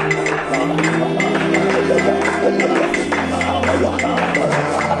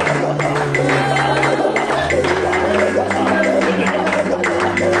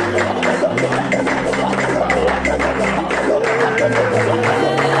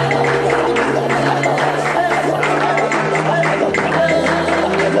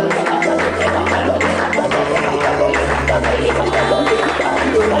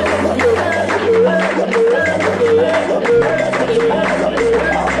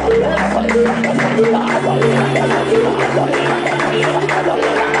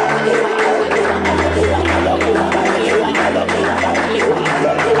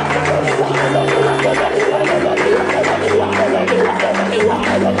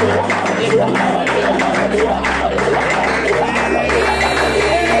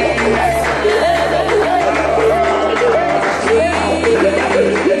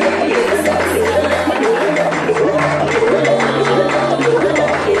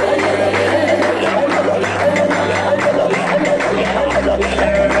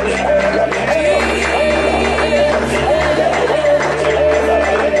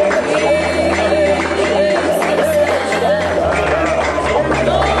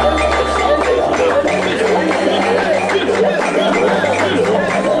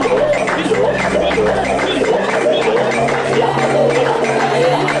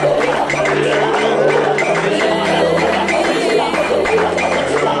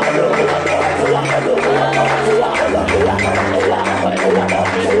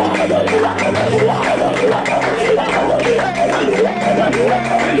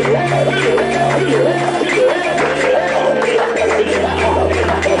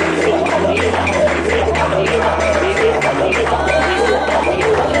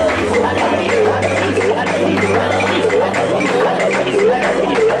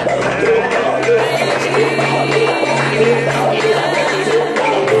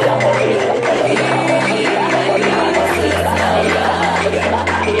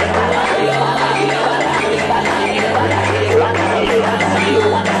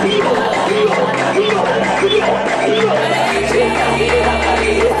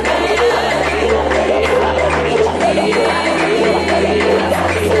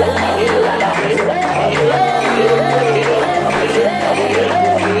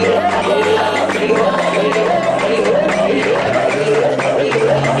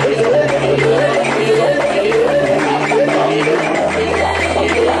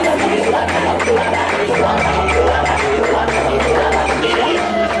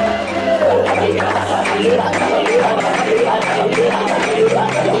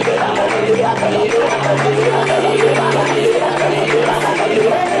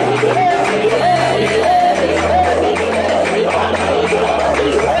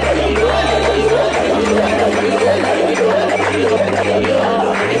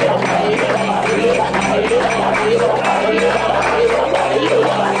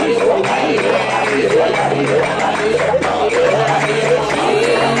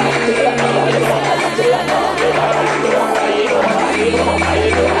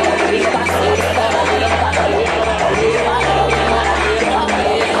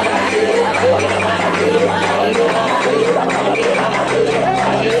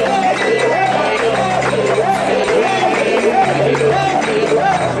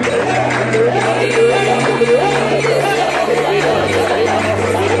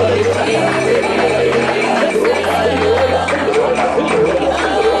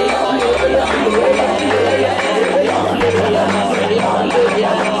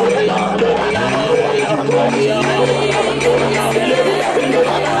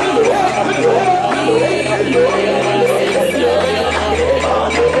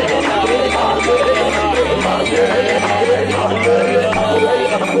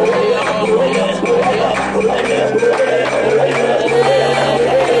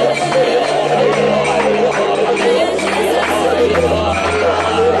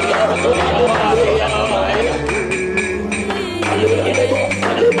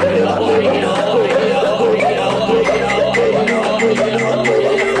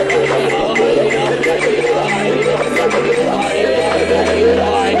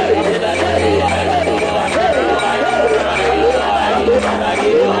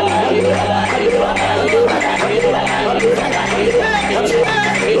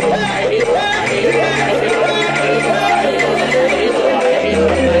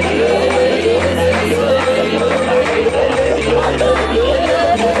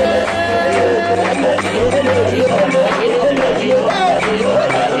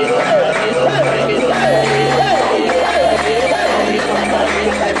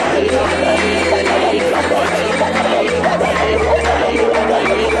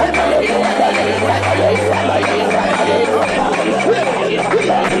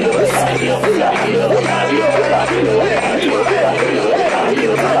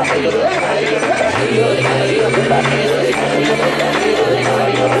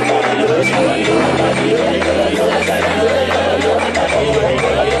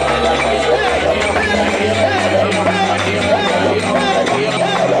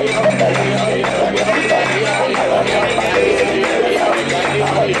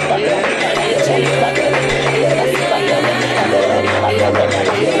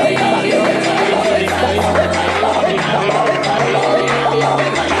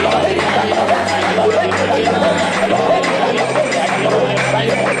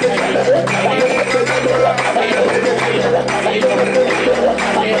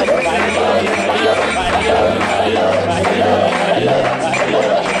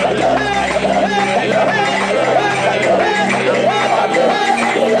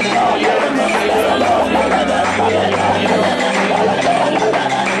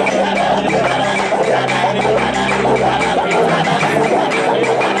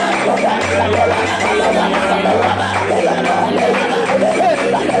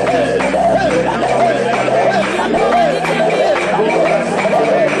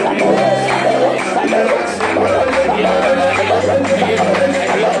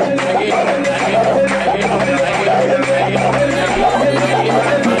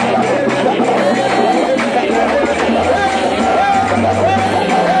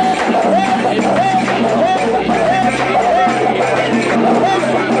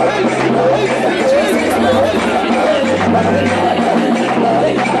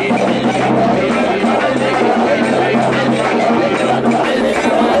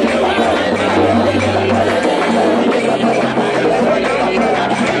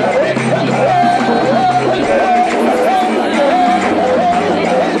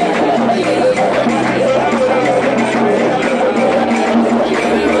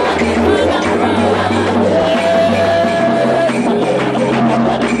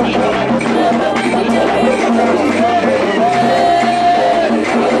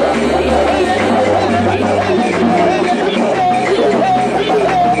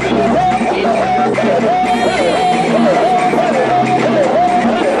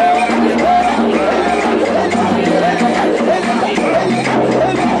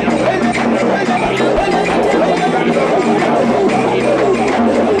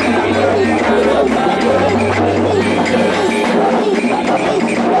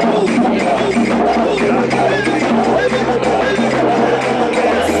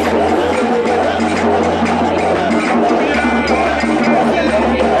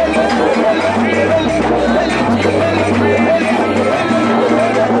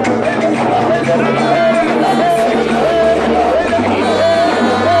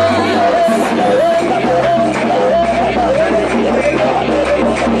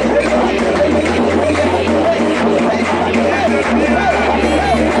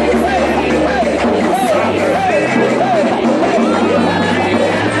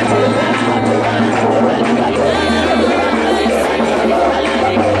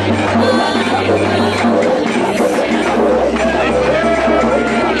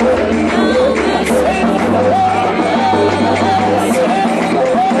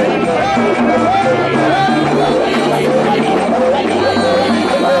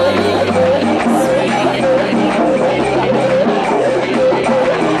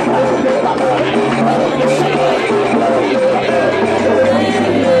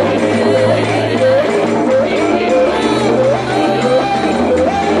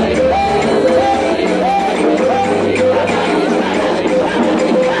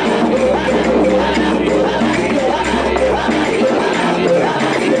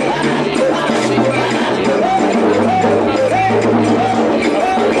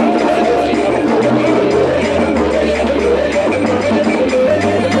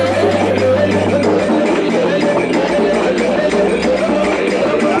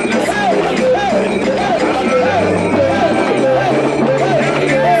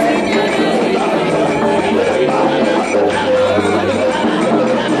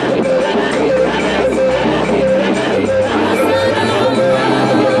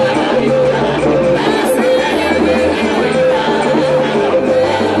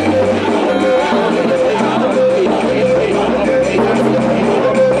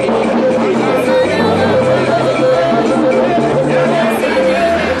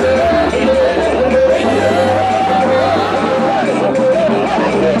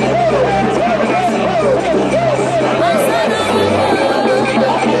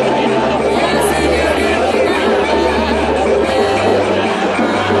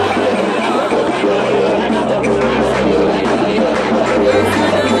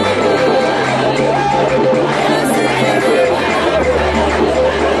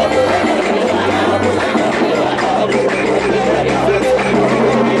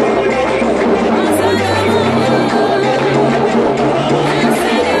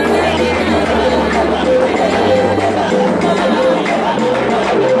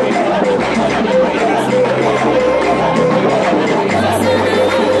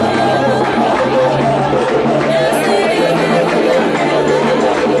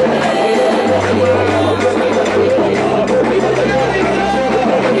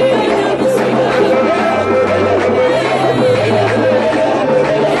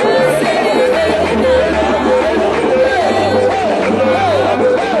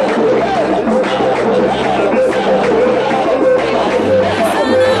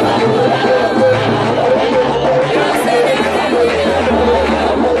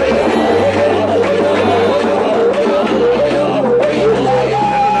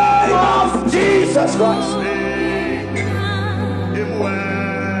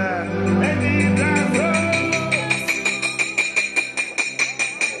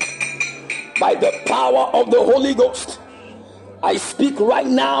 by the power of the Holy Ghost. I speak right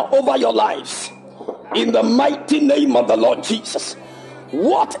now over your lives in the mighty name of the Lord Jesus.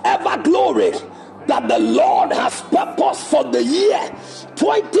 Whatever glory that the Lord has purposed for the year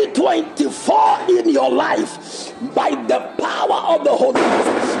 2024 in your life, by the power of the Holy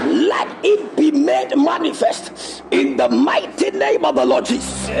Ghost, let it be made manifest in the mighty name of the Lord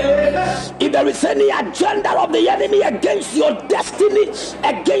Jesus. If there is any agenda of the enemy against your destiny,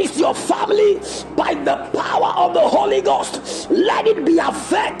 against your family, by the power of the Holy Ghost, let it be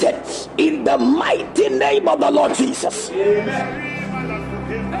averted in the mighty name of the Lord Jesus. Amen.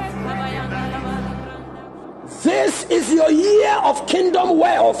 This is your year of kingdom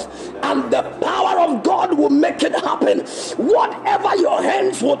wealth, and the power of God will make it happen. Whatever your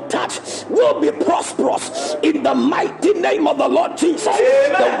hands will touch will be prosperous in the mighty name of the Lord Jesus.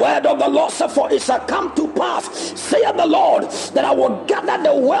 Amen. The word of the Lord said, for it shall come to pass, saith the Lord, that I will gather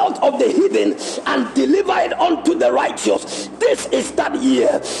the wealth of the heathen and deliver it unto the righteous. This is that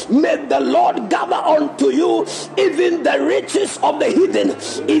year. May the Lord gather unto you even the riches of the heathen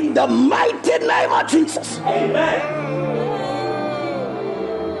in the mighty name of Jesus. Amen.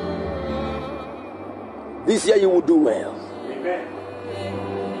 This year you will do well. Amen.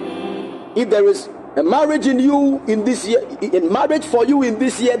 If there is a marriage in you in this year, in marriage for you in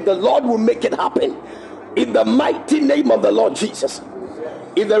this year, the Lord will make it happen in the mighty name of the Lord Jesus.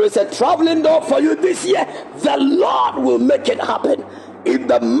 If there is a traveling door for you this year, the Lord will make it happen in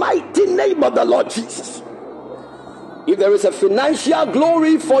the mighty name of the Lord Jesus. If there is a financial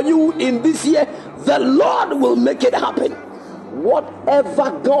glory for you in this year, the Lord will make it happen.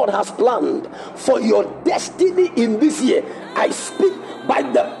 Whatever God has planned for your destiny in this year, I speak by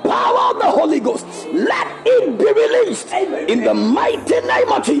the power of the Holy Ghost, let it be released. Amen. In the mighty name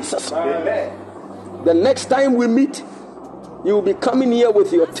of Jesus. Amen. The next time we meet, you will be coming here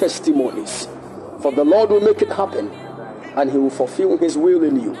with your testimonies, for the Lord will make it happen and he will fulfill his will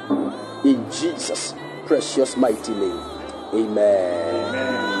in you, in Jesus' precious mighty name. Amen.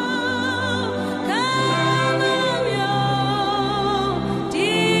 Amen.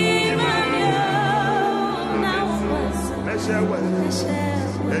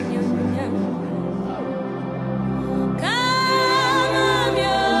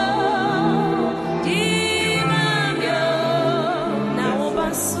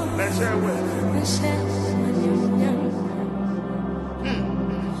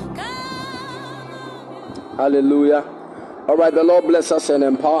 Hallelujah. All right, the Lord bless us and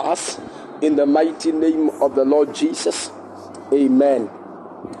empower us in the mighty name of the Lord Jesus. Amen.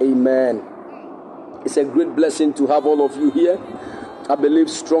 Amen. It's a great blessing to have all of you here. I believe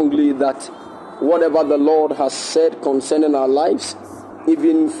strongly that whatever the Lord has said concerning our lives,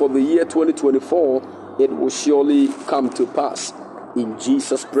 even for the year 2024, it will surely come to pass in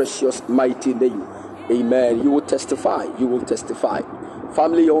Jesus' precious mighty name. Amen. You will testify. You will testify.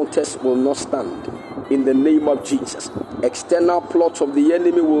 Family on test will not stand in the name of Jesus. External plots of the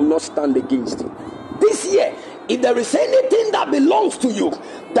enemy will not stand against you. This year, if there is anything that belongs to you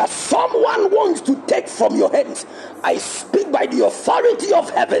that someone wants to take from your hands, I speak by the authority of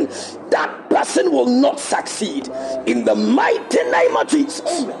heaven, that person will not succeed in the mighty name of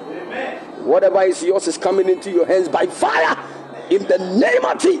Jesus. Amen. Whatever is yours is coming into your hands by fire in the name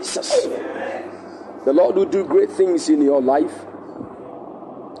of Jesus. Amen. The Lord will do great things in your life,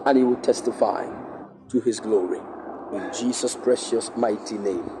 and he will testify to his glory in Jesus' precious mighty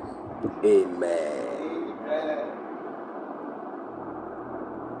name. Amen.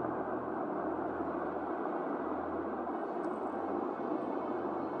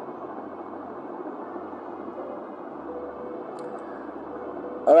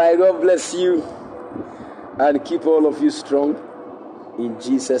 All right, God bless you and keep all of you strong in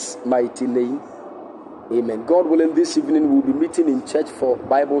Jesus' mighty name. Amen. God willing, this evening we'll be meeting in church for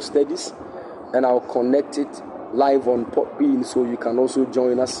Bible studies, and I'll connect it live on Podbean, so you can also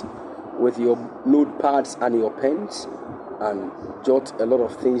join us with your notepads and your pens and jot a lot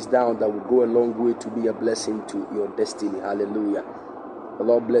of things down that will go a long way to be a blessing to your destiny. Hallelujah. The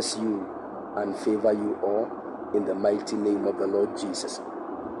Lord bless you and favor you all in the mighty name of the Lord Jesus.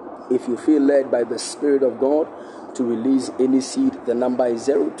 If you feel led by the Spirit of God to release any seed, the number is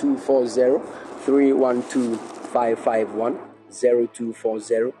 0240-312-551,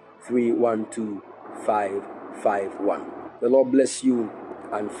 0240-312-551. The Lord bless you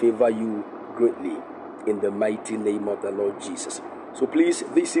and favor you greatly in the mighty name of the Lord Jesus. So please,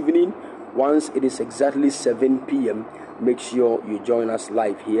 this evening, once it is exactly 7 p.m., make sure you join us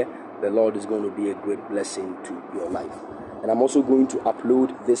live here. The Lord is going to be a great blessing to your life. And I'm also going to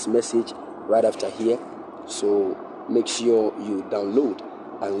upload this message right after here. So make sure you download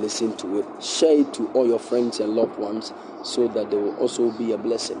and listen to it. Share it to all your friends and loved ones so that they will also be a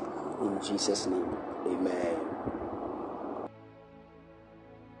blessing. In Jesus' name, amen.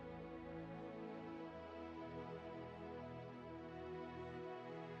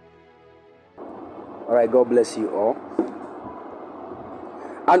 All right, God bless you all.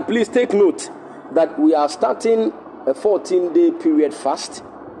 And please take note that we are starting a 14-day period fast.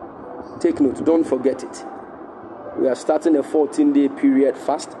 Take note, don't forget it. We are starting a 14-day period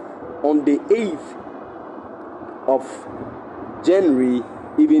fast on the 8th of January,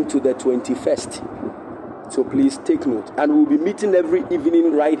 even to the 21st. So please take note. And we'll be meeting every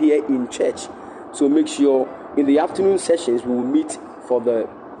evening right here in church. So make sure in the afternoon sessions we will meet for the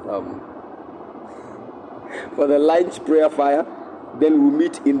lunch prayer fire. Then we'll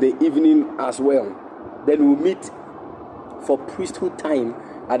meet in the evening as well. Then we'll meet for priesthood time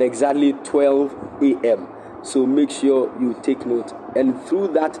at exactly 12 a.m. So make sure you take note. And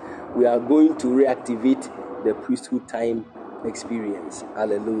through that, we are going to reactivate the priesthood time experience.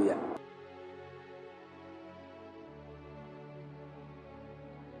 Hallelujah.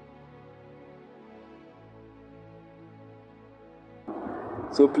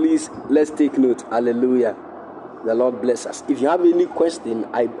 So please, let's take note. Hallelujah. The Lord bless us. If you have any question,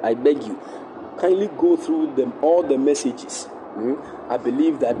 I beg you, kindly go through all the messages. I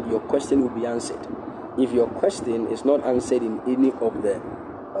believe that your question will be answered. If your question is not answered in any of the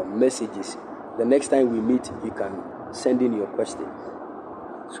messages, the next time we meet, you can send in your question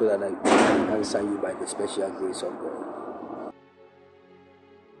so that I can answer you by the special grace of God.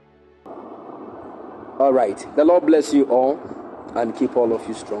 All right. The Lord bless you all and keep all of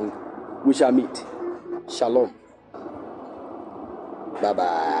you strong. We shall meet. Shalom.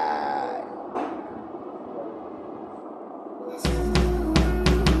 Bye-bye.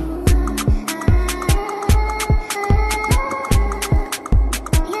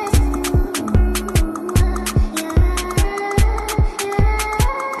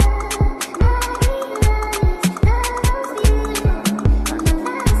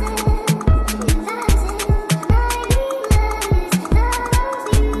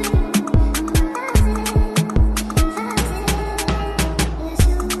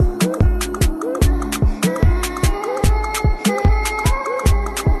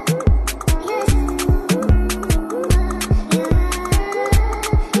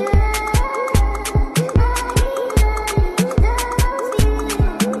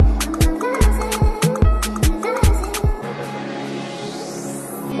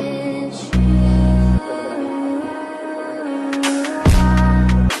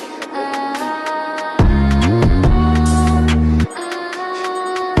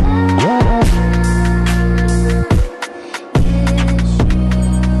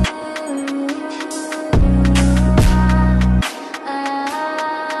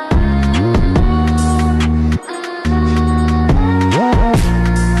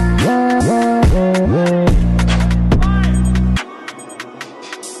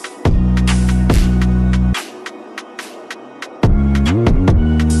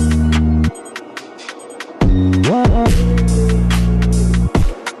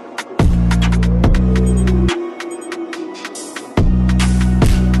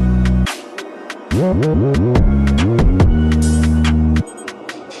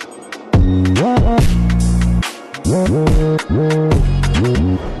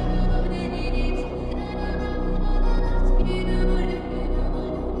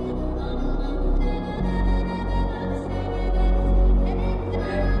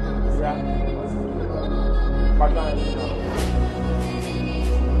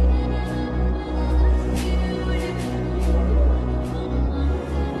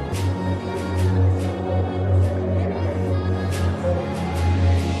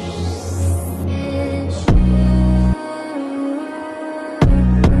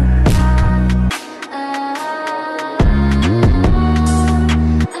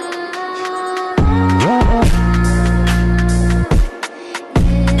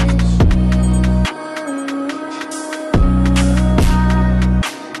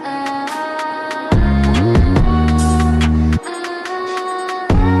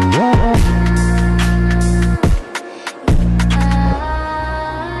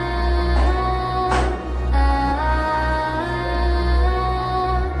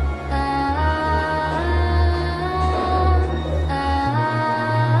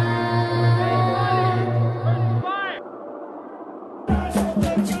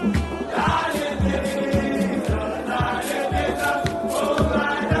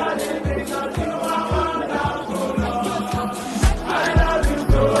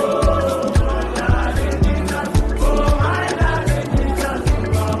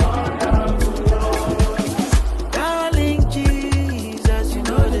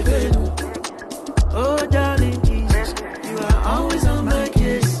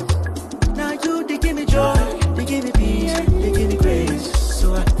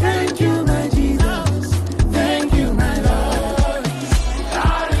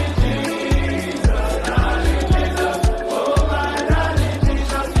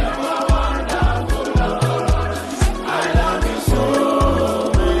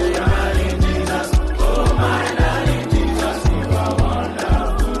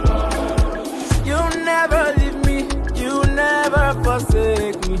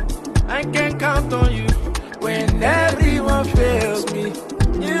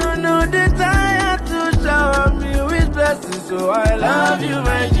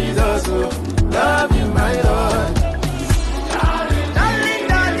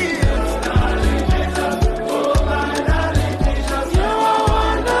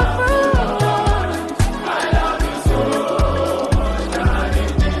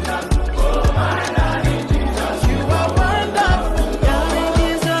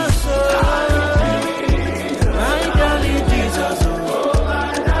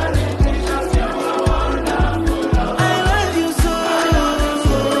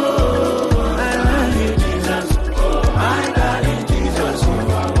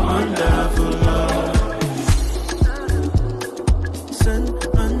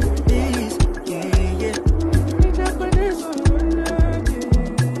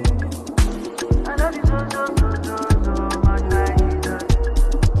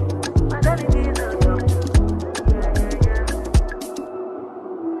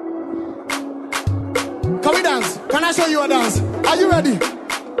 Can we dance? Can I show you a dance? Are you ready?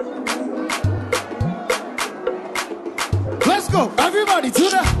 Let's go. Everybody to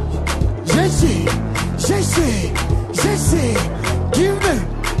the Jesse. Give me.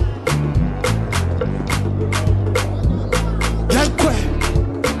 Get quick.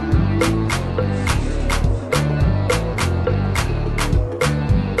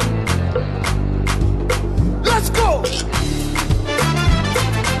 Let's go.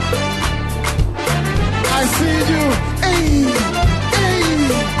 I see you. Hey.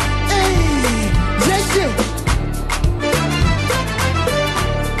 Yeah.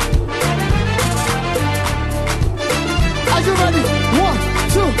 Are you ready? 1,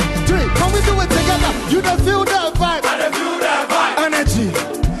 2, 3. Can we do it together? You don't feel that vibe. I don't feel that vibe. Energy.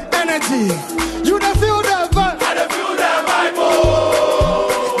 You don't feel that vibe. I don't feel that vibe.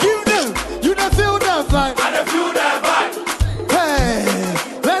 Oh. Give them. You don't feel that vibe. I don't feel that vibe. Hey,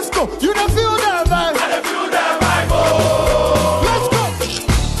 let's go. You don't feel that vibe. I don't feel that vibe. Oh. Let's go.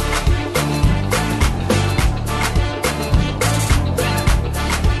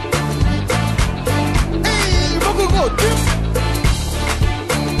 Hey, go.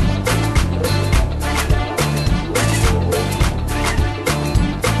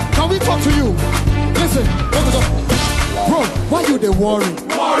 Can we talk to you? Listen, bro, why you they worry?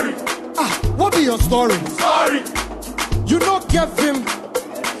 What be your story? You not give him.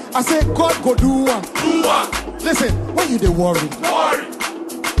 I say God go do one. Listen, why you they worry?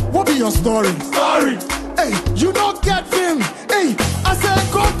 What be your story? Hey, you not get him. Hey, I say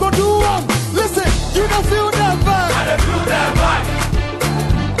God go do one. Listen, you don't feel that vibe. I don't feel that vibe.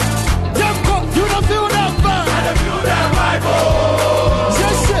 Yeah, God, you don't feel that vibe. I don't feel that vibe. Oh.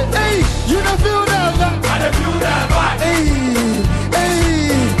 Just say, hey, you don't feel that vibe. I don't feel that vibe. Hey,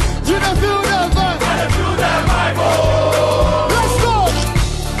 you don't feel that vibe. I don't feel that vibe. Oh. Let's go.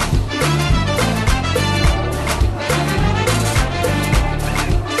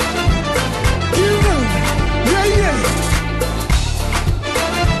 You know, yeah.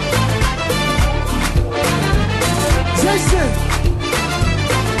 Jason,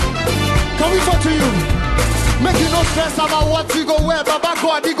 can we talk to you? Make you no stress about what you go wear. Baba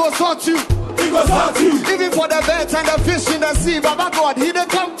God, he go sort you. Even for the birds and the fish in the sea, Baba God, he done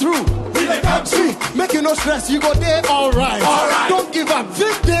come through. See, make you no stress, you go there alright. Don't give up,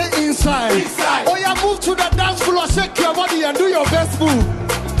 big day inside. Oh yeah, move to the dance floor, shake your body and do your best move.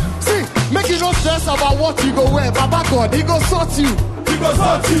 See, make you no stress about what you go wear. Baba God, he go sort you.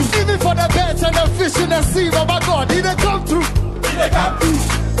 Even for the birds and the fish in the sea, Baba God, he done come through.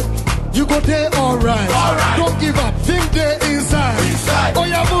 You go there alright. Don't give up, big day inside. Oh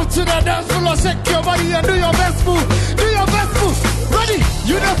yeah, move to the dance floor, shake your body and do your best move. Do your best move. Ready?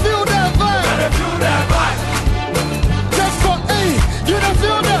 You don't feel that vibe. I don't feel that vibe. Just for you don't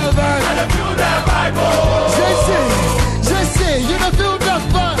feel that vibe. I don't feel that vibe. Oh. Just say, you don't feel that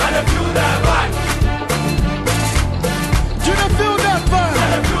vibe. I don't feel that vibe. You don't feel that vibe. I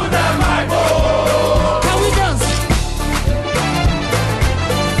don't feel that vibe. Oh. Can we dance?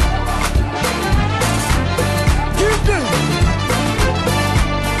 Give them.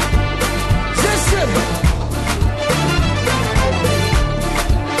 Just say.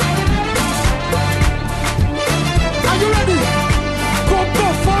 You ready? Go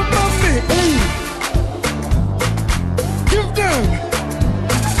for mommy. Hey. Give them.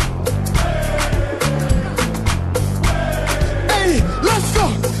 Hey, let's go.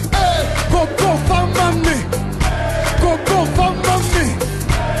 Hey, go for mommy. Go for mommy.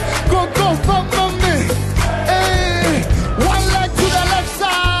 Go for mommy. Hey, one leg to the left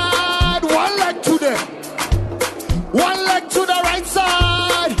side, one leg to the, one leg to the right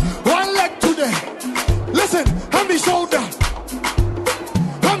side, one leg to the. Listen. Shoulder,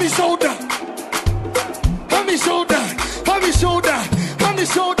 hand me shoulder, hand me shoulder, hand me shoulder, hand me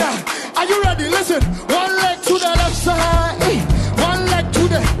shoulder. Are you ready? Listen.